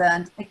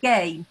concerned,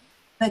 again,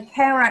 the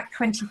Care Act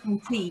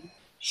 2014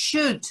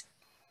 should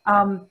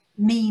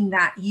mean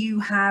that you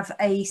have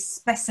a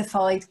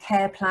specified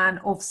care plan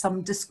of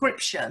some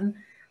description.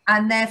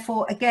 And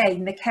therefore,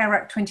 again, the Care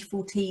Act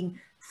 2014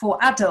 for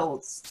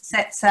adults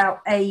sets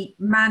out a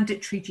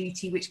mandatory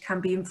duty which can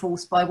be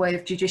enforced by way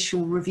of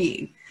judicial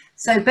review.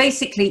 So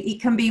basically,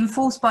 it can be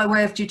enforced by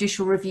way of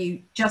judicial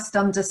review just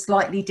under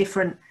slightly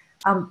different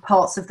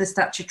parts of the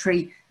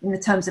statutory, in the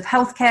terms of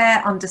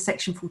healthcare under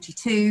section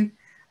 42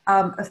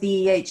 of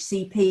the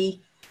EHCP,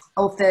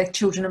 of the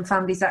Children and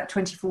Families Act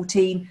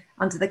 2014,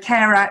 under the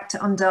Care Act,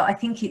 under, I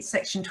think it's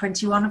section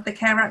 21 of the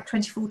Care Act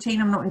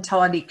 2014. I'm not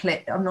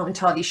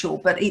entirely sure,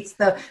 but it's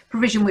the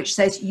provision which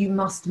says you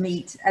must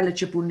meet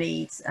eligible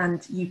needs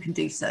and you can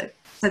do so.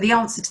 So the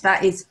answer to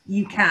that is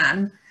you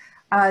can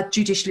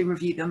judicially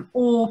review them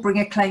or bring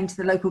a claim to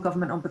the local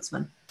government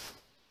ombudsman.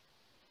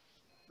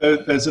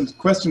 There's a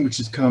question which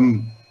has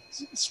come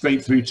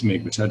straight through to me,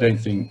 which I don't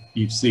think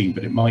you've seen,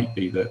 but it might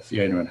be that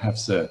Fiona and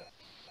Hafsa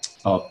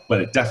are, well,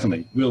 it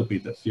definitely will be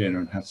that Fiona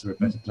and Hafsa are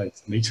better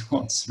placed than me to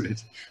answer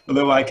it,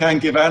 although I can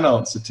give an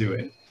answer to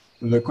it.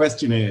 And the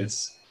question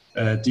is,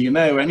 do you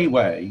know any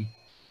way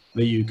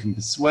that you can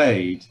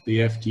persuade the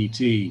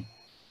FTT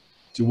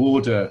to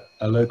order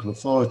a local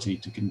authority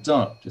to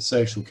conduct a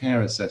social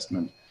care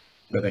assessment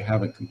where they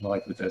haven't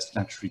complied with their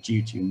statutory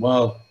duty? And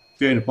while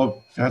Fiona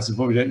Hafsa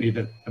probably don't need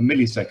a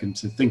millisecond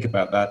to think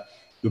about that,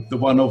 the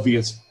one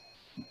obvious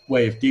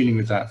way of dealing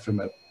with that from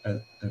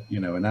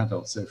an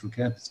adult social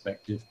care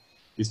perspective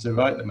is to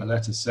write them a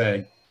letter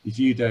saying, if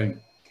you don't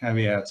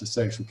carry out a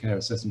social care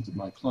assessment of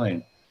my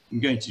client, I'm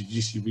going to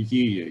judicially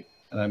review you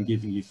and I'm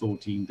giving you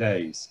 14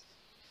 days.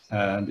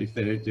 And if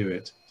they don't do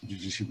it, to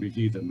judicially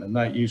review them. And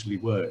that usually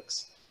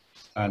works.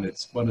 And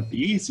it's one of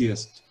the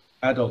easiest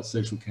adult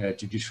social care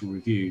judicial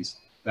reviews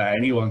that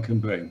anyone can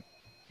bring.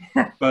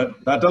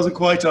 But that doesn't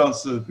quite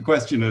answer the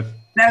question of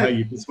how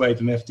you persuade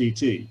an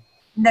FTT.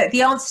 No,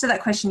 the answer to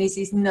that question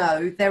is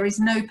no, there is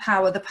no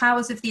power. The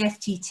powers of the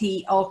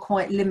FTT are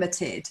quite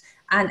limited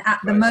and at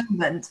the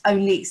moment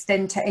only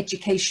extend to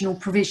educational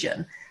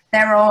provision.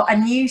 There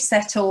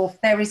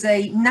is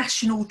a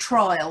national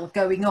trial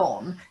going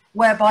on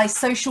whereby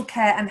social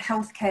care and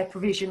healthcare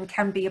provision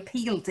can be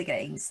appealed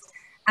against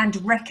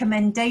and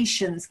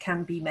recommendations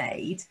can be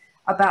made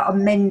about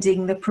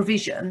amending the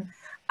provision.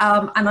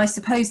 And I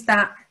suppose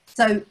that,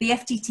 so the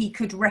FTT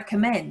could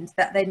recommend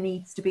that there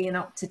needs to be an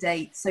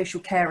up-to-date social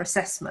care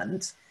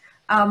assessment.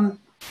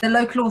 The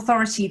local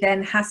authority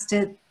then has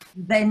to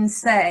then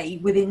say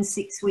within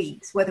 6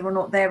 weeks whether or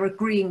not they're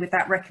agreeing with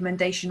that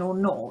recommendation or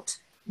not.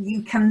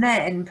 You can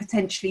then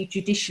potentially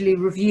judicially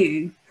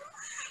review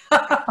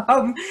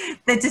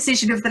the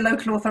decision of the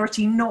local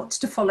authority not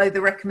to follow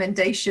the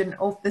recommendation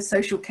of the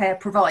social care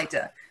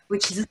provider,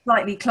 which is a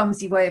slightly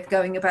clumsy way of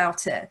going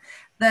about it.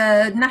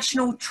 The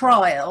national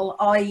trial,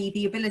 i.e.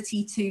 the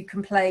ability to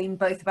complain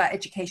both about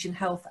education,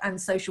 health and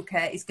social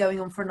care, is going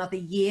on for another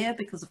year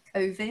because of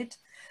COVID.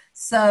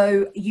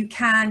 So you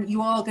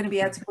are going to be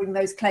able to bring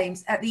those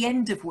claims, at the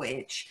end of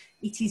which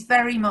it is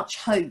very much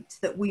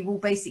hoped that we will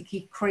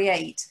basically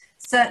create,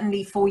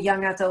 certainly for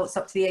young adults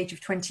up to the age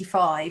of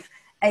 25,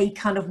 a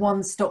kind of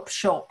one-stop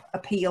shop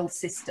appeal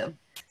system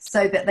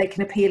so that they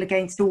can appeal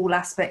against all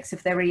aspects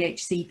of their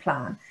EHC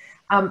plan.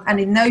 And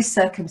in those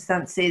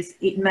circumstances,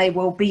 it may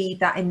well be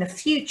that in the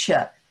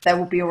future, they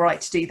will be all right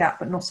to do that,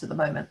 but not at the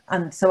moment.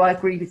 And so I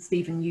agree with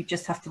Stephen, you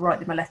just have to write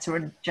them a letter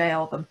and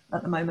JR them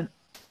at the moment.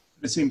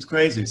 It seems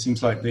crazy. It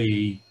seems like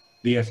the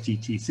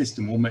FTT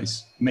system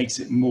almost makes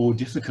it more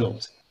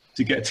difficult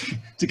to get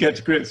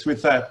to grips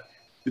with that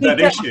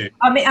issue.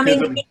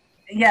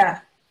 Yeah,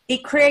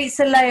 it creates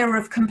a layer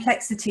of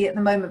complexity at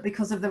the moment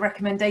because of the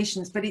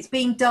recommendations, but it's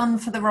being done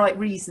for the right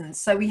reasons.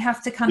 So we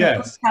have to kind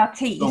of put our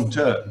teeth long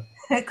term.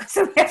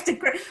 So we have to,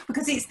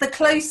 because it's the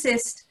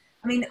closest.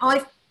 I mean,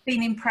 I've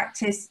been in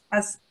practice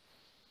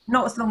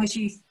not as long as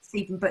you,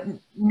 Stephen, but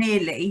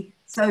nearly.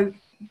 So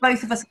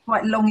both of us are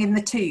quite long in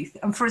the tooth.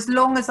 And for as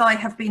long as I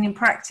have been in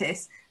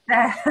practice,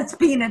 there has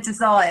been a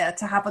desire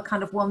to have a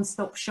kind of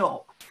one-stop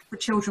shop for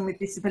children with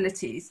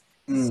disabilities,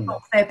 to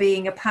stop there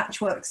being a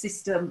patchwork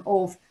system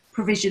of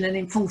provision and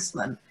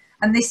enforcement.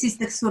 And this is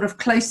the sort of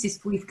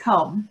closest we've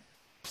come.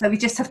 So we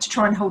just have to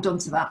try and hold on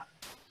to that.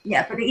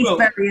 Yeah, but it is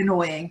very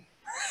annoying.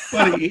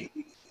 Well,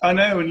 I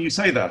know, and you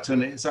say that,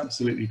 and it's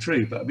absolutely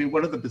true. But I mean,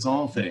 one of the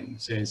bizarre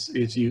things is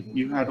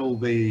you had all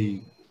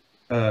the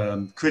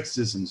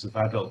criticisms of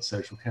adult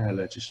social care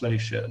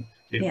legislation.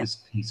 It was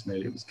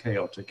piecemeal, it was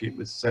chaotic, it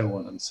was so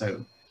on and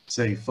so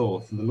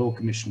forth. And the Law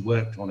Commission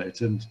worked on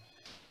it, and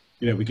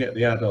we get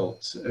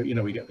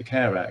the we get the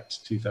Care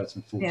Act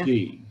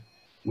 2014,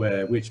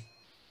 which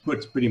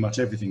puts pretty much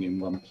everything in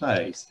one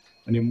place.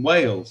 And in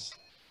Wales,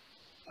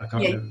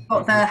 you've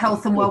got their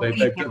health and well-being.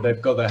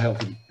 They've got their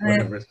health and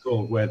whatever it's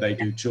called, where they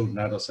do children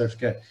and adult social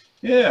care.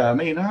 Yeah, I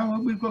mean,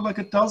 we've got like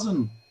a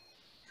dozen.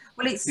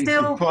 Well, it's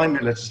still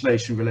primary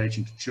legislation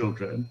relating to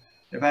children,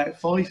 about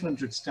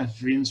 500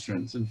 statutory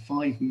instruments and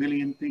 5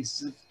 million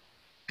pieces of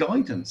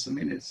guidance. I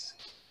mean, it's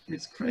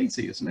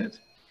crazy, isn't it?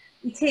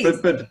 It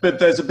is. But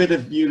there's a bit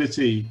of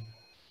unity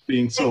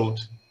being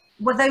sought.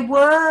 Well, they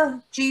were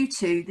due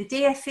to the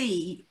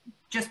DfE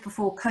just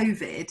before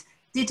COVID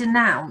did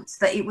announce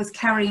that it was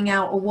carrying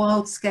out a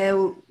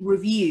wide-scale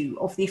review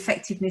of the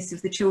effectiveness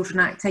of the Children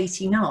Act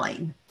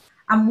 89.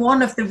 And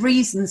one of the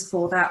reasons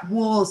for that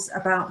was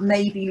about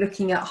maybe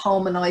looking at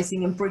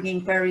harmonising and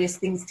bringing various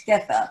things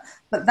together.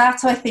 But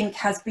that, I think,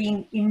 has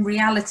been, in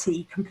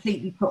reality,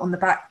 completely put on the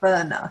back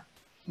burner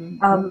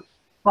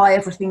by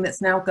everything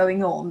that's now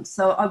going on.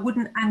 So I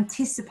wouldn't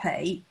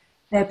anticipate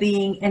there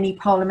being any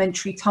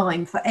parliamentary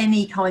time for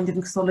any kind of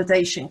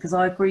consolidation, because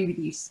I agree with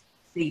you,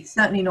 Steve,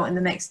 certainly not in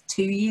the next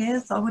 2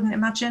 years, I wouldn't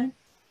imagine.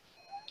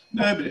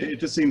 No, but it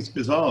just seems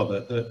bizarre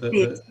that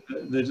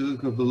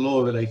the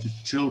law related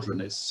to children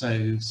is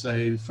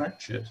so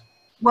fractured.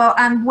 Well,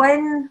 and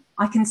when,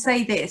 I can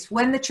say this,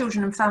 when the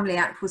Children and Family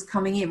Act was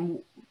coming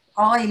in,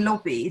 I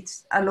lobbied,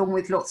 along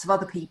with lots of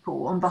other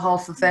people, on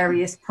behalf of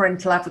various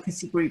parental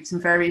advocacy groups and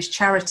various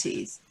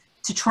charities,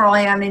 to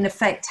try and, in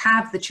effect,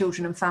 have the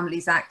Children and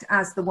Families Act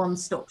as the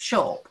one-stop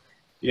shop.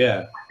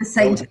 Yeah. At the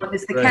same time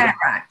as the Care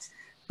Act.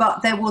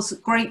 But there was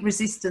great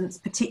resistance,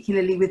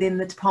 particularly within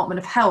the Department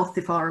of Health,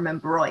 if I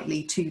remember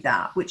rightly, to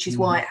that, which is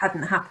why it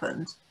hadn't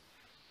happened.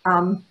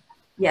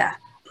 Yeah.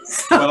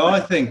 Well, I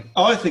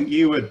think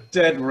you were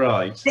dead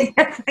right.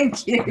 Yeah,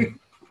 thank you.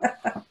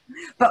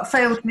 But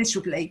failed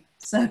miserably.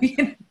 So,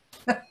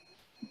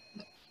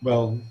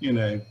 Well,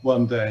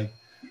 one day.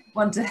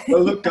 One day.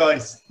 Well, look,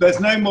 guys, there's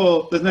no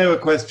more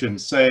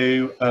questions.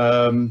 So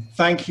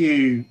thank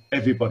you,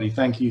 everybody.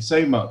 Thank you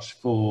so much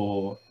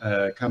for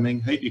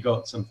coming. Hope you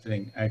got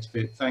something out of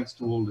it. Thanks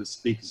to all the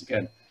speakers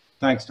again.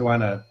 Thanks to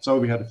Anna. Sorry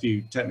we had a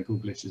few technical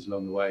glitches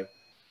along the way.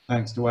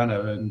 Thanks to Anna.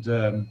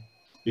 And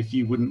if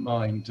you wouldn't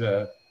mind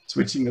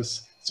switching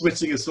us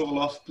all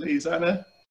off, please, Anna.